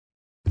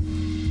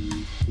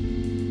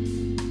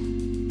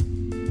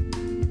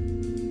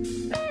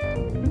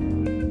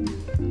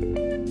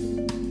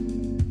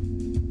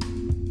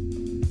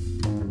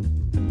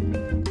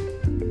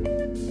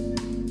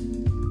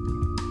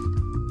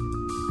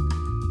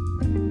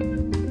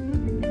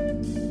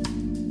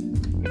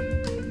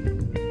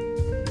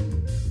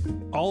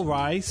All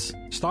rise,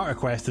 Starter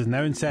Quest is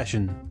now in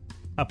session.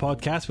 A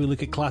podcast where we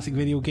look at classic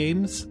video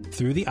games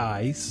through the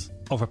eyes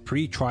of a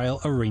pre-trial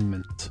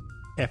arraignment.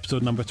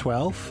 Episode number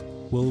 12,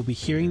 we'll be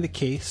hearing the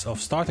case of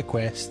Starter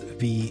Quest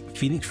v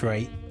Phoenix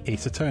Wright,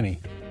 Ace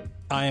Attorney.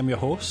 I am your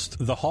host,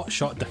 the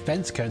hotshot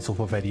defense counsel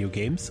for video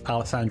games,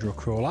 Alessandro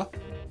Crolla,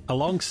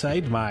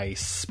 alongside my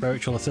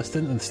spiritual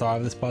assistant and star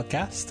of this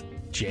podcast,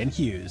 Jen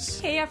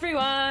Hughes. Hey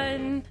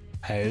everyone!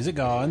 How's it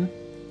going?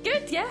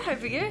 Good, yeah, how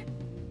about you?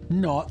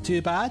 Not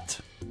too bad.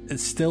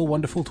 It's still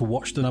wonderful to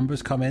watch the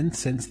numbers come in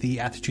since the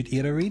Attitude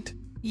Era read.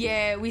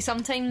 Yeah, we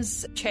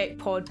sometimes check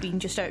Podbean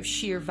just out of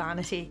sheer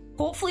vanity.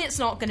 Hopefully it's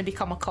not going to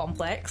become a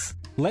complex.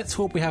 Let's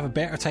hope we have a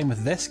better time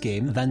with this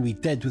game than we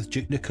did with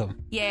Duke Nukem.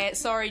 Yeah,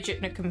 sorry Duke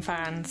Nukem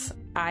fans.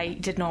 I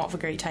did not have a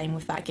great time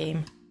with that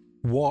game.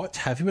 What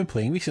have you been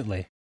playing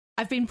recently?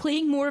 I've been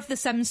playing more of The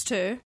Sims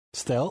 2.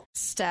 Still?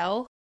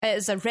 It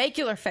is a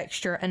regular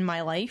fixture in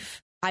my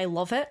life. I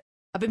love it.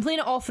 I've been playing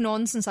it off and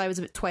on since I was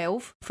about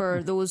 12,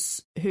 for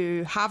those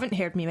who haven't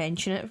heard me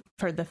mention it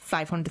for the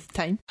 500th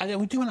time. And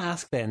we do want to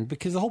ask then,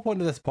 because the whole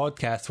point of this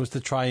podcast was to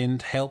try and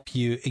help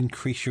you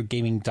increase your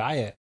gaming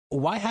diet.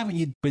 Why haven't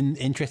you been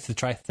interested to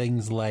try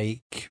things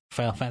like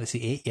Final Fantasy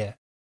VIII yet?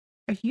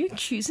 Are you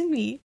accusing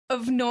me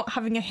of not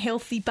having a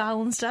healthy,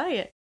 balanced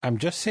diet? I'm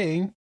just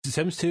saying,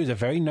 Sims 2 is a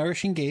very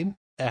nourishing game.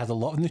 It has a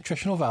lot of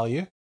nutritional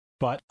value,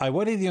 but I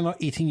worry you're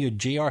not eating your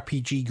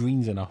JRPG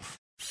greens enough.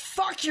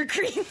 Fuck your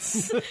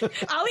greens!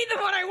 I'll eat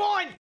them when I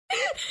want!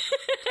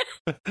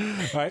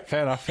 Right,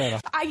 fair enough.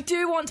 I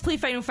do want to play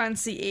Final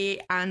Fantasy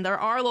VIII, and there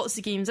are lots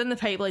of games in the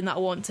pipeline that I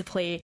want to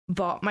play,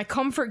 but my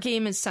comfort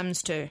game is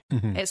Sims 2.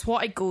 Mm-hmm. It's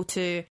what I go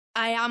to.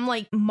 I am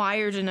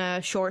mired in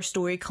a short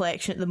story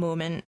collection at the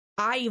moment.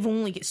 I've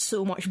only got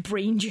so much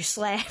brain juice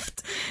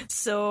left,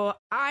 so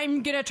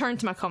I'm gonna turn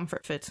to my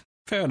comfort food.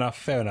 Fair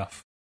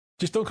enough.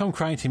 Just don't come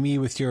crying to me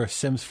with your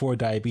Sims 4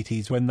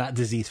 diabetes when that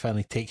disease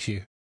finally takes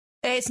you.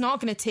 It's not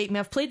going to take me.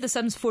 I've played The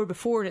Sims 4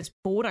 before and it's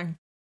boring.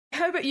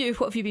 How about you?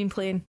 What have you been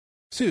playing?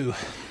 So,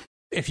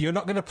 if you're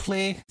not going to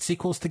play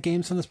sequels to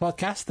games on this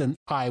podcast, then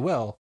I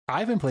will.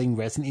 I've been playing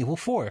Resident Evil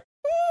 4.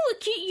 Oh,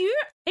 look at you.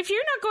 If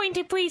you're not going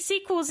to play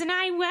sequels, then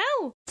I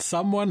will.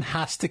 Someone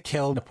has to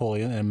kill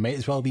Napoleon, and it might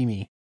as well be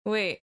me.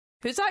 Wait,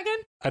 who's that again?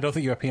 I don't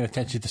think you were paying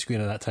attention to the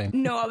screen at that time.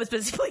 No, I was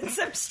busy playing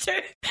Sims 2.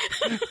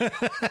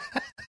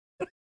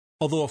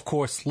 Although, of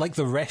course, like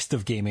the rest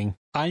of gaming,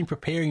 I'm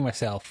preparing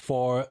myself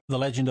for The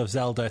Legend of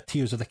Zelda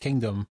Tears of the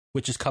Kingdom,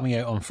 which is coming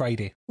out on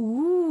Friday.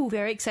 Ooh,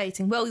 very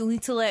exciting. Well, you'll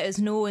need to let us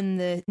know in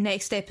the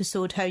next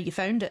episode how you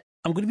found it.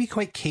 I'm going to be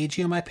quite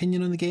cagey on my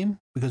opinion on the game,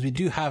 because we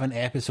do have an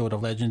episode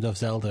of Legend of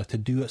Zelda to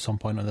do at some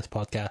point on this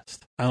podcast.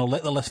 And I'll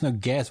let the listener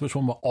guess which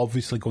one we're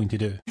obviously going to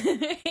do.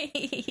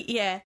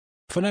 Yeah.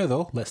 For now,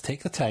 though, let's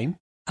take the time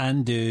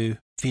and do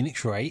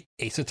Phoenix Wright,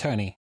 Ace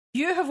Attorney.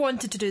 You have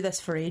wanted to do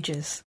this for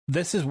ages.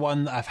 This is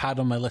one that I've had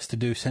on my list to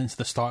do since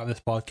the start of this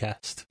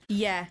podcast.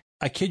 Yeah.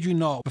 I kid you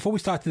not, before we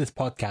started this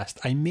podcast,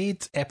 I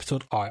made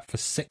episode art for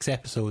 6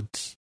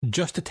 episodes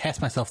just to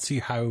test myself to see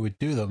how I would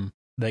do them.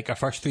 Like our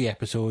first 3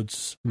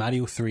 episodes,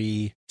 Mario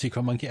 3,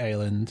 Secret Monkey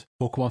Island,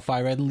 Pokemon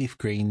Fire Red and Leaf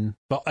Green.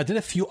 But I did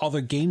a few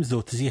other games though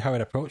to see how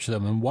I'd approach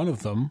them, and one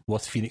of them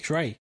was Phoenix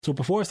Wright. So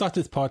before I started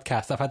this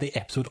podcast, I've had the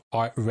episode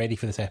art ready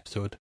for this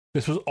episode.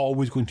 This was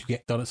always going to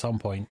get done at some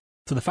point.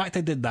 So the fact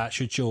I did that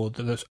should show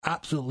that there's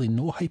absolutely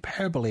no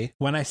hyperbole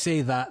when I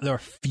say that there are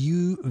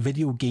few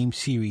video game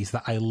series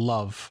that I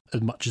love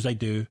as much as I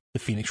do the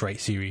Phoenix Wright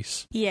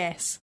series.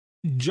 Yes.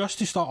 Just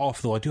to start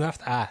off though, I do have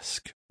to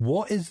ask,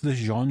 what is the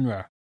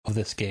genre of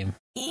this game?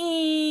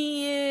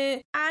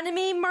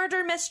 Anime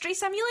murder mystery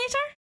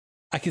simulator?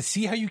 I can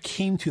see how you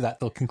came to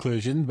that little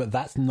conclusion, but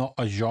that's not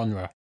a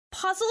genre.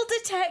 Puzzle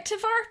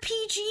detective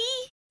RPG?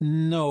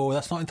 No,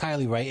 that's not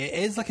entirely right. It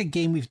is like a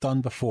game we've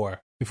done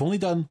before. We've only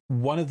done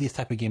one of these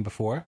type of game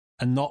before,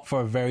 and not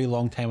for a very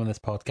long time on this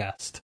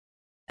podcast.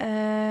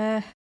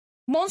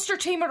 Monster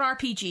Tamer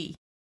RPG.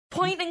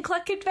 Point and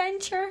click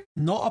adventure?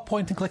 Not a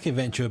point and click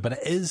adventure, but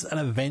it is an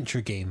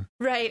adventure game.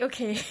 Right,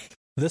 okay.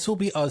 This will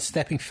be us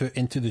stepping foot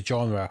into the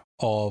genre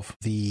of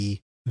the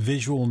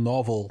visual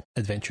novel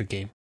adventure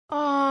game.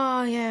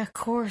 Oh, yeah, of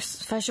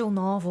course. Visual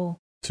novel.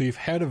 So you've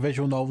heard of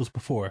visual novels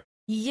before?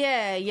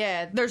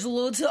 Yeah. There's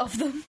loads of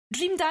them.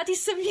 Dream Daddy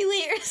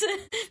Simulator's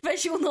a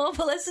visual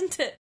novel, isn't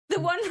it?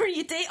 The one where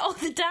you date all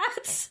the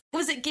dads.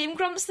 Was it Game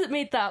Grumps that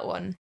made that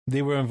one?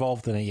 They were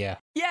involved in it, yeah.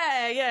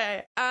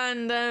 Yeah.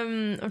 And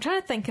I'm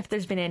trying to think if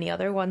there's been any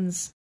other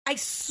ones. I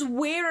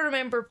swear I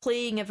remember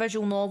playing a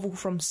visual novel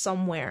from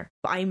somewhere,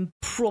 but I'm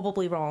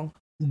probably wrong.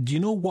 Do you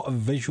know what a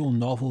visual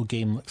novel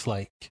game looks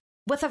like?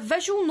 With a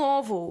visual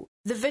novel,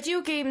 the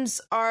video games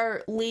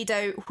are laid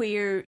out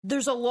where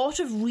there's a lot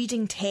of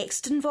reading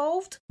text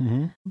involved,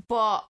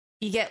 but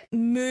you get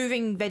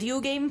moving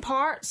video game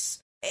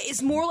parts.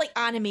 It's more like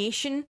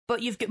animation,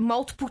 but you've got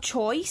multiple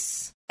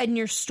choice in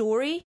your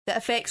story that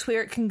affects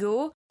where it can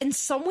go. In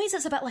some ways,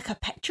 it's a bit like a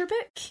picture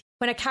book.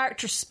 When a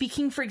character's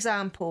speaking, for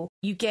example,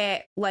 you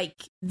get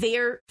like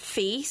their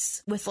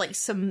face with like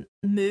some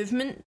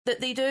movement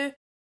that they do.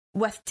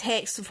 with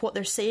text of what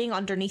they're saying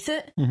underneath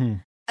it. Mm-hmm.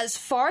 As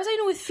far as I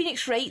know with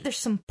Phoenix Wright, there's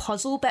some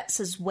puzzle bits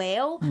as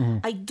well. Mm-hmm.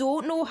 I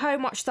don't know how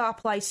much that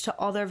applies to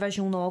other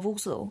visual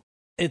novels, though.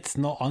 It's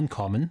not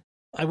uncommon.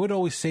 I would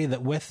always say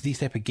that with these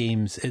type of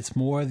games, it's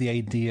more the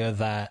idea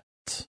that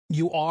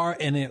you are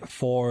in it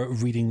for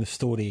reading the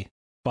story,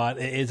 but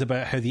it is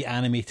about how they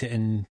animate it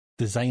and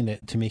design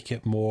it to make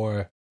it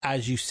more,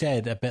 as you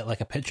said, a bit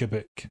like a picture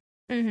book.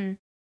 Mm-hmm.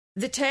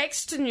 The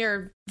text in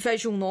your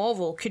visual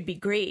novel could be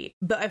great,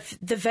 but if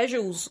the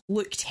visuals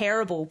look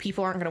terrible,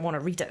 people aren't going to want to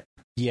read it.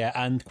 Yeah,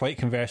 and quite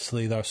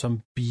conversely, there are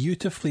some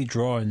beautifully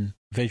drawn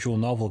visual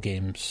novel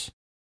games,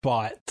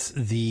 but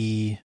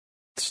the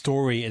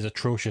story is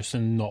atrocious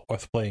and not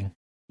worth playing.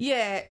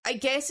 Yeah, I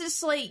guess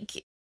it's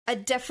like a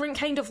different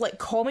kind of like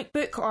comic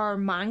book or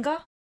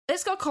manga.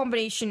 It's got a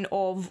combination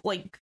of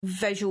like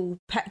visual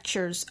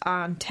pictures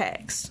and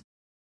text.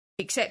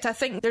 Except I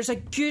think there's a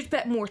good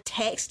bit more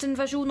text in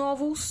visual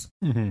novels,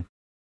 mm-hmm.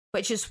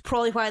 which is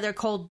probably why they're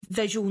called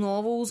visual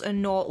novels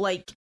and not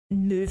like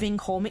moving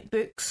comic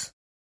books.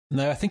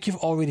 Now, I think you've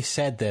already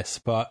said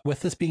this, but with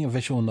this being a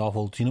visual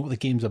novel, do you know what the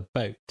game's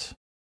about?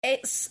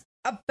 It's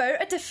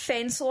about a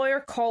defense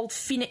lawyer called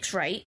Phoenix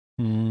Wright.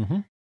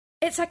 Mm-hmm.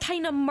 It's a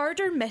kind of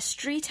murder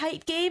mystery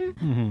type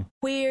game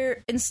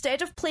where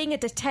instead of playing a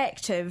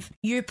detective,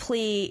 you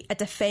play a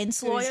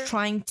defense lawyer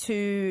trying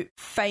to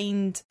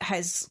find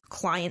his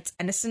client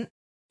innocent.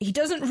 He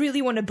doesn't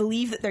really want to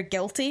believe that they're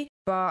guilty,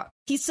 but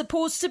he's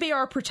supposed to be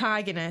our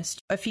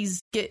protagonist. If he's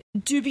got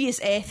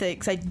dubious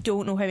ethics, I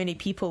don't know how many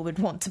people would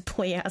want to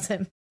play as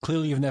him.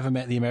 Clearly you've never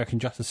met the American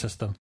justice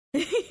system.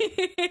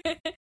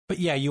 But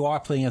yeah, you are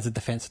playing as a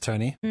defense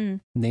attorney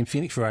named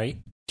Phoenix Wright.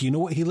 Do you know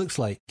what he looks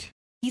like?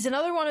 He's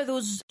another one of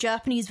those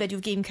Japanese video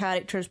game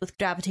characters with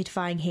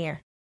gravity-defying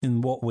hair.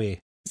 In what way?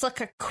 It's like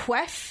a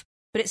quiff,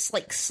 but it's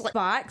like slicked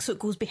back, so it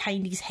goes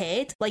behind his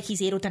head, like he's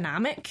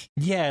aerodynamic.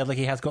 Yeah, like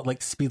he has got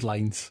like speed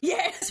lines.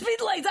 Yeah,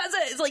 speed lines, that's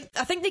it. It's like,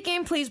 I think the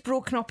gameplay's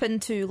broken up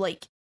into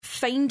like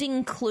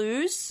finding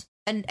clues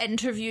and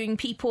interviewing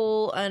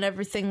people and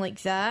everything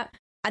like that.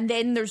 And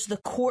then there's the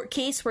court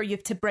case where you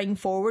have to bring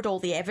forward all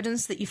the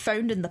evidence that you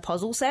found in the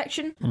puzzle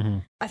section. Mm-hmm.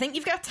 I think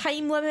you've got a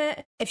time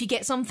limit. If you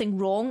get something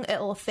wrong,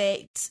 it'll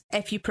affect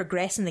if you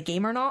progress in the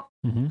game or not.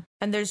 Mm-hmm.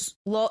 And there's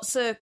lots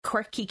of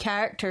quirky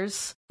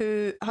characters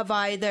who have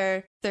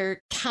either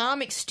their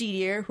calm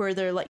exterior, where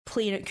they're like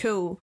playing it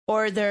cool,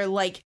 or they're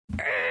like,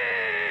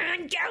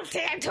 I'm guilty,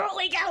 I'm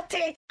totally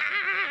guilty.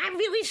 I'm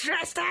really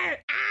stressed out.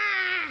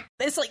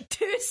 It's like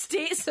two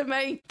states of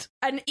mind.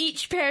 And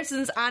each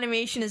person's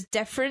animation is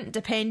different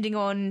depending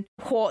on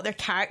what their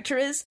character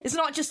is. It's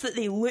not just that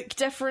they look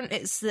different,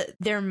 it's that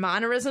their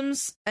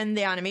mannerisms and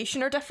the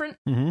animation are different.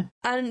 Mm-hmm.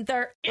 And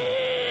their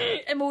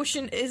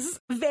emotion is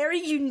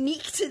very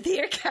unique to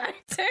their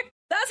character.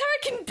 That's how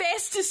I can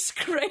best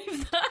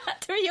describe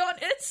that, to be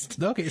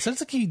honest. Okay, it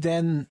sounds like you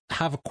then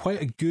have quite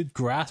a good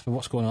grasp of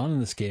what's going on in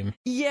this game.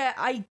 Yeah,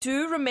 I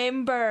do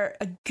remember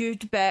a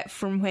good bit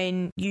from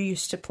when you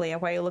used to play a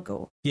while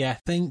ago. Yeah, I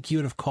think you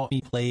would have caught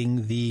me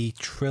playing the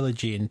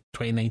trilogy in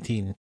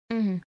 2019.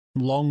 Mm-hmm.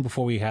 Long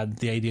before we had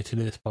the idea to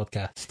do this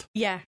podcast.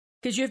 Yeah,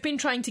 because you've been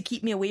trying to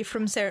keep me away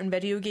from certain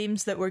video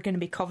games that we're going to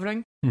be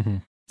covering. Mm-hmm.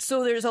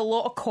 So there's a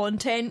lot of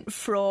content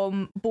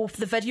from both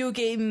the video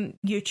game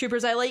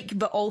YouTubers I like,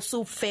 but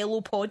also fellow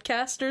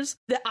podcasters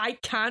that I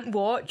can't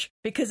watch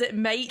because it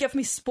might give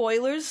me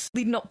spoilers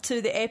leading up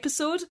to the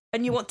episode,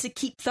 and you want to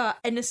keep that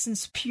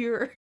innocence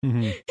pure.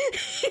 Mm-hmm.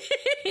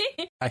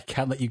 I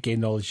can't let you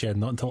gain knowledge, Jen,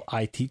 not until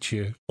I teach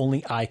you.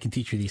 Only I can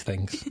teach you these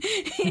things.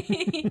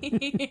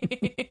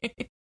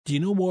 Do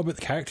you know more about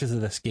the characters of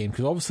this game?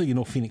 Because obviously you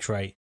know Phoenix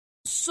Wright.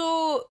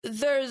 So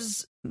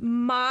there's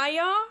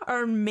Maya,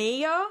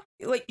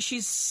 like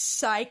she's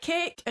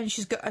psychic and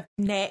she's got a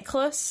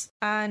necklace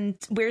and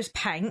wears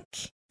pink.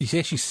 You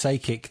say she's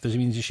psychic, does it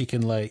mean that she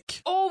can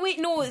like... Oh wait,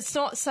 no, it's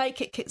not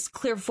psychic, it's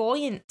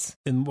clairvoyant.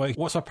 And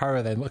what's her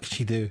power then? What can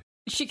she do?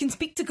 She can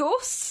speak to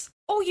ghosts.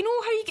 Oh, you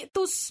know how you get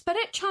those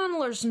spirit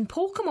channelers in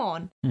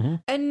Pokemon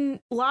in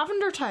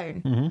Lavender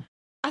Town? Mm-hmm.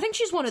 I think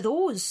she's one of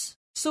those.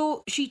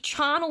 So she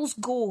channels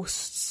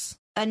ghosts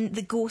and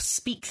the ghosts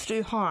speak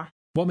through her.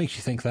 What makes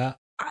you think that?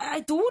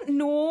 I don't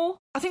know.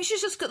 I think she's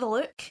just got the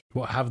look.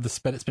 What have the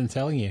spirits been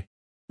telling you?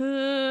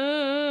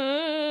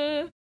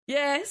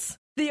 Yes.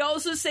 They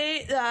also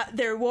say that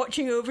they're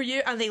watching over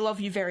you and they love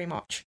you very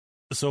much.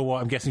 So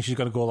what, I'm guessing she's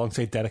going to go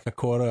alongside Derek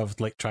Akora of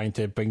like trying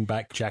to bring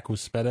back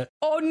Jacko's spirit?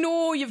 Oh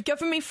no, you've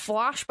given me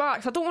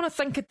flashbacks. I don't want to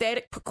think of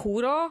Derek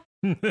Pakora.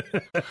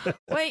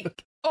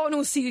 Like, oh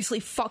no, seriously,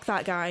 fuck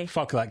that guy.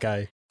 Fuck that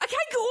guy. I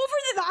can't go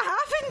over that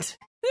happened.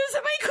 There was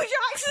a Michael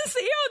Jackson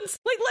seance,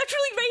 like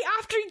literally right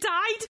after he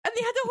died, and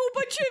they had a whole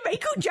bunch of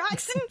Michael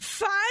Jackson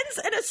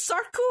fans in a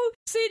circle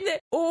saying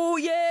that, oh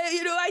yeah,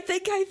 you know, I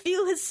think I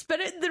feel his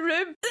spirit in the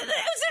room. It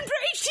was in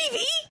British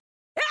TV.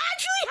 It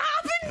actually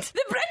happened.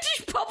 The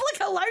British public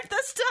allowed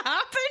this to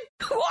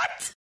happen.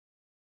 What?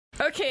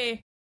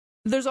 Okay.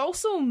 There's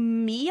also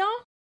Mia.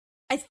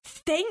 I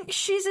think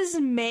she's his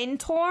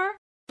mentor,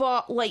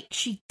 but like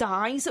she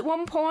dies at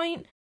one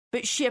point.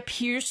 but she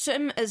appears to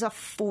him as a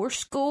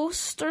force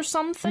ghost or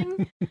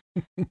something.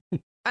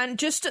 And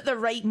just at the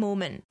right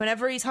moment,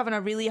 whenever he's having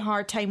a really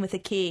hard time with a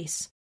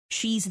case,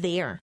 she's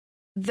there.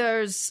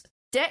 There's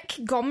Dick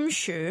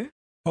Gumshoe.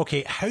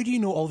 Okay, how do you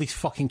know all these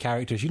fucking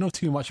characters? You know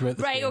too much about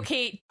this game.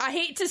 Okay, I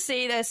hate to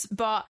say this,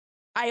 but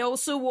I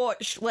also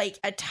watched, like,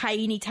 a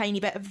tiny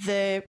bit of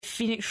the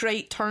Phoenix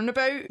Wright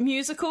Turnabout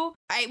musical.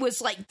 It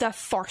was, like, the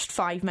first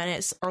 5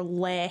 minutes or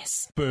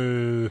less.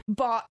 Boo.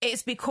 But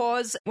it's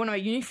because one of my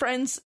uni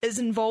friends is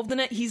involved in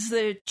it. He's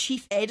the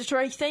chief editor,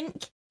 I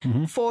think,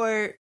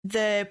 for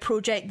the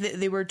project that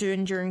they were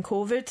doing during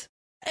COVID.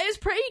 It's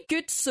pretty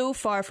good so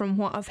far from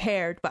what I've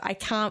heard, but I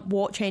can't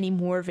watch any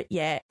more of it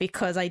yet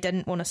because I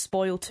didn't want to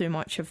spoil too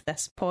much of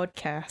this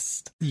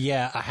podcast.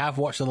 Yeah, I have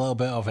watched a little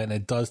bit of it and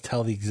it does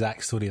tell the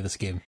exact story of this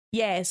game.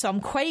 Yeah, so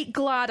I'm quite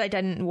glad I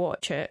didn't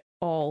watch it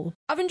all.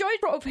 I've enjoyed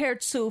what I've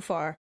heard so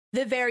far.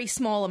 The very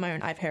small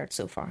amount I've heard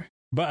so far.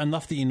 But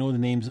enough that you know the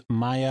names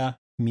Maya,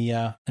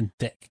 Mia, and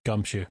Dick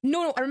Gumshoe.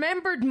 No, I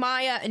remembered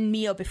Maya and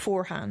Mia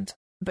beforehand,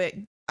 but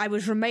I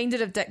was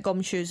reminded of Dick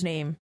Gumshoe's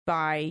name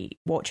by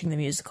watching the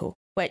musical.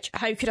 Which,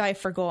 how could I have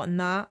forgotten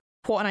that?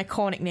 What an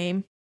iconic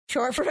name.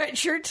 Short for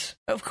Richard,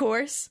 of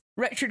course.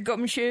 Richard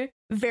Gumshoe.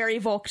 Very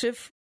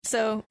evocative.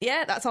 So,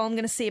 yeah, that's all I'm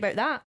going to say about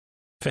that.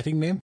 Fitting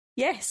name?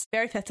 Yes,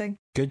 very fitting.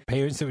 Good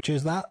parents that would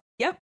choose that?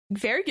 Yep,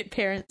 very good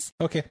parents.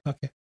 Okay.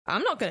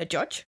 I'm not going to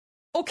judge.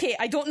 Okay,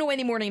 I don't know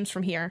any more names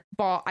from here,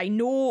 but I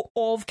know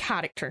of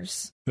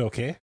characters.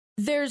 Okay.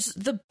 There's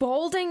the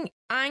balding,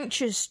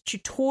 anxious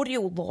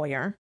tutorial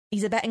lawyer.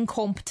 He's a bit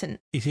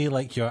incompetent. Is he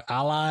like your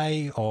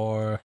ally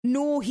or...?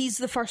 No, he's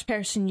the first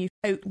person you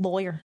out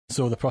lawyer.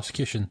 So the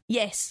prosecution?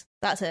 Yes,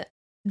 that's it.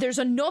 There's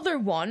another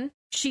one.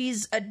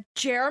 She's a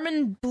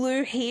German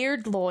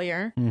blue-haired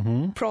lawyer,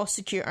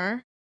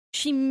 prosecutor.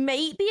 She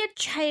might be a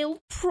child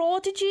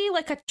prodigy,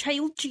 like a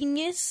child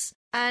genius,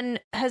 and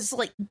has,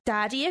 like,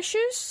 daddy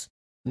issues.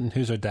 And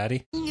who's her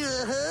daddy?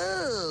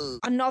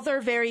 Another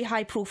very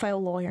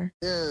high-profile lawyer.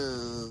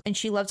 And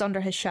she lives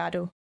under his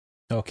shadow.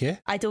 Okay.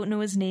 I don't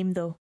know his name,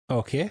 though.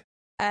 Okay.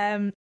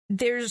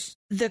 There's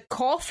the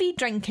coffee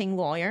drinking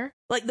lawyer,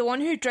 like the one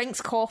who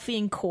drinks coffee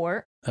in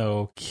court.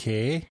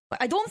 Okay.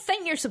 I don't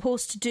think you're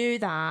supposed to do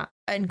that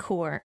in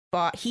court,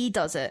 but he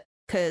does it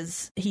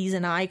because he's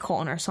an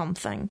icon or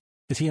something.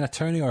 Is he an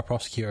attorney or a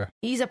prosecutor?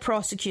 He's a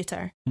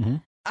prosecutor.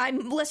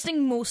 I'm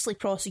listing mostly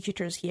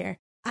prosecutors here.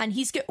 And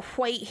he's got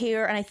white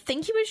hair, and I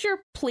think he was your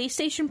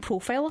PlayStation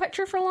profile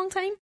picture for a long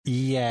time.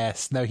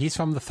 Yes. Now, he's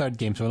from the third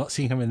game, so we're not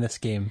seeing him in this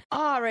game.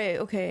 Ah, right,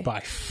 okay. But I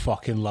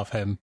fucking love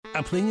him.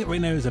 I'm playing it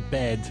right now as a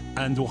bed,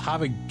 and we'll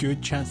have a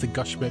good chance to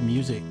gush about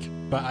music.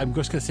 But I'm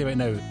just going to say right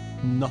now,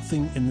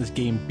 nothing in this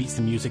game beats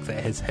the music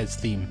that is his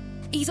theme.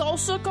 He's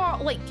also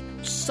got, like,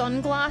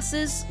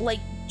 sunglasses, like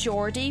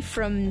Geordi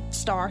from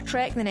Star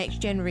Trek The Next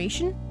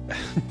Generation.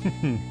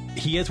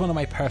 He is one of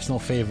my personal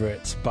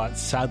favourites, but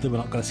sadly we're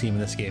not going to see him in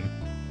this game.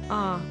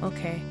 Ah,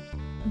 okay.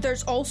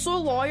 There's also a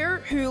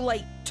lawyer who,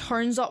 like,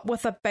 turns up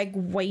with a big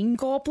wine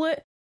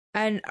goblet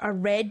and a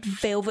red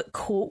velvet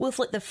coat with,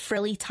 like, the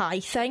frilly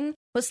tie thing.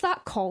 What's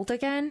that called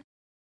again?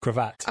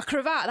 Cravat. A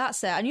cravat,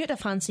 that's it. I knew it had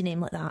a fancy name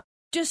like that.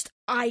 Just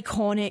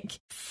iconic,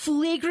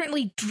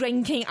 flagrantly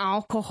drinking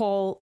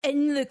alcohol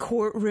in the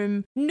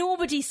courtroom.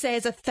 Nobody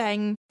says a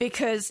thing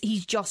because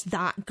he's just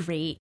that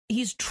great.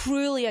 He's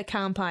truly a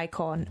camp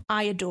icon.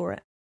 I adore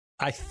it.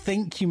 I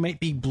think you might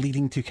be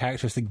bleeding two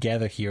characters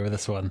together here with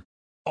this one.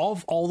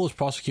 Of all those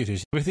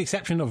prosecutors, with the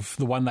exception of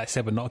the one that I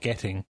said we're not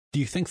getting, do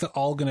you think they're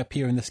all going to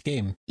appear in this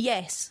game?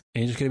 Yes.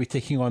 And you're just going to be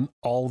taking on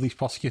all these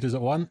prosecutors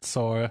at once,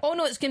 or...? Oh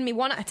no, it's going to be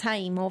one at a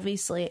time,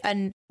 obviously,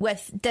 and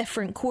with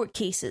different court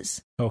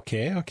cases.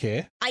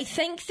 Okay. I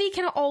think they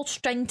kind of all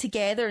string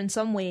together in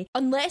some way.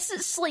 Unless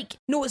it's like...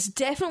 No, it's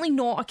definitely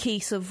not a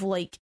case of,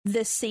 like,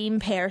 the same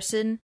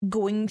person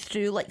going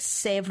through, like,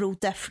 several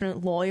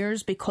different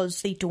lawyers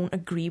because they don't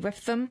agree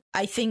with them.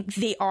 I think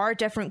they are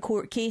different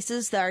court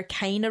cases that are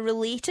kind of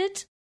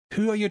related.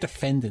 Who are your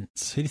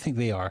defendants? Who do you think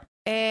they are?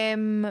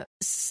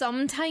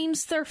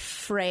 Sometimes they're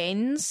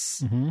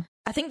friends.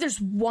 I think there's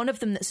one of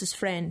them that's his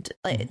friend,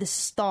 like, at the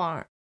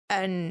start,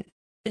 and...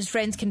 his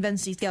friend's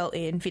convinced he's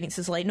guilty, and Phoenix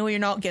is like, no, you're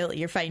not guilty,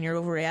 you're fine, you're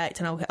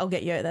overreacting, I'll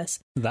get you out of this.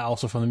 Is that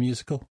also from the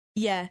musical?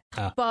 Yeah,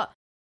 but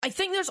I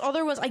think there's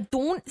other ones. I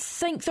don't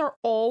think they're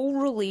all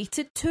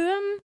related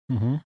to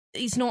him.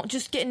 He's not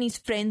just getting his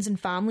friends and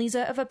families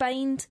out of a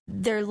bind.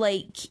 They're,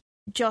 like,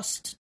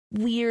 just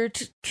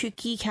weird,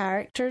 kooky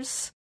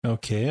characters.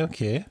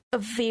 Okay.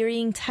 Of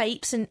varying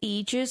types and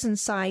ages and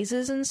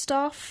sizes and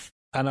stuff.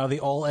 And are they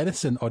all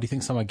innocent, or do you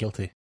think some are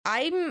guilty?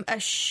 I'm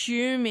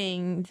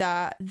assuming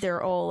that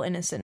they're all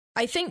innocent.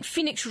 I think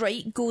Phoenix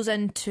Wright goes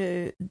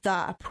into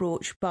that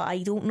approach, but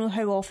I don't know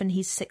how often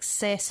he's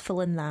successful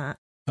in that.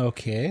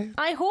 Okay.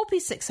 I hope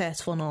he's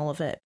successful in all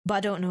of it, but I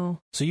don't know.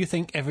 So you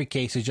think every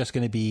case is just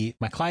going to be,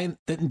 my client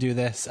didn't do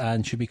this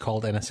and should be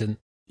called innocent?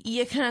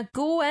 you kind of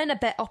go in a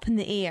bit up in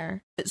the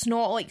air. It's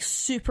not like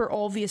super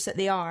obvious that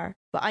they are,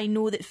 but I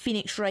know that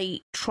Phoenix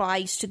Wright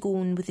tries to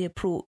go in with the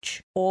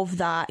approach of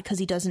that because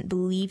he doesn't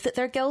believe that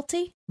they're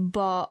guilty,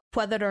 but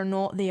whether or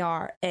not they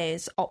are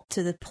is up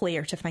to the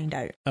player to find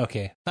out.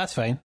 Okay, that's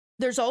fine.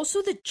 There's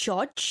also the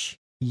judge.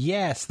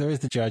 Yes, there is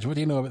the judge. What do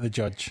you know about the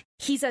judge?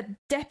 He's a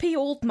dippy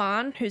old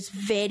man who's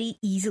very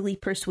easily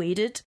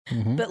persuaded,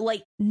 but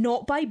like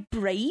not by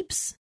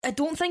bribes. I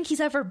don't think he's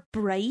ever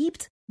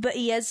bribed, but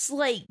he is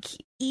like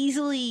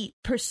easily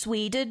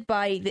persuaded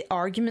by the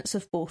arguments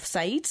of both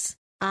sides.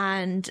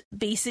 And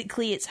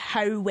basically it's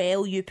how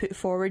well you put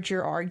forward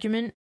your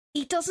argument.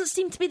 He doesn't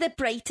seem to be the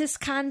brightest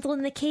candle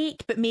in the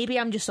cake, but maybe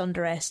I'm just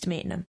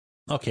underestimating him.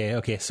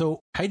 Okay. So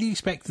how do you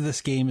expect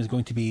this game is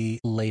going to be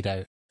laid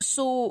out?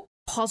 So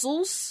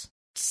puzzles,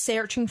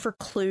 searching for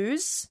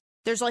clues.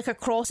 There's like a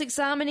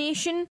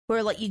cross-examination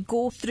where like you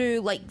go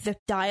through like the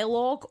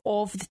dialogue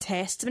of the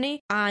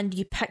testimony and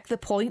you pick the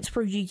points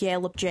where you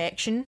yell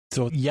objection.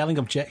 So yelling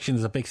objection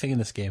is a big thing in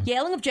this game.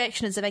 Yelling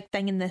objection is a big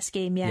thing in this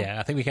game, yeah. Yeah,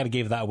 I think we kind of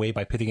gave that away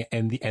by putting it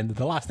in the end of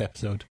the last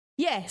episode.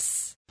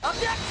 Yes.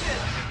 Objection!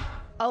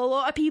 A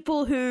lot of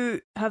people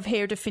who have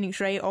heard of Phoenix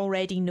Wright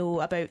already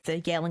know about the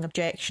yelling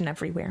objection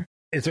everywhere.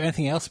 Is there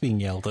anything else being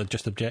yelled or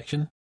just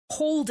objection?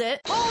 Hold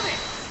it. Hold it!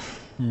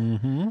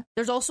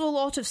 There's also a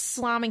lot of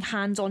slamming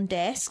hands on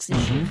desks and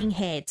shaking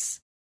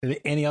heads. Are there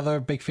any other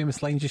big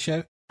famous lines you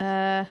shout?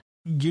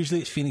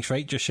 Usually it's Phoenix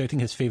Wright just shouting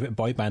his favourite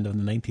boy band of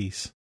the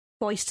 90s.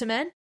 Boys to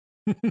Men.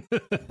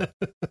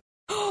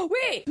 Oh,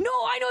 wait! No,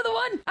 I know the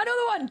one! I know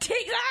the one!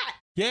 Take that!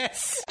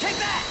 Yes! Take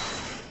that!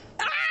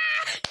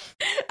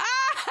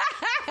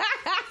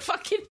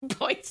 Fucking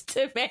Boys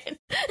to Men.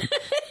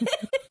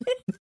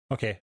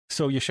 Okay,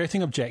 so you're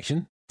shouting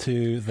objection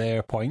to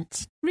their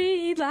points.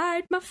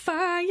 Relight my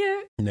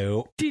fire.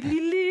 No.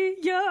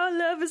 Your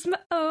love is my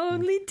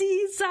only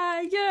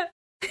desire.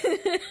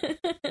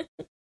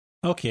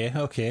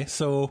 Okay.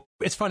 So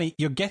it's funny,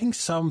 you're getting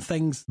some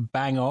things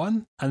bang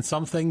on and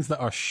some things that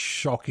are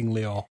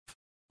shockingly off.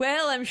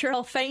 Well, I'm sure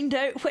I'll find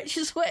out which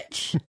is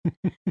which.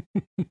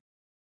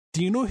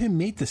 Do you know who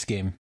made this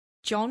game?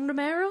 John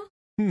Romero?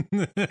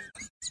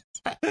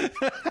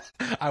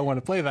 I want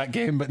to play that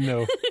game, but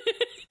no.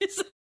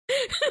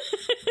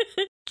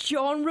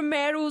 John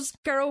Romero's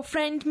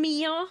girlfriend,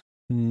 Mia?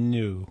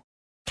 No.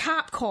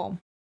 Capcom?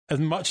 As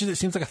much as it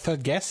seems like a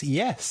third guess,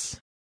 yes.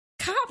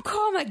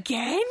 Capcom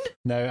again?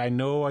 Now, I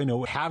know.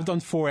 We have done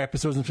 4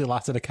 episodes since we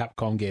last did a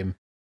Capcom game.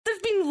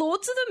 There've been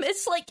loads of them.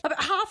 It's like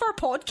about half our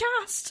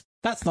podcast.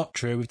 That's not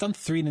true. We've done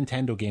 3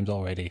 Nintendo games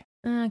already.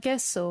 I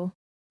guess so.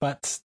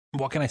 But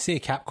what can I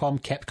say?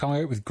 Capcom kept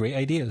coming out with great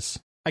ideas.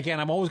 Again,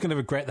 I'm always going to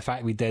regret the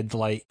fact we did,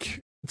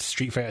 like,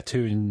 Street Fighter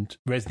 2 and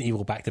Resident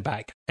Evil back to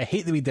back. I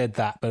hate that we did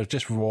that, but it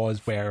just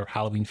was where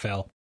Halloween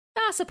fell.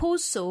 I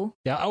suppose so.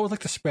 Yeah, I always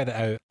like to spread it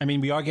out. I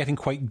mean, we are getting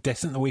quite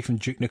distant away from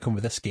Duke Nukem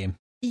with this game.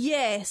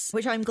 Yes,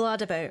 which I'm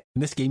glad about. In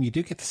this game, you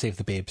do get to save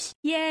the babes.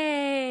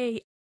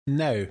 Yay!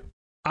 Now,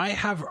 I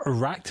have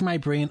racked my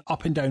brain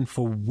up and down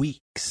for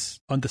weeks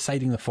on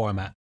deciding the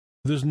format.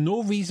 There's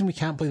no reason we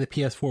can't play the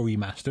PS4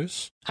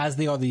 remasters, as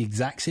they are the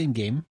exact same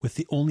game with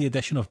the only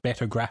addition of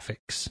better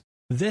graphics.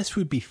 This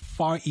would be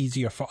far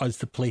easier for us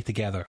to play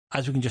together,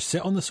 as we can just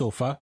sit on the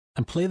sofa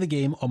and play the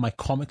game on my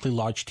comically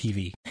large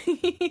TV.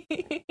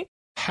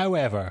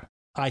 However,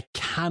 I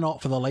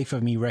cannot for the life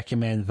of me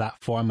recommend that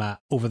format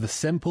over the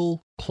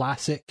simple,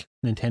 classic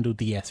Nintendo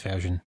DS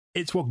version.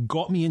 It's what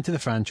got me into the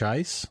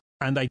franchise,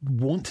 and I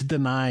won't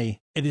deny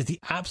it is the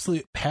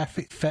absolute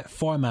perfect fit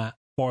format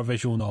for a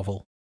visual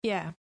novel.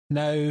 Yeah.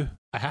 Now,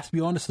 I have to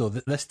be honest though,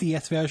 that this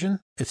DS version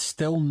is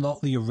still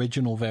not the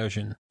original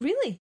version.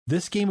 Really?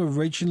 This game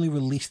originally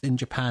released in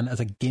Japan as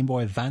a Game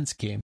Boy Advance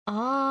game.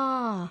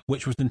 Ah.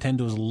 Which was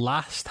Nintendo's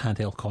last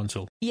handheld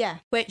console. Yeah,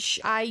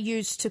 which I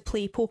used to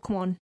play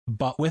Pokemon.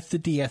 But with the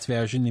DS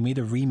version, they made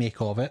a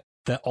remake of it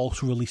that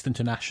also released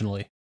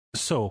internationally.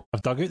 So,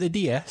 I've dug out the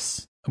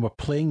DS, and we're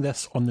playing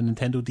this on the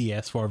Nintendo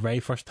DS for our very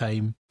first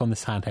time on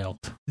this handheld.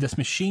 This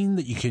machine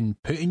that you can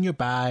put in your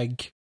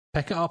bag,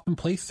 pick it up and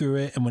play through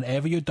it, and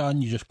whenever you're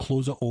done, you just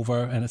close it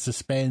over and it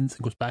suspends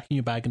and goes back in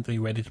your bag until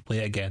you're ready to play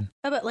it again.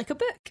 A bit like a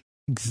book.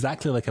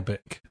 Exactly like a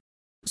book.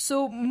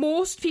 So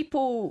most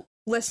people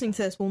listening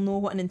to this will know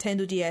what a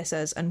Nintendo DS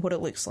is and what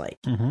it looks like.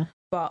 Mm-hmm.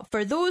 But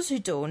for those who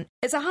don't,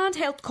 it's a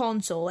handheld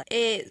console.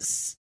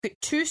 It's got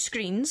 2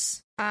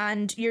 screens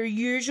and your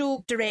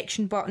usual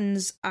direction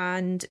buttons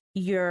and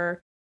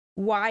your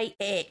Y,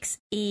 X,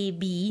 A,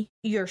 B,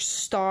 your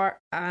start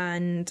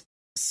and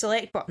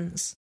select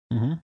buttons.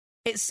 Mm-hmm.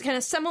 It's kind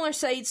of similar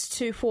sides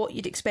to what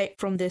you'd expect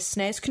from the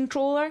SNES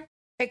controller.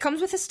 It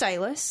comes with a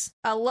stylus,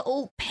 a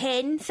little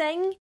pen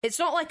thing. It's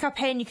not like a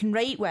pen you can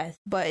write with,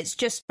 but it's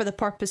just for the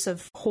purpose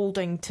of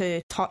holding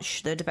to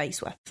touch the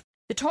device with.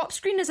 The top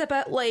screen is a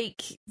bit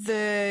like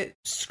the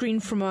screen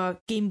from a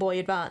Game Boy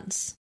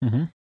Advance.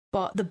 Mm-hmm.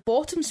 but the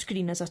bottom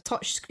screen is a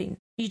touch screen.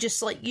 You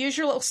just use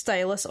your little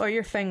stylus or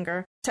your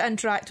finger to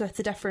interact with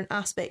the different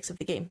aspects of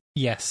the game.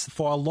 Yes,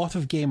 for a lot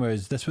of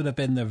gamers, this would have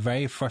been the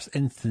very first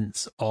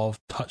instance of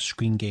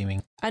touchscreen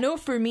gaming. I know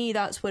for me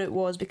that's what it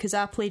was, because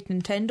I played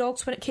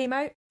Nintendogs when it came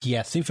out.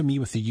 Yeah, same for me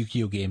with the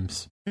Yu-Gi-Oh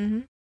games.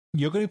 Mm-hmm.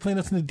 You're going to be playing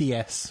this on the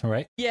DS,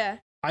 right? Yeah.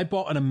 I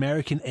bought an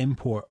American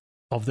import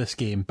of this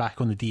game back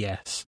on the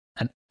DS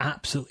and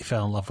absolutely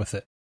fell in love with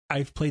it.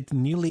 I've played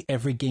nearly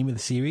every game of the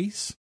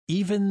series.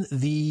 Even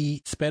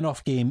the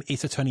spin-off game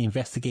Ace Attorney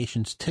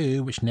Investigations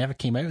 2, which never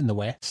came out in the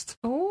West,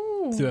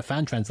 through a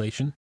fan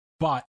translation.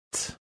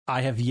 But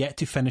I have yet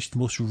to finish the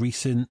most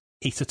recent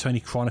Ace Attorney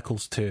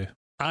Chronicles 2.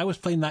 I was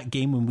playing that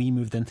game when we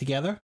moved in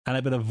together, and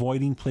I've been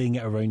avoiding playing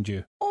it around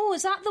you. Oh,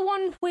 is that the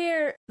one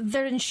where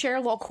they're in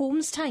Sherlock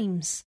Holmes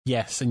times?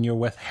 Yes, and you're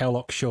with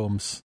Sherlock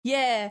Sholmes.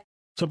 Yeah.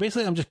 So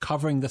basically I'm just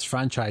covering this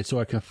franchise so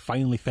I can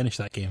finally finish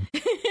that game.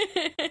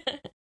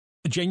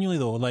 Genuinely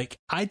though,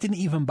 I didn't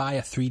even buy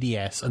a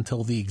 3DS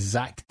until the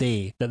exact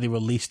day that they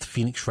released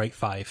Phoenix Wright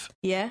 5.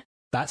 Yeah.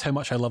 That's how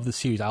much I love the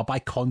series. I'll buy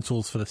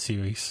consoles for the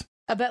series.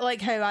 A bit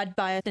like how I'd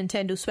buy a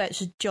Nintendo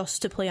Switch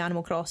just to play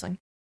Animal Crossing.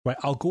 Right,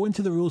 I'll go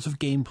into the rules of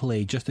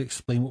gameplay just to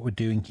explain what we're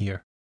doing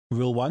here.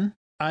 Rule 1,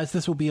 as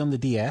this will be on the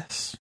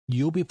DS,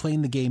 you'll be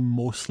playing the game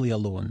mostly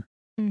alone.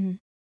 Mm-hmm.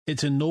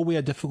 It's in no way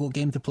a difficult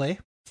game to play.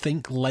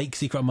 Think like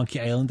Secret Monkey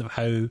Island of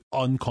how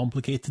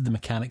uncomplicated the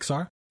mechanics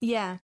are.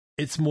 Yeah.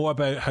 It's more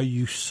about how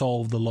you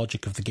solve the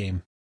logic of the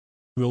game.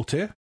 Rule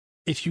 2,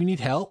 if you need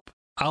help,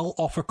 I'll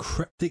offer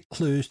cryptic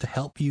clues to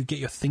help you get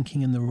your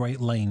thinking in the right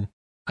line.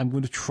 I'm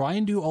going to try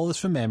and do all this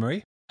from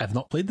memory. I've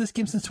not played this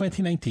game since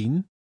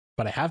 2019,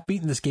 but I have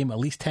beaten this game at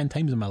least 10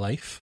 times in my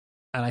life,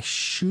 and I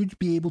should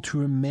be able to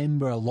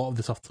remember a lot of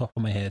this off the top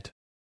of my head.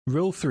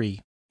 Rule 3,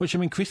 which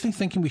I'm increasingly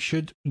thinking we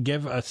should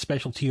give a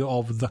special tier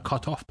of the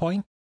cutoff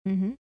point.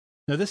 Mm-hmm.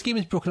 Now, this game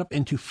is broken up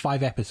into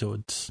 5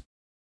 episodes.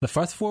 The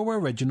first 4 were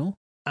original,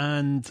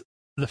 and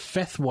the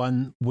 5th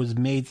one was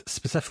made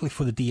specifically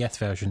for the DS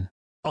version.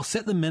 I'll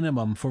set the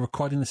minimum for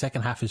recording the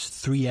second half as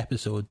 3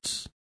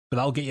 episodes, but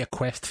I'll get you a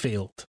quest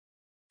failed.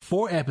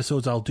 4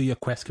 episodes, I'll do your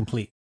quest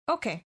complete.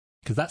 Okay.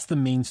 Because that's the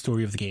main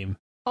story of the game.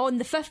 Oh, and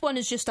the 5th one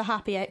is just a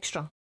happy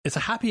extra. It's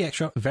a happy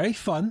extra, very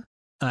fun,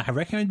 and I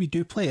recommend we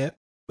do play it,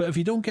 but if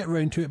you don't get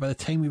around to it by the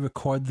time we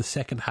record the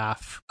second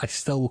half, I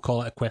still will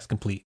call it a quest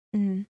complete.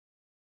 Mm.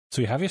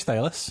 So you have your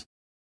stylus.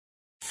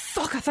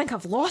 Fuck, I think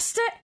I've lost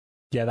it.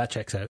 Yeah, that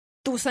checks out.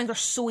 Those things are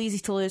so easy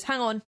to lose. Hang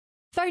on.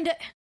 Found it.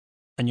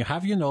 And you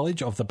have your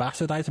knowledge of the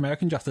bastardized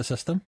American justice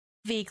system.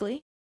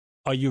 Vaguely.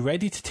 Are you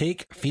ready to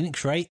take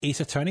Phoenix Wright Ace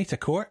Attorney to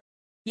court?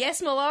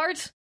 Yes, my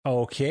lord.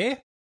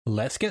 Okay,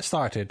 let's get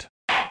started.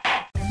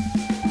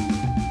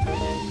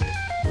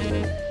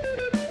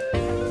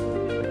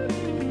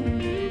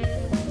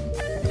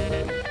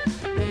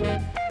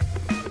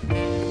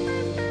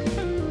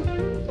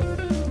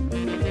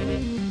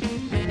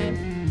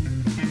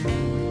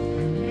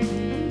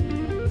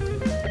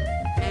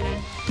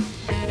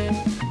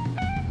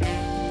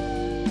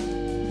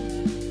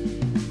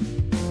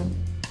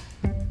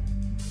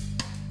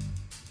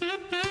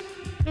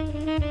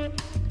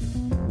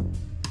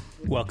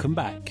 Welcome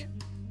back.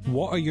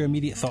 What are your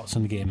immediate thoughts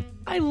on the game?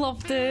 I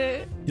loved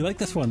it. You like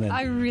this one then?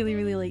 I really,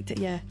 really liked it,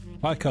 yeah.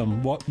 Why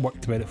come? What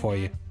worked about it for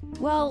you?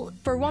 Well,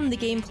 for one, the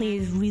gameplay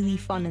is really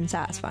fun and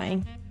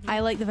satisfying. I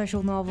like the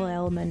visual novel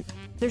element.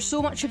 There's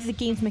so much of the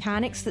game's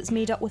mechanics that's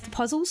made up with the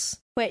puzzles,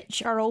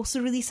 which are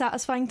also really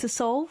satisfying to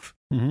solve.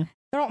 Mm-hmm.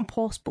 They're not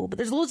impossible, but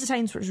there's loads of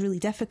times where it's really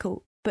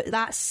difficult. But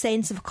that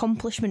sense of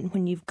accomplishment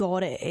when you've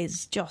got it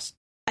is just...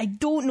 I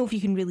don't know if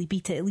you can really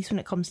beat it, at least when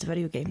it comes to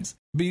video games.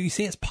 But you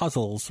say it's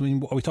puzzles. I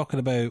mean, are we talking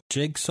about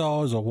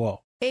jigsaws or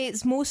what?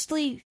 It's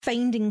mostly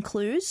finding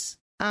clues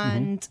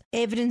and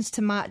evidence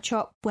to match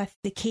up with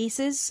the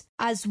cases,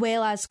 as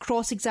well as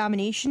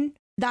cross-examination.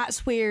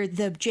 That's where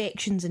the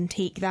objections and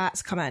take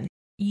that's come in.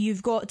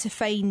 You've got to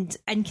find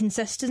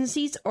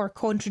inconsistencies or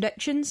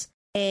contradictions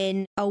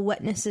in a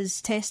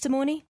witness's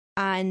testimony,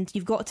 and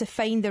you've got to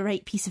find the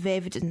right piece of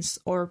evidence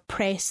or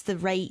press the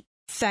right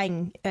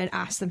thing and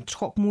ask them to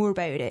talk more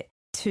about it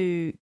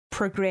to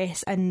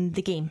progress in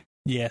the game.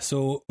 Yeah,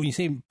 so when you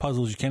say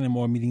puzzles, you're kind of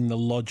more meaning the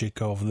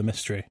logic of the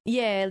mystery.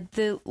 Yeah,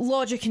 the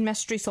logic and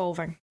mystery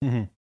solving.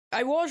 Mm-hmm.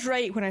 I was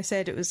right when I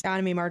said it was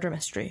anime murder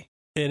mystery.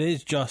 It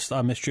is just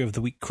a mystery of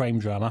the week crime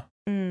drama.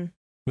 Mm.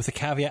 With the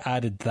caveat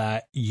added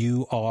that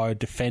you are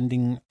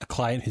defending a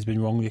client who's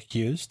been wrongly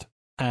accused,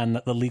 and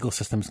that the legal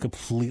system is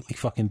completely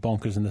fucking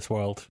bonkers in this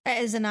world.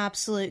 It is an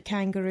absolute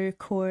kangaroo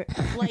court.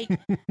 Like,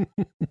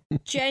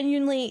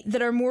 genuinely,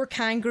 there are more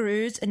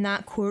kangaroos in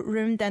that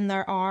courtroom than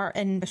there are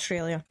in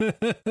Australia.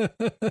 There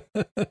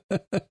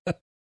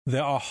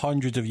are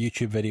hundreds of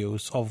YouTube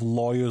videos of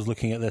lawyers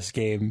looking at this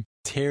game,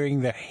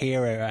 tearing their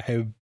hair out at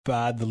how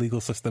bad the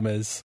legal system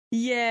is.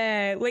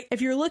 Yeah, like,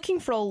 if you're looking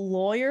for a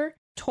lawyer,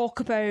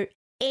 talk about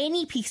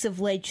any piece of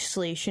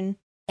legislation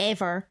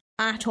ever,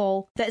 at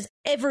all, that has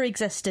ever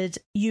existed,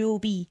 you'll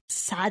be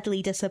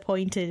sadly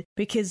disappointed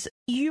because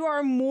you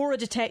are more a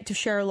detective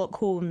Sherlock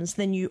Holmes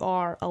than you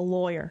are a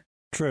lawyer.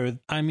 True.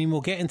 I mean,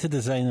 we'll get into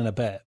design in a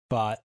bit,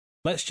 but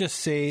let's just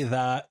say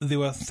that they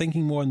were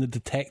thinking more on the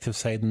detective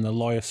side than the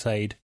lawyer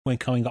side when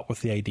coming up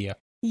with the idea.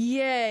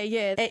 Yeah,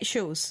 it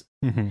shows.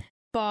 Mm-hmm.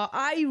 But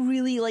I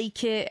really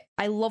like it.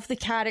 I love the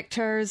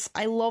characters.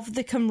 I love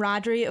the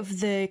camaraderie of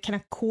the kind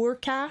of core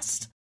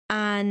cast.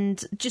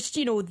 And just,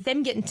 you know,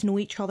 them getting to know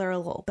each other a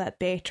little bit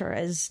better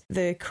as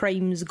the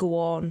crimes go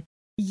on.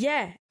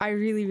 Yeah, I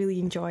really, really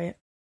enjoy it.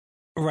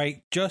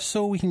 Right, just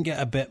so we can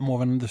get a bit more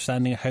of an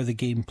understanding of how the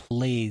game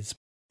plays,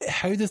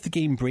 how does the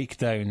game break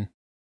down?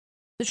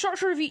 The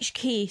structure of each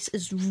case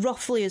is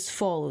roughly as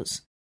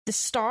follows. The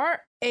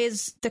start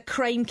is the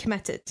crime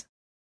committed.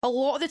 A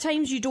lot of the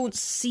times you don't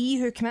see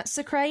who commits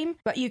the crime,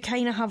 but you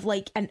kind of have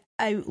like an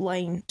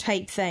outline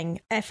type thing,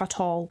 if at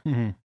all.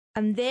 Mm-hmm.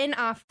 And then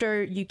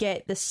after you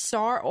get the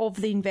start of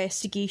the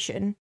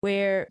investigation,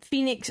 where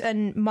Phoenix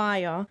and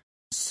Maya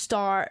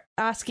start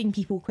asking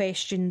people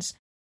questions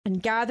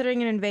and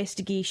gathering an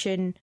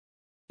investigation,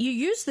 you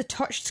use the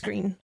touch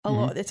screen a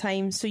lot of the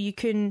time, so you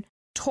can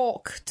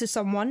talk to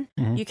someone,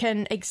 you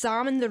can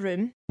examine the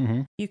room,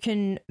 you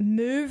can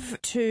move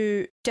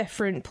to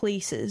different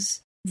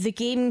places. The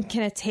game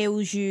kind of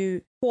tells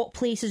you what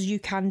places you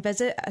can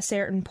visit at a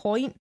certain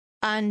point.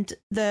 And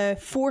the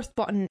fourth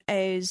button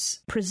is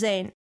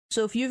present.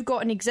 So if you've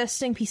got an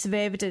existing piece of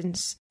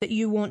evidence that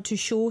you want to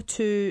show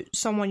to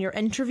someone you're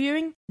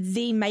interviewing,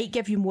 they might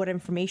give you more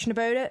information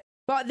about it.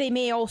 But they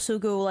may also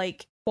go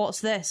like,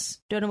 what's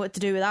this? Don't know what to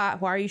do with that.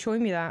 Why are you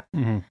showing me that?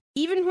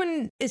 Even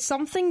when it's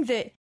something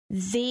that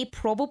they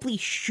probably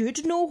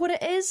should know what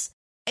it is,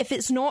 if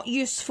it's not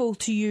useful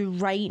to you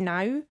right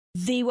now,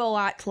 they will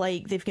act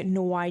like they've got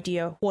no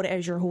idea what it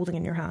is you're holding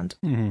in your hand.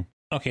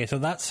 Okay, so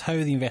that's how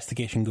the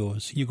investigation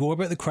goes. You go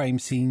about the crime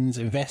scenes,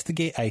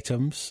 investigate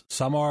items.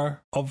 Some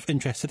are of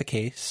interest to the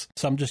case.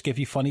 Some just give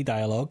you funny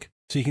dialogue.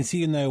 So you can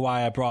see now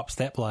why I brought up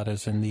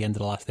stepladders in the end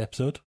of the last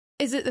episode.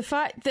 Is it the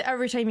fact that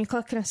every time you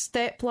click on a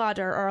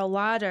stepladder or a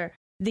ladder,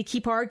 they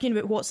keep arguing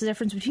about what's the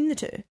difference between the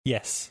two?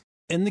 Yes.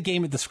 In the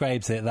game, it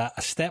describes it that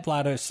a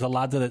stepladder is a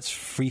ladder that's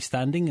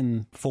freestanding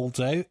and folds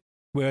out,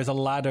 whereas a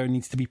ladder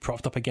needs to be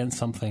propped up against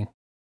something.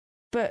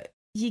 But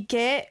you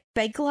get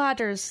big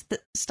ladders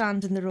that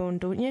stand on their own,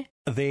 don't you?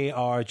 They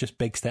are just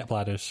big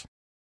stepladders.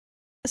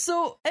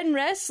 So, in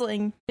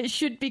wrestling, it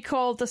should be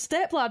called a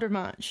stepladder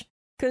match,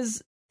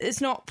 because it's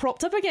not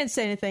propped up against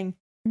anything.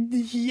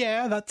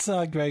 Yeah, that's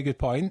a very good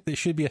point. It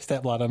should be a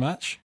stepladder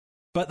match.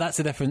 But that's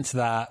the difference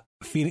that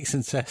Phoenix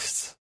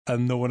insists,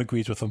 and no one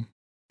agrees with him.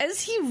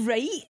 Is he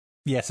right?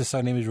 Yes, his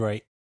surname is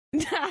Wright.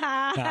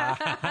 That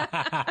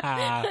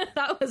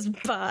was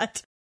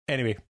bad.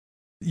 Anyway,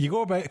 you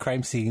go about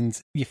crime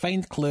scenes, you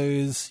find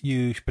clues,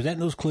 you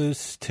present those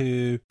clues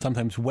to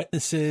sometimes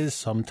witnesses,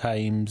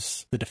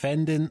 sometimes the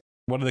defendant.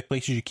 One of the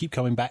places you keep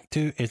coming back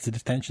to is the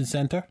detention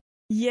centre.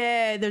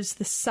 Yeah, there's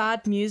the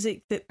sad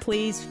music that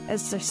plays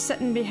as they're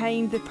sitting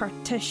behind the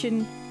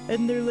partition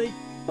and they're like,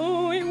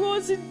 oh, it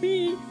wasn't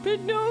me, but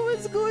no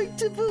one's going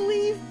to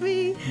believe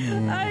me.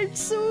 I'm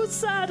so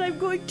sad I'm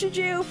going to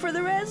jail for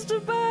the rest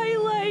of my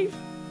life.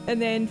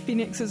 And then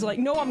Phoenix is like,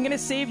 no, I'm going to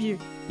save you.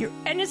 You're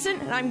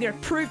innocent, and I'm going to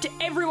prove to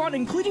everyone,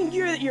 including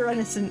you, that you're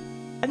innocent.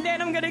 And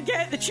then I'm going to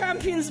get the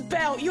champion's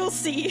belt. You'll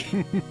see.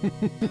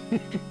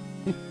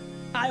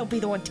 I'll be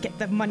the one to get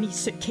the money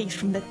suitcase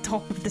from the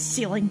top of the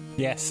ceiling.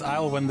 Yes,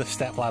 I'll win the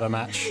stepladder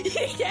match.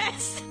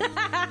 Yes!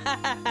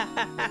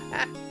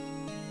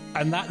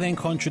 And that then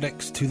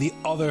contradicts to the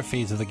other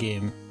phase of the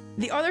game.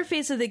 The other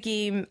phase of the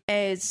game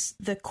is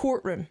the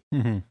courtroom.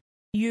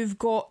 You've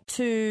got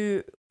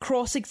to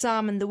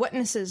cross-examine the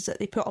witnesses that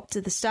they put up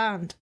to the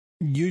stand.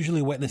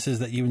 Usually witnesses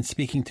that you've been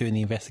speaking to in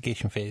the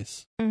investigation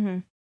phase.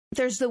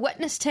 There's the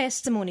witness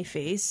testimony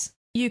phase.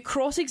 You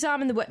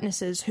cross-examine the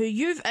witnesses who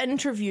you've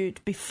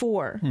interviewed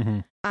before,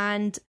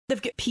 and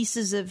they've got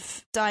pieces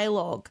of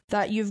dialogue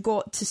that you've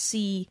got to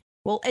see,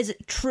 well, is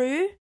it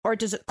true, or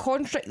does it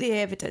contradict the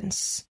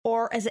evidence,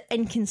 or is it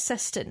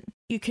inconsistent?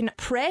 You can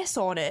press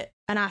on it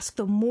and ask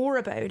them more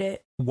about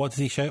it. What does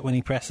he shout when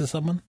he presses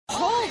someone?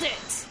 Hold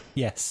it!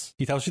 Yes,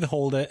 he tells you to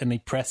hold it and he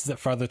presses it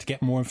further to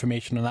get more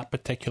information on that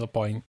particular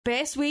point.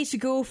 Best way to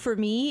go for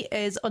me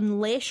is,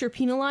 unless you're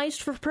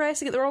penalised for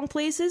pressing at the wrong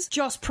places,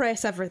 just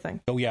press everything.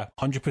 Oh yeah,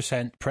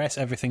 100% press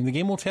everything. The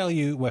game will tell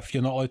you if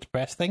you're not allowed to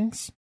press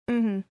things,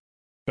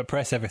 but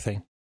press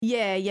everything.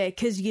 Yeah,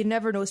 because you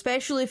never know,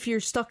 especially if you're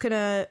stuck in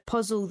a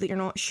puzzle that you're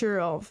not sure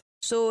of.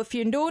 So if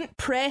you don't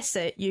press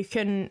it, you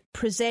can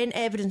present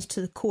evidence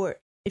to the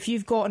court. If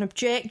you've got an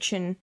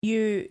objection,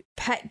 you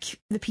pick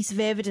the piece of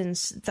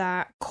evidence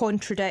that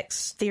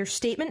contradicts their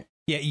statement.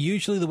 Yeah,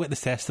 usually the witness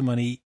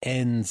testimony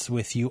ends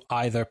with you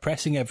either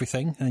pressing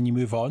everything and then you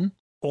move on,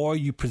 or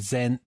you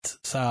present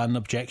an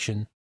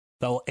objection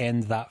that will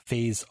end that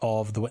phase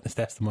of the witness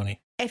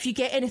testimony. If you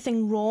get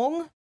anything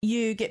wrong,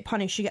 you get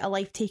punished. You get a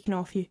life taken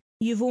off you.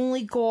 You've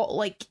only got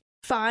like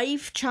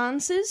 5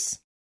 chances.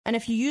 And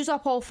if you use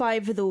up all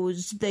 5 of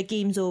those, the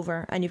game's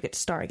over and you get to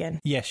start again.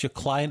 Yes, your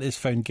client is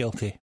found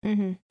guilty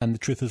and the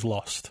truth is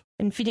lost.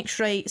 And Phoenix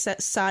Wright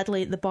sits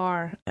sadly at the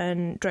bar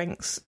and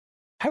drinks.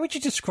 How would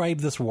you describe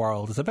this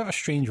world? It's a bit of a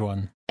strange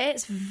one.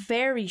 It's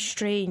very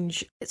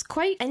strange. It's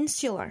quite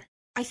insular.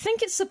 I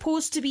think it's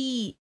supposed to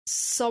be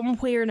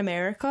somewhere in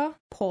America,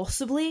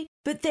 possibly.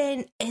 But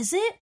then, is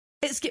it?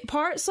 It's got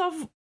parts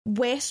of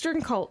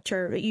Western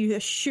culture that you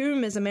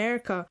assume is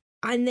America.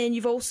 And then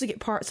you've also got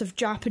parts of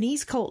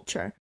Japanese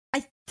culture.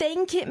 I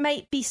think it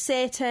might be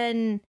set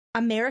in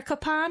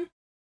Americapan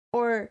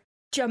or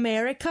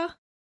Jamaica.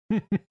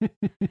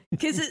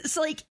 Because it's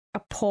like a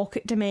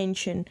pocket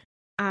dimension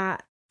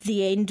at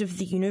the end of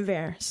the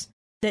universe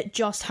that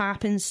just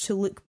happens to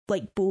look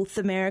like both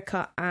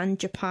America and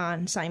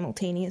Japan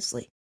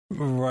simultaneously.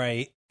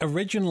 Right.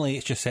 Originally,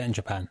 it's just set in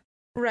Japan.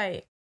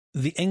 Right.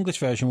 The English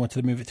version wanted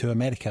to move it to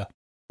America.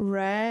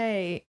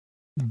 Right.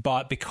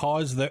 But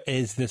because there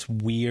is this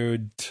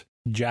weird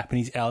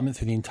Japanese element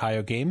through the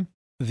entire game,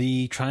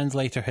 the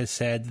translator has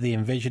said they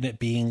envision it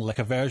being like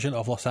a version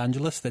of Los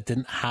Angeles that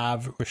didn't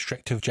have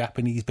restrictive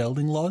Japanese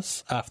building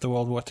laws after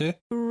World War II.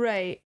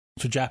 Right.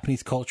 So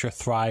Japanese culture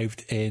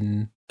thrived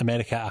in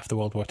America after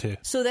World War II.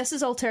 So this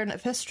is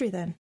alternative history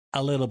then?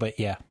 A little bit,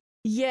 yeah.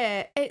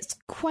 Yeah, it's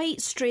quite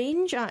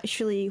strange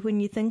actually when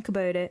you think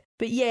about it.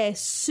 But yeah,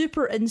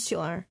 super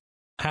insular.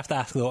 I have to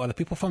ask though, are the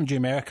people from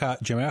Jamaica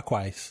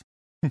Jamiroquais?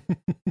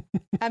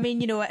 I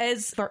mean, it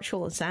is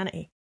virtual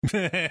insanity.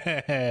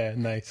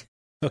 Nice.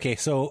 Okay,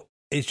 so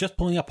is just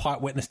pulling apart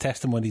witness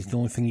testimonies the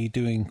only thing you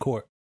do in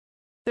court?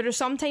 There are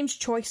sometimes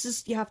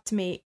choices you have to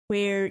make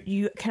where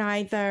you can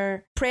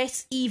either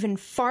press even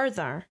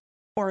further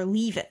or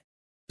leave it.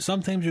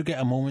 Sometimes you get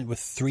a moment with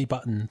 3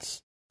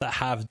 buttons that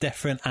have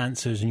different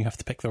answers and you have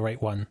to pick the right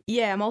one.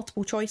 Yeah, a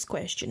multiple choice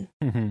question.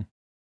 Mm-hmm.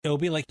 It'll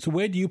be like, so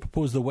where do you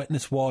propose the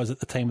witness was at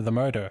the time of the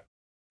murder?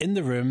 In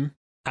the room,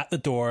 at the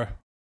door,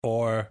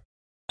 or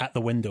at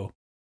the window?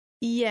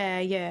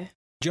 Yeah.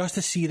 Just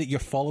to see that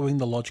you're following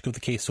the logic of the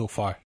case so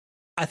far.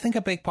 I think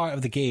a big part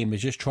of the game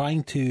is just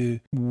trying to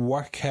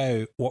work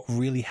out what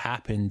really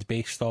happened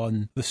based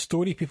on the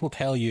story people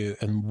tell you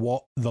and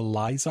what the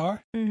lies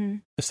are. Mm-hmm.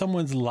 If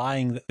someone's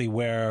lying that they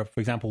were, for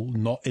example,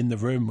 not in the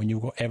room when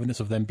you've got evidence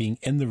of them being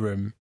in the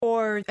room.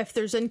 Or if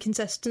there's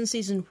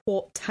inconsistencies in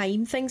what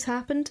time things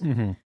happened,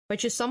 mm-hmm.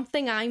 which is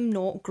something I'm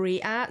not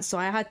great at, so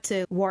I had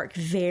to work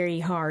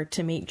very hard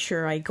to make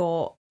sure I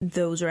got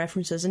those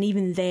references, and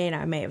even then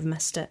I might have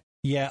missed it.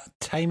 Yeah,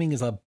 timing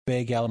is a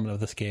big element of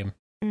this game.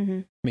 Mm-hmm.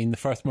 I mean, the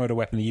first murder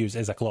weapon they use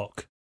is a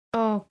clock.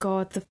 Oh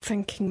god, the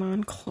thinking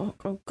man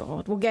clock. Oh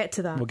god, we'll get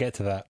to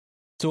that.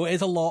 So it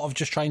is a lot of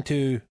just trying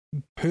to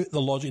put the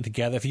logic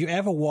together. If you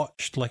ever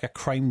watched like a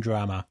crime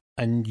drama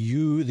and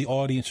you, the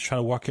audience, are trying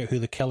to work out who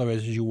the killer is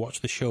as you watch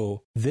the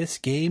show, this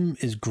game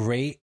is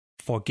great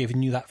for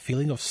giving you that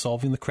feeling of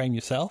solving the crime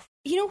yourself.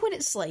 You know what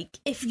it's like?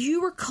 If you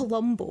were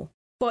Columbo,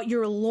 but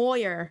you're a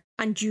lawyer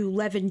and you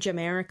live in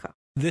Jamaica.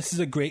 This is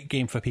a great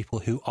game for people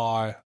who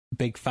are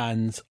big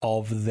fans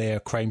of their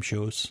crime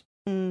shows.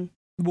 Mm.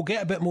 We'll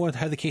get a bit more into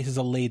how the cases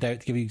are laid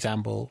out to give you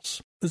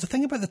examples. There's a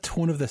thing about the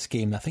tone of this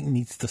game that I think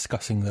needs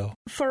discussing, though.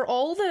 For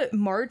all the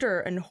murder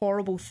and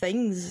horrible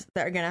things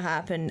that are going to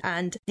happen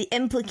and the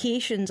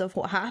implications of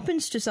what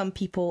happens to some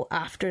people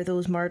after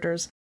those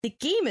murders, the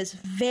game is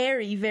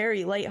very,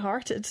 very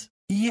lighthearted.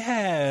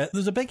 Yeah,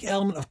 there's a big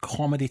element of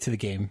comedy to the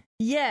game.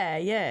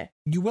 Yeah.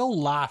 You will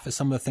laugh at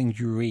some of the things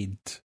you read.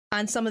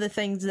 And some of the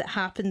things that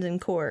happened in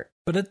court.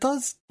 But it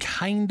does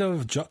kind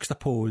of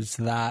juxtapose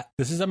that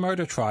this is a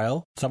murder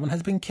trial, someone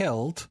has been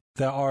killed,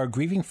 there are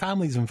grieving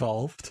families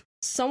involved.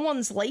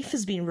 Someone's life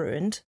has been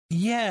ruined.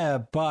 Yeah,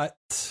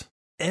 but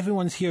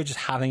everyone's here just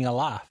having a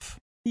laugh.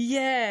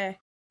 Yeah.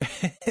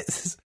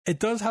 It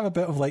does have a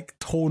bit of like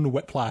tone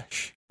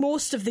whiplash.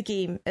 Most of the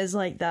game is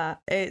like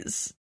that.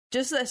 It's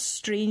just this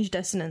strange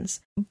dissonance.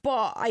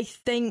 But I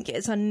think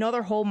it's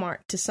another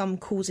hallmark to some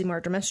cozy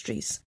murder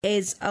mysteries,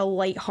 is a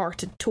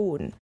light-hearted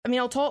tone. I mean,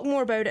 I'll talk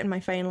more about it in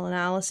my final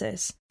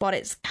analysis, but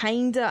it's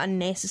kinda a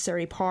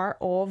necessary part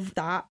of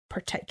that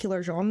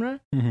particular genre.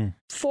 Mm-hmm.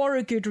 For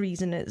a good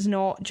reason. It's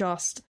not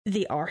just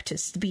the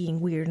artist being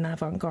weird and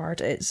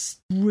avant-garde. It's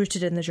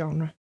rooted in the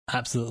genre.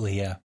 Absolutely,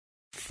 yeah.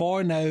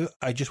 For now,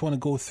 I just want to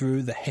go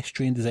through the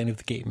history and design of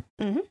the game.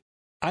 Mm-hmm.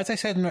 As I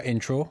said in our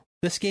intro,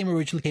 this game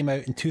originally came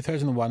out in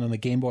 2001 on the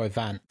Game Boy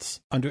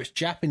Advance under its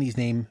Japanese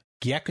name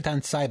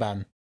Gyakutan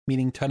Saiban,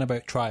 meaning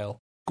turnabout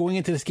trial. Going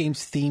into this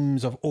game's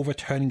themes of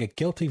overturning a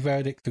guilty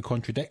verdict through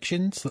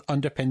contradictions that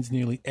underpins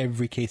nearly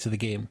every case of the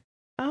game.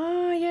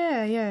 Ah,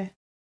 yeah.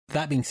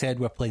 That being said,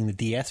 we're playing the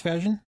DS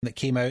version that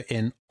came out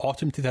in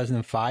autumn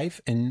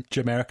 2005 in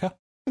Jamaica.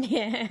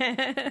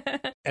 Yeah.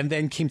 And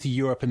then came to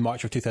Europe in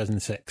March of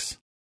 2006.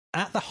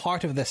 At the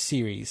heart of this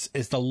series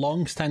is the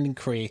long-standing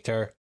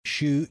creator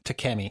Shu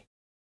Takemi.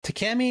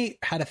 Takemi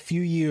had a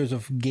few years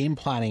of game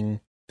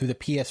planning through the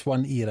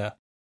PS1 era,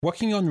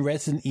 working on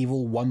Resident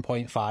Evil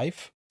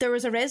 1.5. There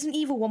was a Resident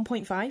Evil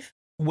 1.5?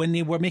 When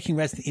they were making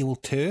Resident Evil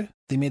 2,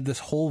 they made this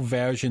whole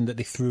version that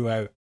they threw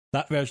out.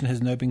 That version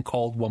has now been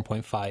called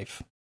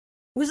 1.5.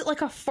 Was it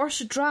like a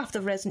first draft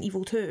of Resident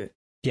Evil 2?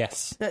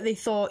 Yes. That they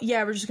thought,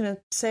 yeah, we're just going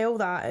to sell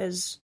that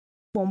as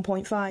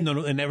 1.5?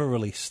 No, it never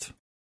released.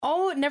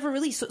 Oh, it never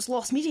released, so it's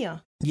lost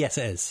media. Yes,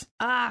 it is.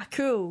 Ah,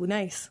 cool,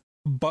 nice.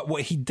 But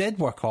what he did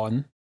work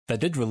on, that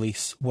did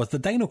release, was the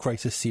Dino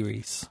Crisis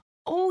series.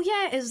 Oh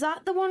yeah, is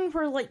that the one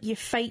where like you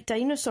fight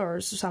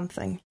dinosaurs or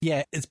something?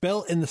 Yeah, it's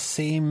built in the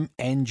same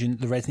engine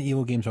the Resident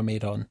Evil games were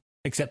made on,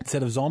 except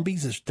instead of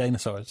zombies, it's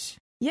dinosaurs.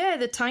 Yeah,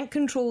 the tank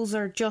controls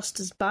are just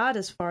as bad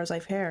as far as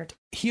I've heard.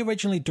 He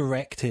originally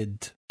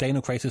directed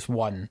Dino Crisis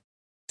 1.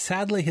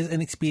 Sadly, his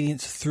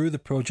inexperience threw the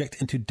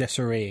project into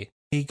disarray.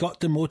 He got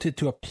demoted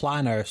to a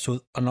planner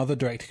so another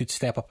director could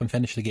step up and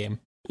finish the game.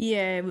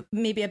 Yeah,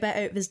 maybe a bit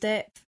out of his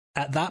depth.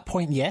 At that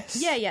point,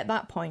 yes. Yeah, at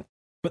that point.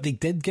 But they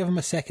did give him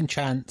a second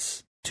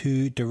chance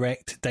to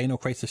direct Dino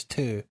Crisis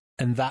 2,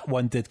 and that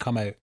one did come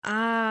out.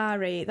 Ah,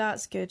 right,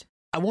 that's good.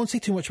 I won't say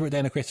too much about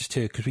Dino Crisis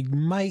 2 because we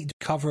might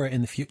cover it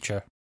in the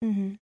future.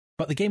 Mm-hmm.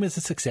 But the game is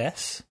a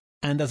success,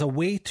 and as a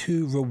way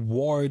to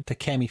reward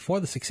Takemi for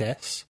the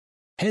success,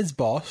 his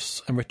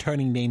boss and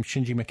returning name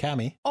Shinji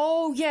Mikami...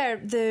 Oh, yeah,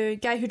 the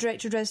guy who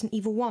directed Resident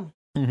Evil 1.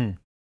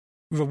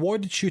 Mm-hmm.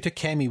 Rewarded Shu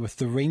Takemi with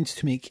the reins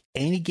to make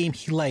any game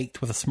he liked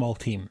with a small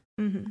team.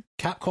 Mm-hmm.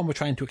 Capcom were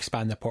trying to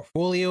expand their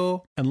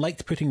portfolio and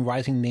liked putting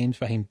rising names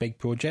behind big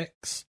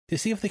projects to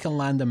see if they can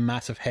land a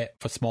massive hit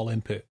for small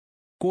input.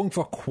 Going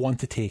for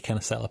quantity kind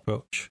of style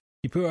approach.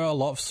 You put out a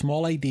lot of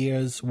small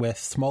ideas with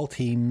small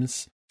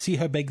teams, see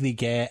how big they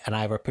get, and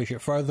either push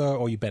it further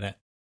or you bin it.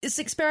 It's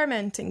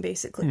experimenting,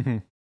 basically. Mm-hmm.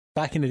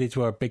 Back in the days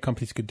where big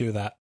companies could do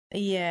that.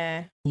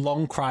 Yeah.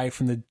 Long cry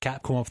from the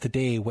Capcom of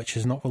today, which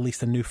has not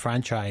released a new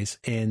franchise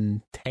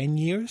in 10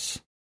 years.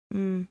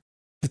 Mm.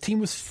 The team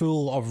was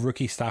full of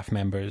rookie staff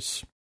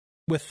members,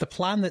 with the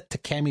plan that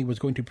Takemi was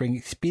going to bring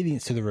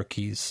experience to the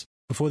rookies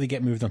before they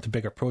get moved on to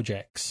bigger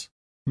projects.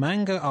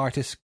 Manga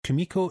artist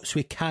Kumiko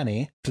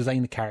Suekane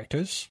designed the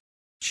characters.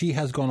 She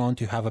has gone on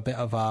to have a bit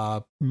of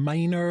a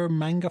minor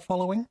manga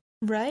following.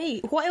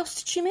 Right. What else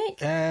did she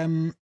make?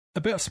 A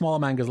bit of smaller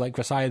mangas like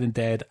Versailles and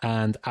Dead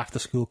and After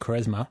School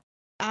Charisma.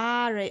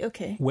 Ah, right,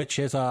 okay. Which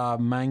is a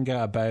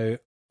manga about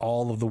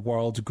all of the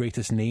world's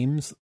greatest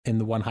names in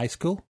the one high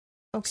school.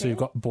 Okay. So you've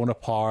got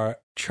Bonaparte,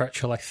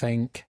 Churchill, I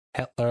think,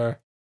 Hitler.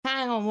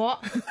 Hang on,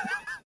 what?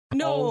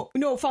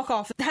 No, fuck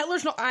off.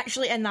 Hitler's not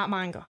actually in that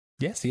manga.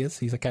 Yes, he is.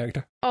 He's a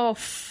character. Oh,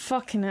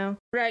 fucking hell.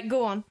 Right,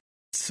 go on.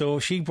 So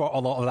she brought a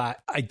lot of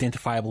that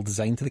identifiable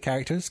design to the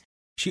characters.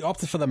 She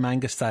opted for the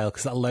manga style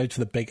because it allowed for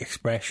the big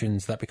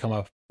expressions that become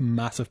a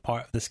massive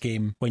part of this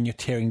game when you're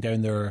tearing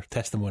down their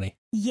testimony.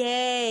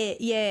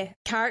 Yeah.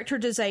 Character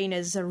design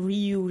is a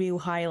real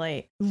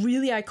highlight.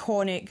 Really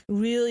iconic,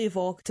 really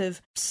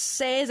evocative,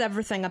 says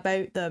everything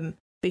about them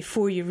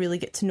before you really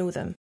get to know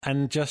them.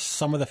 And just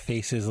some of the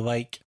faces,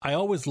 like, I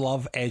always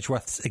love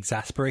Edgeworth's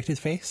exasperated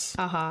face.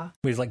 Uh-huh.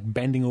 Where he's like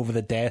bending over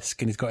the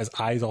desk and he's got his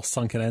eyes all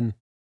sunken in.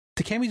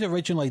 Takemi's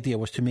original idea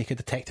was to make a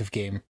detective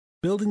game,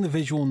 building the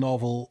visual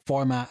novel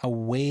format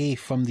away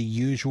from the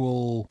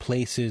usual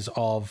places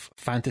of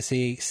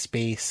fantasy,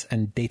 space,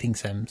 and dating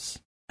sims,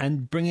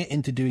 and bring it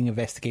into doing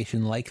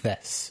investigation like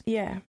this.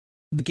 Yeah.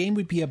 The game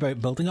would be about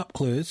building up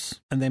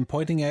clues, and then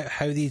pointing out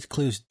how these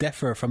clues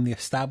differ from the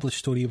established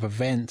story of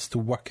events to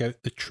work out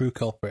the true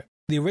culprit.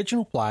 The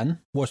original plan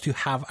was to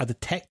have a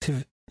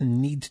detective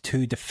need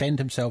to defend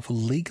himself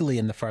legally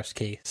in the first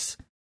case,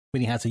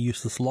 when he has a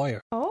useless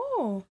lawyer.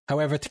 Oh.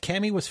 However,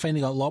 Takemi was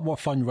finding a lot more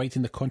fun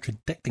writing the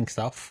contradicting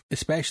stuff,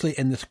 especially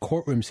in this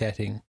courtroom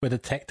setting, where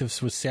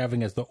detectives was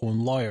serving as their own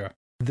lawyer.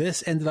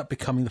 This ended up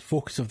becoming the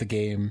focus of the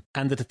game,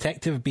 and the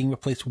detective being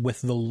replaced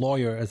with the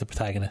lawyer as the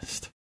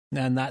protagonist.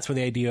 And that's where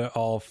the idea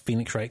of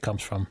Phoenix Wright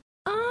comes from.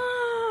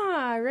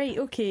 Ah, right,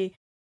 okay.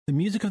 The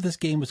music of this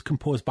game was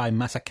composed by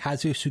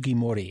Masakazu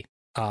Sugimori,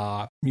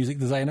 a music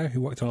designer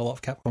who worked on a lot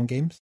of Capcom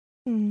games.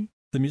 Mm.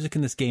 The music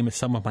in this game is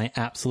some of my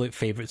absolute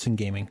favourites in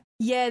gaming.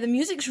 Yeah, the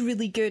music's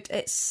really good.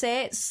 It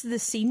sets the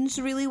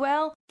scenes really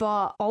well,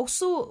 but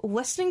also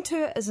listening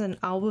to it as an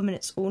album in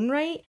its own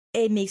right,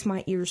 it makes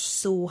my ears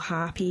so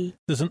happy.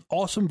 There's an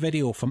awesome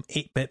video from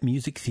 8-Bit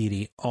Music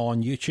Theory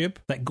on YouTube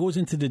that goes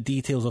into the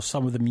details of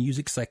some of the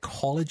music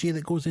psychology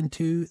that goes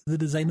into the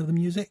design of the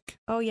music.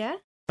 Oh, yeah?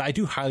 That I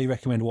do highly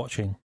recommend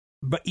watching.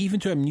 But even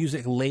to a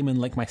music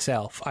layman like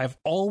myself, I've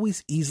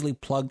always easily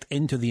plugged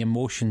into the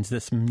emotions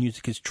this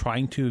music is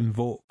trying to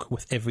invoke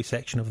with every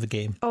section of the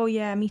game. Oh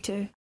yeah, me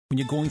too. When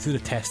you're going through the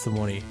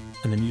testimony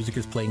and the music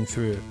is playing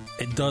through,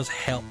 it does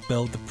help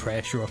build the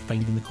pressure of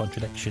finding the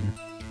contradiction.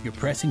 You're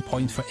pressing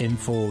points for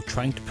info,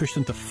 trying to push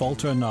them to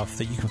falter enough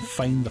that you can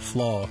find the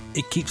flaw.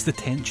 It keeps the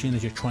tension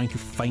as you're trying to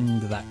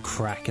find that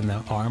crack in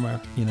that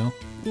armour, you know?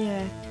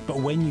 Yeah. But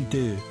when you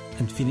do,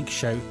 and Phoenix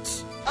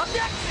shouts,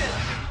 "Objection!"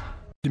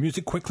 the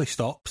music quickly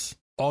stops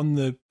on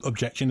the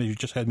objection, as you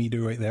just heard me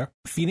do right there.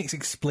 Phoenix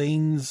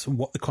explains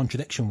what the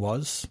contradiction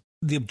was.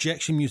 The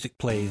objection music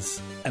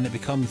plays, and it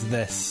becomes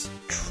this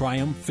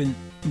triumphant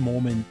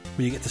moment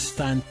where you get to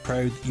stand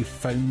proud that you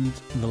found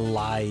the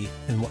lie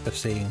in what they're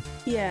saying.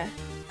 Yeah.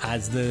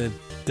 As the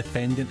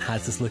defendant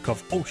has this look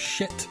of, oh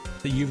shit,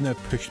 that you've now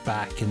pushed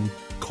back and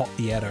caught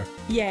the error.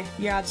 Yeah,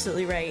 you're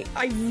absolutely right.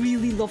 I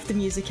really love the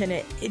music in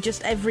it. It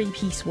just, every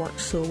piece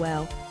works so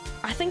well.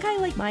 I think I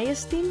like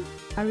Maya's theme.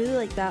 I really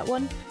like that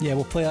one. Yeah,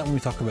 we'll play that when we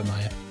talk about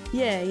Maya.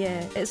 Yeah.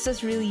 It's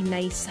this really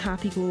nice,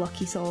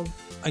 happy-go-lucky song.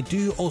 I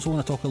do also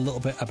want to talk a little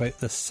bit about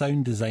the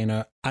sound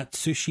designer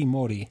Atsushi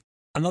Mori,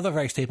 another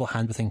very stable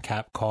hand within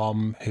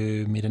Capcom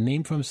who made a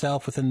name for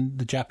himself within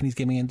the Japanese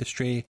gaming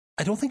industry.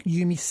 I don't think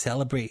you and me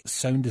celebrate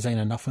sound design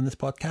enough on this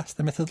podcast,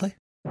 admittedly.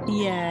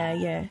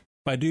 Yeah.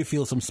 But I do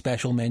feel some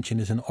special mention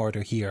is in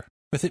order here.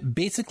 With it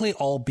basically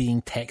all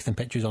being text and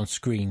pictures on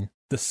screen,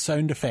 the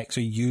sound effects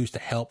are used to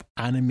help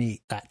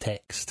animate that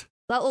text.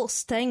 That little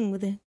sting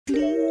with the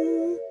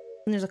ding,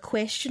 and there's a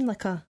question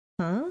like a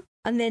huh?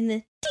 And then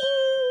the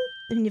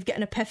ding, and you've got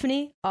an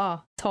epiphany.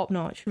 Top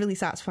notch, really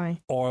satisfying.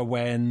 Or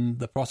when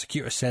the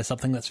prosecutor says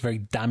something that's very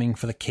damning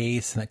for the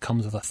case and it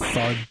comes with a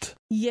thud.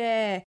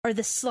 Yeah, or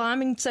the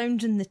slamming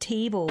sound in the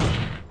table.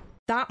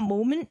 That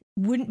moment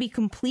wouldn't be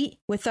complete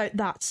without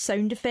that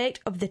sound effect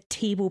of the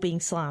table being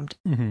slammed.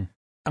 Mm-hmm.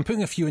 I'm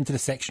putting a few into the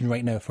section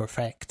right now for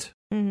effect.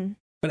 Mm-hmm.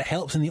 But it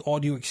helps in the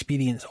audio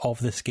experience of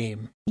this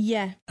game.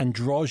 Yeah. And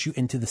draws you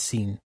into the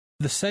scene.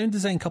 The sound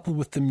design coupled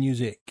with the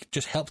music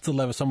just helps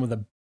deliver some of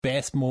the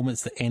best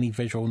moments that any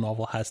visual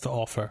novel has to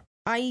offer.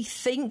 I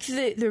think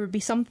that there would be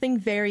something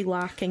very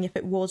lacking if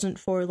it wasn't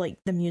for like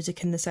the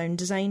music and the sound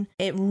design.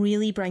 It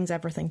really brings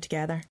everything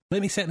together.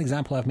 Let me set an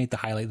example I've made to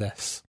highlight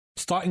this.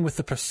 Starting with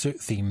the Pursuit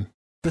theme.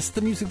 This is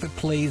the music that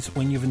plays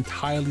when you've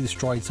entirely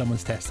destroyed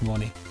someone's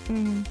testimony.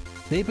 Mm-hmm.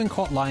 They've been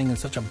caught lying in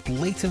such a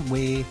blatant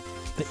way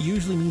that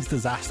usually means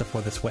disaster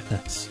for this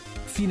witness.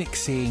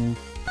 Phoenix saying,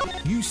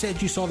 "You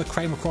said you saw the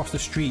crime across the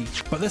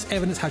street, but this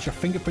evidence has your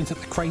fingerprints at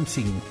the crime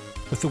scene,"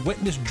 with the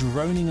witness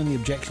drowning on the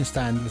objection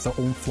stand with their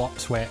own flop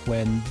sweat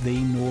when they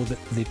know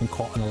that they've been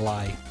caught in a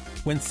lie.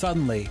 When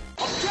suddenly,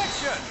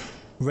 "Objection!"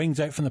 rings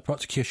out from the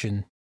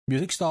prosecution,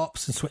 music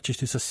stops and switches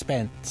to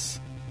suspense,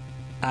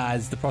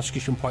 as the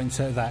prosecution points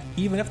out that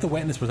even if the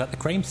witness was at the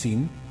crime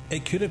scene,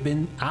 it could have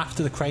been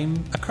after the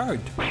crime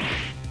occurred.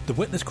 The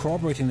witness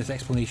corroborating this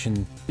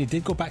explanation, they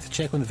did go back to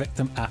check on the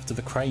victim after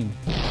the crime,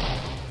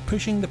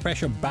 pushing the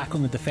pressure back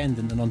on the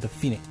defendant and onto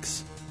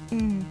Phoenix.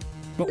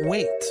 But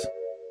wait,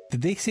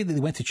 did they say that they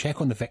went to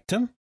check on the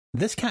victim?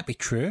 This can't be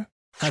true,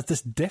 as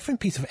this different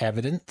piece of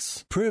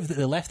evidence proved that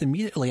they left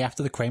immediately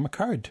after the crime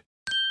occurred.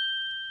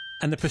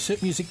 And the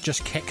pursuit music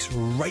just kicks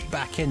right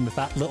back in with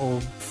that little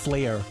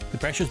flare. The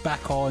pressure's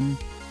back on,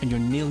 and you're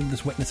nailing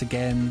this witness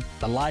again.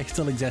 The lie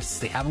still exists,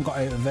 they haven't got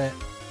out of it.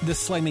 This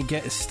slimy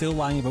git is still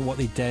lying about what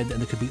they did, and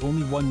there could be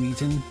only one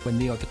reason when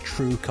they are the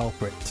true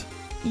culprit.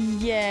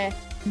 Yeah,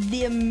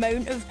 the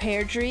amount of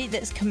perjury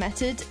that's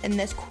committed in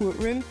this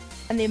courtroom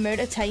and the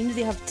amount of times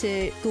they have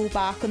to go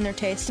back on their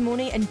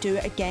testimony and do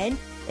it again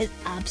is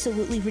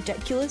absolutely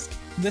ridiculous.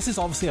 This is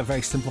obviously a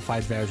very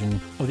simplified version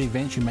of the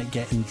events you might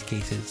get in these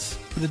cases,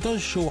 but it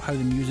does show how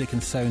the music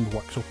and sound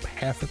work so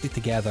perfectly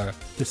together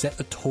to set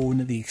the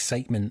tone and the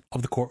excitement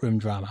of the courtroom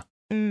drama.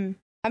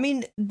 I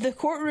mean, the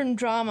courtroom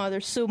drama,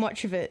 there's so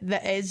much of it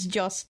that is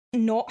just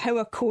not how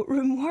a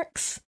courtroom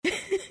works.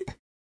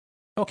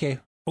 Okay,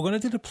 we're going to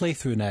do the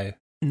playthrough now.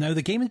 Now,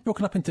 the game is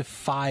broken up into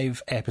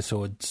 5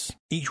 episodes,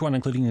 each one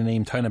including the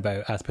name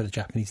Turnabout as per the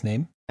Japanese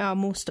name.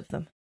 Most of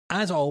them.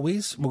 As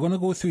always, we're going to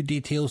go through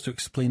details to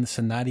explain the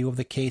scenario of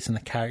the case and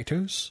the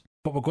characters,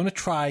 but we're going to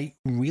try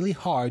really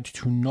hard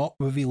to not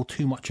reveal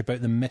too much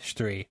about the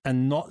mystery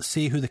and not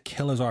say who the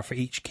killers are for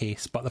each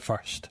case, but the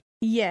first.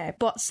 Yeah,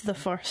 but's the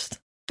first.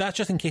 That's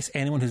just in case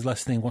anyone who's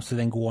listening wants to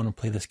then go on and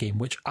play this game,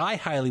 which I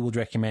highly would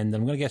recommend.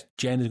 I'm going to guess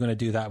Jen is going to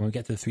do that when we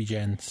get to the 3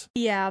 gens.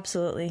 Yeah,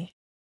 absolutely.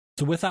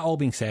 So with that all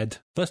being said,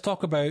 let's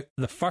talk about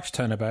the first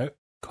turnabout,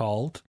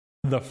 called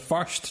The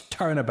First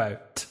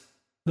Turnabout.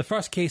 The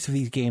first case of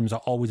these games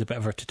are always a bit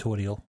of a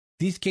tutorial.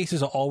 These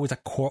cases are always a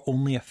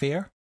court-only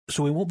affair,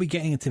 so we won't be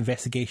getting into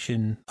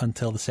investigation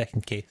until the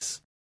second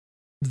case.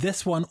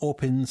 This one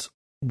opens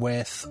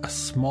with a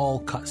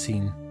small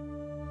cutscene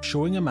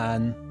showing a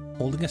man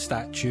holding a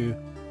statue,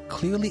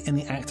 clearly in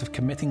the act of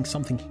committing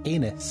something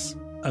heinous,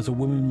 as a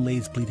woman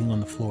lays bleeding on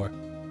the floor.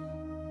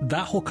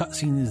 That whole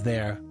cutscene is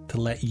there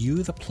to let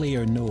you, the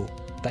player, know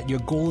that your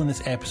goal in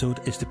this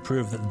episode is to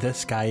prove that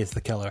this guy is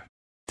the killer.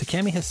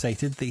 Takemi has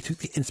cited that he took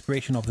the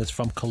inspiration of this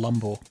from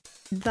Columbo.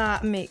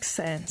 That makes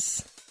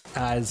sense.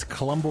 As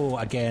Columbo,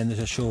 again, is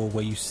a show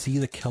where you see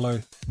the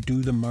killer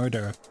do the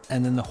murder,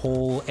 and then the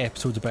whole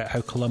episode's about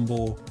how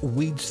Columbo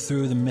weeds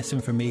through the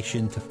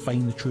misinformation to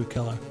find the true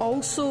killer.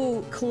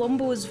 Also,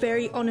 Columbo is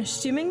very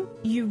unassuming.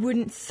 You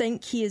wouldn't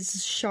think he is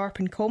as sharp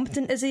and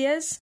competent as he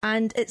is.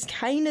 And it's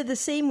kind of the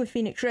same with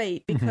Phoenix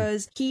Wright,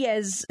 because he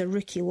is a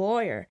rookie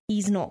lawyer.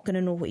 He's not going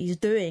to know what he's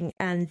doing.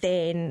 And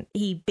then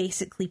he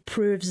basically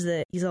proves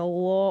that he's a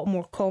lot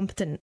more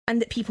competent and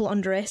that people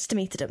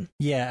underestimated him.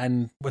 Yeah,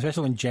 and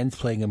especially when Jen's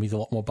playing him, he's a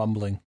lot more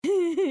bumbling.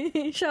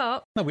 Shut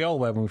up. No, we all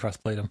were when we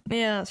first played him.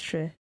 Yeah, that's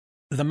true.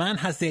 The man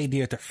has the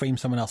idea to frame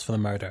someone else for the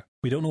murder.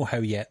 We don't know how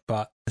yet,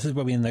 but this is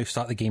where we now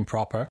start the game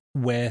proper,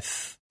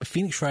 with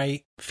Phoenix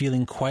Wright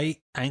feeling quite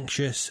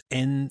anxious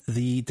in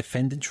the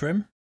defendant's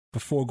room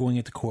before going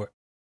into court.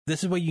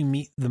 This is where you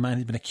meet the man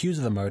who's been accused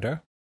of the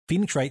murder,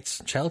 Phoenix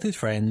Wright's childhood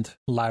friend,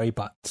 Larry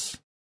Butts.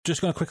 Just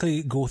going to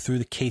quickly go through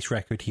the case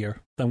record here.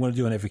 I'm going to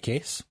do on every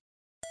case.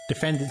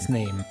 Defendant's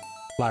name,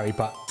 Larry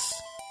Butts.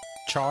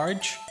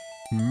 Charge,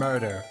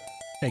 murder.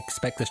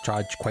 Expect this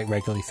charge quite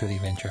regularly through the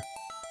adventure.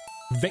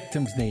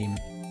 Victim's name,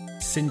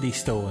 Cindy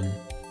Stone.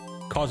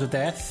 Cause of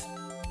death,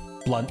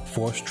 blunt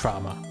force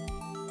trauma.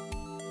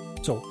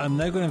 So, I'm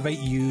now going to invite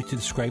you to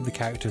describe the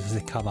characters as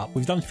they come up.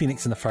 We've done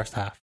Phoenix in the first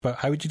half, but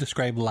how would you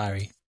describe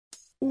Larry?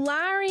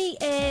 Larry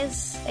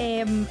is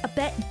a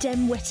bit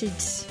dim-witted.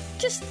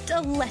 Just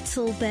a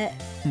little bit.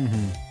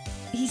 Mm-hmm.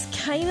 He's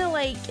kind of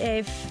like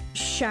if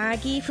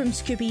Shaggy from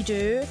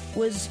Scooby-Doo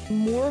was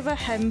more of a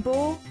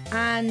himbo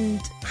and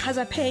has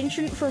a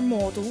penchant for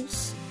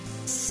models,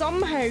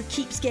 somehow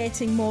keeps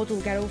getting model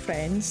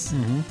girlfriends,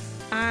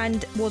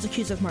 and was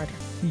accused of murder.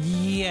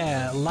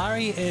 Yeah,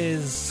 Larry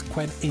is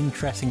quite an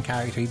interesting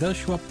character. He does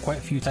show up quite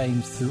a few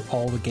times through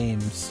all the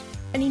games.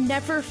 And he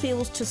never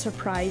fails to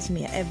surprise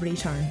me at every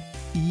turn.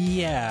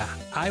 Yeah,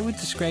 I would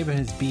describe him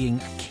as being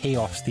a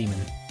chaos demon.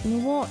 You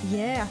know what?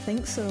 Yeah, I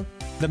think so.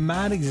 The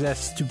man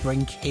exists to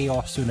bring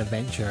chaos to an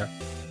adventure.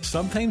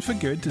 Sometimes for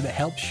good and it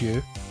helps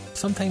you.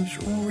 Sometimes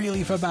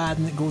really for bad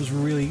and it goes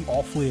really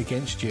awfully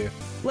against you.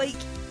 Like,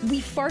 we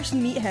first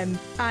meet him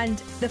and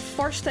the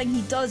first thing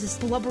he does is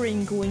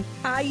blubbering, going,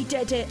 I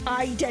did it,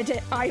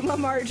 I'm a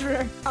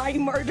murderer, I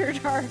murdered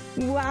her,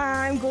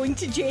 wow, I'm going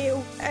to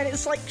jail. And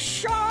it's like,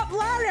 shut up,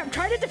 Larry, I'm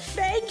trying to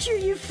defend you,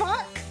 you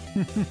fuck.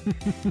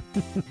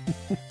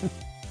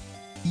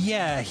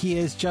 Yeah, he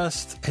is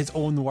just his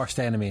own worst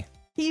enemy.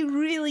 He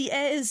really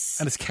is.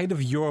 And it's kind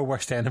of your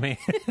worst enemy.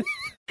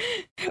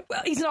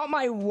 Well, he's not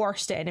my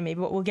worst enemy,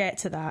 but we'll get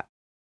to that.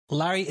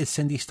 Larry is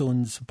Cindy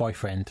Stone's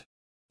boyfriend.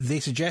 They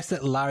suggest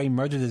that Larry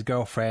murdered his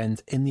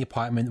girlfriend in the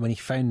apartment when he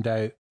found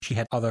out she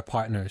had other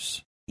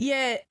partners.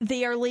 Yeah,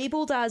 they are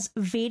labelled as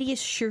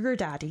various sugar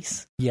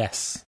daddies.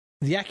 Yes.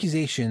 The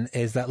accusation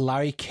is that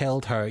Larry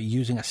killed her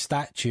using a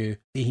statue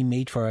that he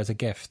made for her as a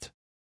gift.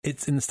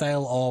 It's in the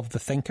style of The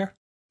Thinker,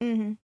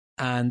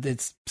 and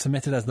it's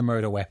submitted as the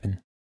murder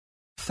weapon.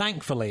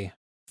 Thankfully,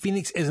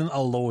 Phoenix isn't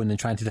alone in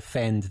trying to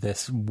defend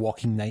this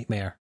walking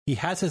nightmare. He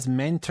has his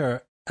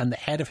mentor and the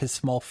head of his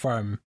small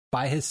firm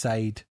by his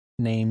side,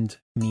 named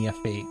Mia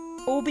Fey.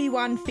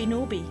 Obi-Wan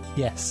Kenobi.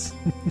 Yes.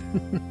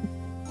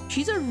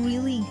 She's a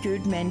really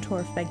good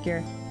mentor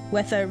figure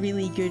with a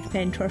really good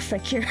mentor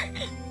figure.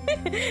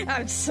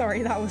 I'm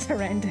sorry, that was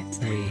horrendous.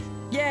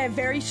 Yeah,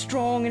 very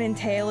strong and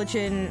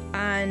intelligent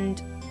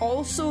and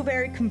also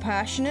very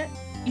compassionate.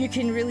 You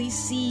can really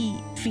see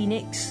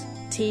Phoenix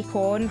take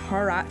on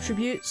her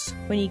attributes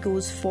when he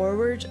goes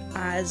forward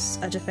as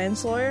a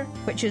defense lawyer,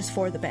 which is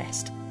for the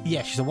best.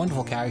 Yeah, she's a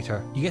wonderful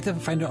character. You get to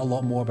find out a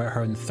lot more about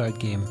her in the third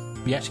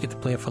game. We actually get to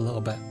play her for a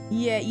little bit.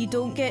 Yeah, you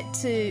don't get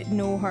to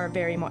know her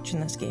very much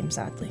in this game,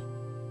 sadly.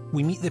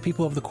 We meet the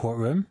people of the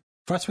courtroom.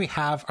 First we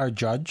have our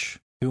judge,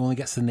 who only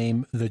gets the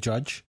name The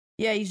Judge.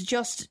 Yeah, he's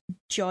just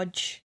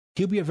Judge.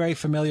 He'll be a very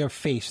familiar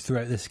face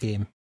throughout this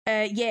game.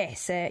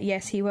 Yes,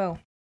 he will.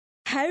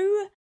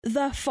 How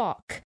the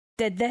fuck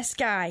did this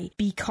guy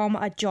become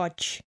a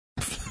judge?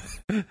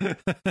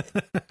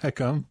 How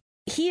come?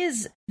 He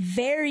is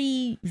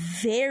very,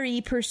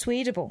 very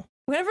persuadable.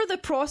 Whenever the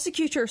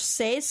prosecutor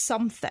says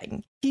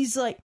something, he's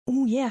like,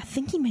 oh yeah, I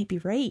think he might be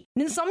right.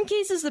 And in some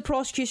cases, the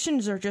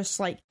prosecutions are just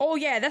like, oh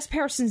yeah, this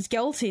person's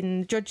guilty.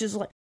 And the judge is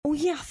like, oh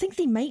yeah, I think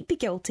they might be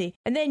guilty.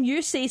 And then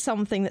you say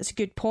something that's a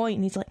good point,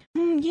 and he's like,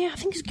 yeah, I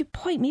think it's a good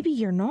point. Maybe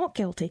you're not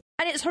guilty.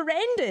 And it's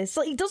horrendous.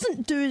 Like, he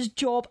doesn't do his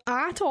job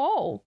at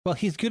all. Well,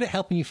 he's good at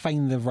helping you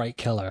find the right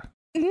killer.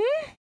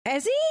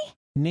 Is he?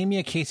 Name me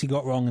a case he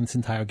got wrong in this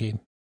entire game.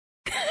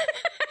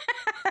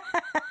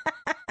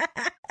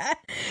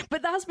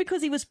 But that's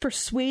because he was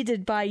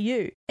persuaded by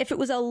you. If it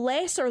was a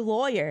lesser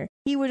lawyer,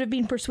 he would have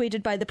been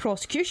persuaded by the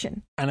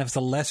prosecution. And if it's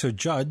a lesser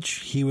judge,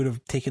 he would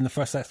have taken the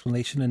first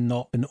explanation and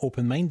not been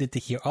open-minded to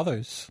hear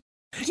others.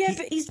 Yeah,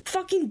 but he's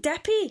fucking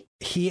dippy.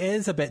 He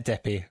is a bit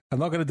dippy. I'm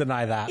not going to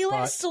deny that. He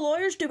lets the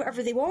lawyers do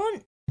whatever they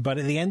want. But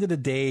at the end of the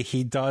day,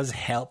 he does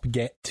help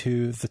get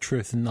to the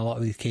truth in a lot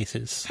of these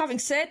cases. Having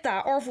said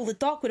that, Orville the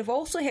Duck would have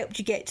also helped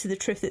you get to the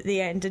truth at the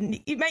end, and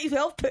you might as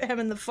well put him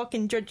in the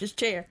fucking judge's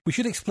chair. We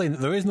should explain that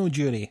there is no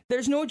jury.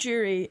 There's no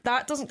jury.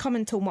 That doesn't come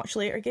until much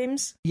later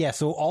games. Yeah,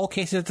 so all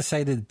cases are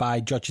decided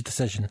by judge's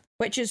decision.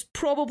 Which is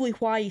probably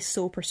why he's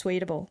so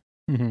persuadable.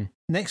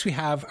 Next we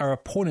have our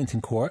opponent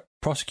in court,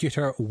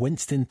 Prosecutor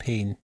Winston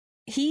Payne.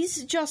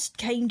 He's just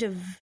kind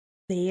of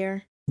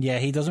there. Yeah,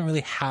 he doesn't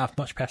really have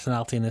much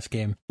personality in this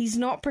game. He's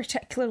not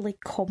particularly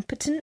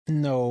competent.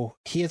 No,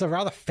 he is a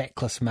rather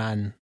feckless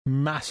man.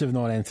 Massive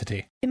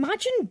non-entity.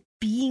 Imagine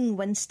being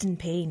Winston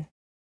Payne.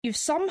 You've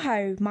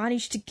somehow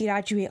managed to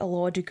graduate a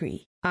law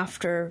degree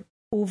after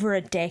over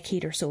a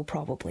decade or so,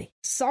 probably.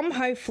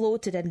 Somehow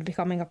floated into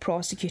becoming a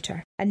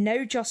prosecutor, and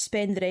now just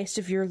spend the rest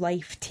of your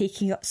life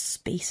taking up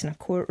space in a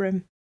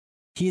courtroom.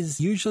 He is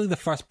usually the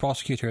first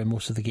prosecutor in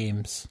most of the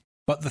games,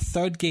 but the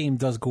third game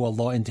does go a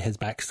lot into his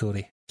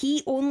backstory.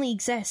 He only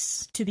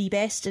exists to be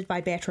bested by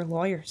better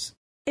lawyers.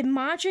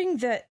 Imagine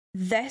that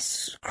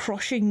this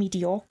crushing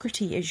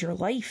mediocrity is your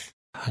life.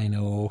 I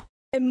know.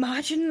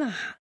 Imagine that.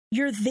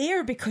 You're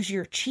there because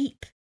you're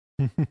cheap.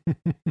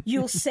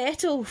 You'll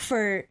settle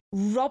for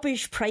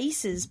rubbish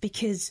prices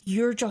because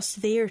you're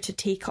just there to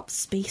take up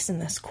space in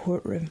this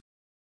courtroom.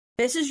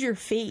 This is your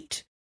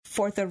fate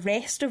for the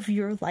rest of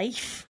your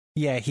life.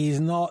 Yeah, he's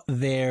not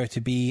there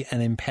to be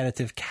an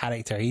imperative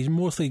character. He's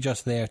mostly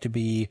just there to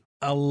be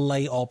a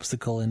light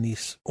obstacle in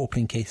these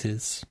open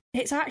cases.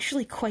 It's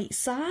actually quite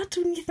sad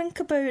when you think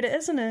about it,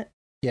 isn't it?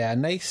 Yeah, a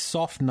nice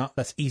soft nut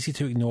that's easy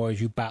to ignore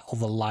as you battle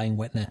the lying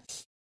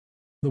witness.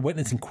 The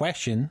witness in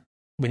question,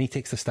 when he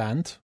takes the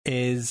stand,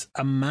 is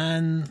a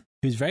man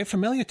who's very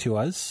familiar to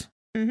us,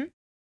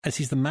 as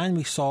he's the man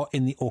we saw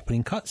in the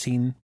opening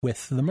cutscene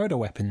with the murder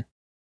weapon.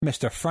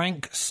 Mr.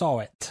 Frank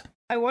Sawit.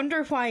 I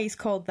wonder why he's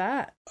called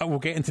that. We'll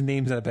get into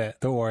names in a bit,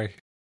 don't worry.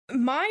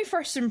 My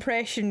first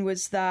impression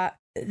was that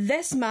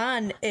this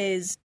man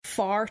is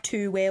far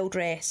too well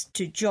dressed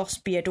to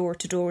just be a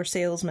door-to-door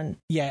salesman.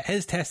 Yeah,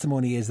 his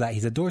testimony is that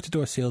he's a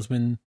door-to-door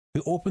salesman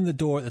who opened the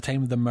door at the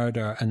time of the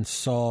murder and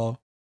saw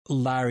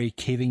Larry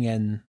caving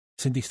in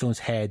Cindy Stone's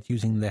head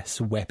using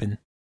this weapon.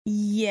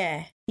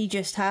 Yeah, he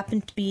just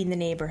happened to be in the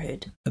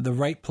neighbourhood. At the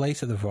right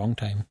place at the wrong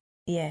time.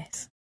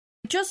 Yes.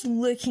 Just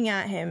looking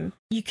at him,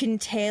 you can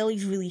tell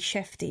he's really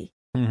shifty.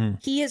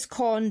 He has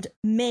conned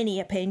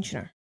many a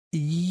pensioner.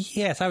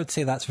 Yes, I would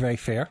say that's very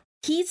fair.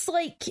 He's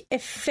like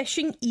if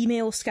phishing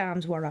email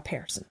scams were a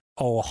person.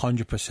 Oh,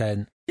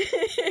 100%.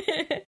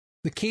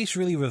 The case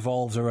really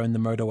revolves around the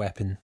murder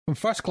weapon. From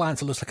first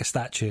glance, it looks like a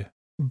statue.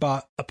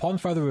 But upon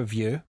further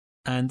review,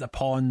 and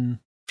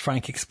upon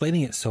Frank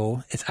explaining it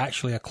so, it's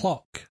actually a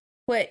clock.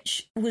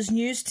 Which was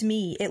news to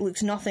me. It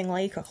looks nothing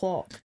like a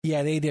clock.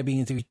 Yeah, the idea being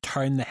if you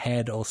turn the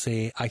head, it'll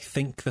say, I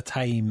think the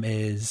time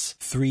is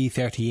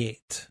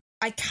 3:38.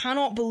 I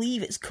cannot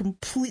believe it's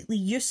completely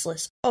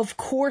useless. Of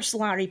course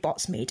Larry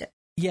Butts made it.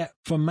 Yeah,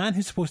 for a man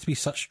who's supposed to be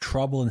such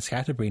trouble and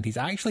scatterbrained, he's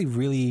actually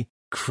really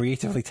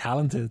creatively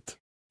talented.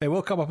 They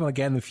will come up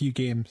again in a few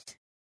games.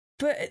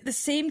 But at the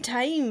same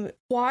time,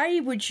 why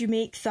would you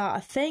make that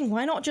a thing?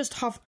 Why not just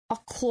have a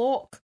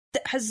clock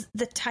that has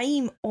the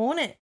time on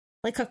it?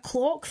 Like a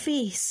clock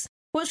face.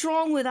 What's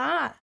wrong with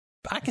that?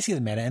 But I can see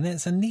the merit in it.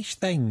 It's a niche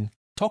thing.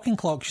 Talking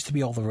clocks used to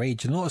be all the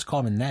rage. They're not as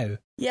common now.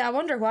 Yeah, I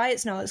wonder why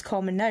it's not as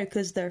common now,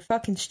 because they're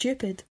fucking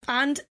stupid.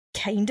 And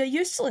kinda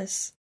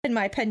useless, in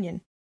my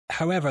opinion.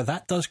 However,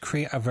 that does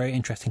create a very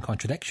interesting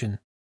contradiction.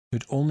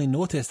 You'd only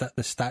notice that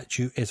the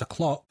statue is a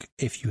clock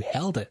if you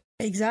held it.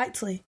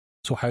 Exactly.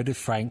 So how did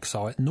Frank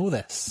Sawit know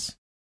this?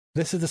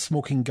 This is the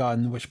smoking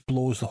gun which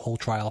blows the whole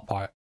trial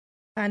apart.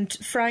 And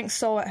Frank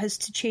Sawit has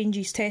to change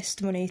his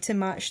testimony to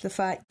match the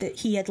fact that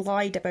he had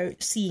lied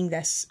about seeing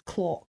this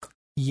clock.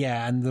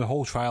 Yeah, and the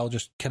whole trial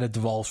just kind of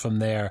devolves from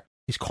there.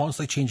 He's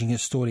constantly changing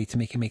his story to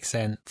make it make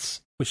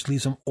sense, which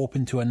leaves him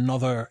open to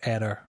another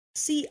error.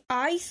 See,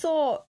 I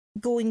thought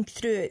going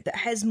through it that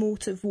his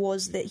motive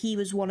was that he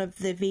was one of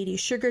the various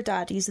sugar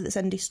daddies that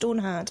Cindy Stone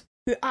had,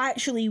 who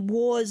actually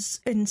was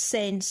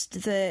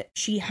incensed that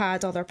she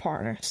had other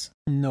partners.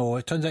 No,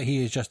 it turns out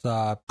he is just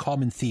a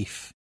common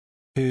thief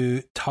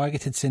who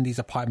targeted Cindy's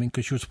apartment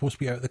because she was supposed to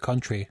be out of the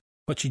country,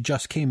 but she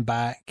just came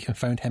back and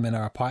found him in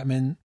her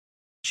apartment.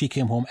 She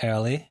came home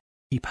early.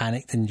 He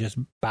panicked and just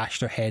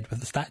bashed her head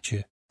with the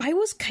statue. I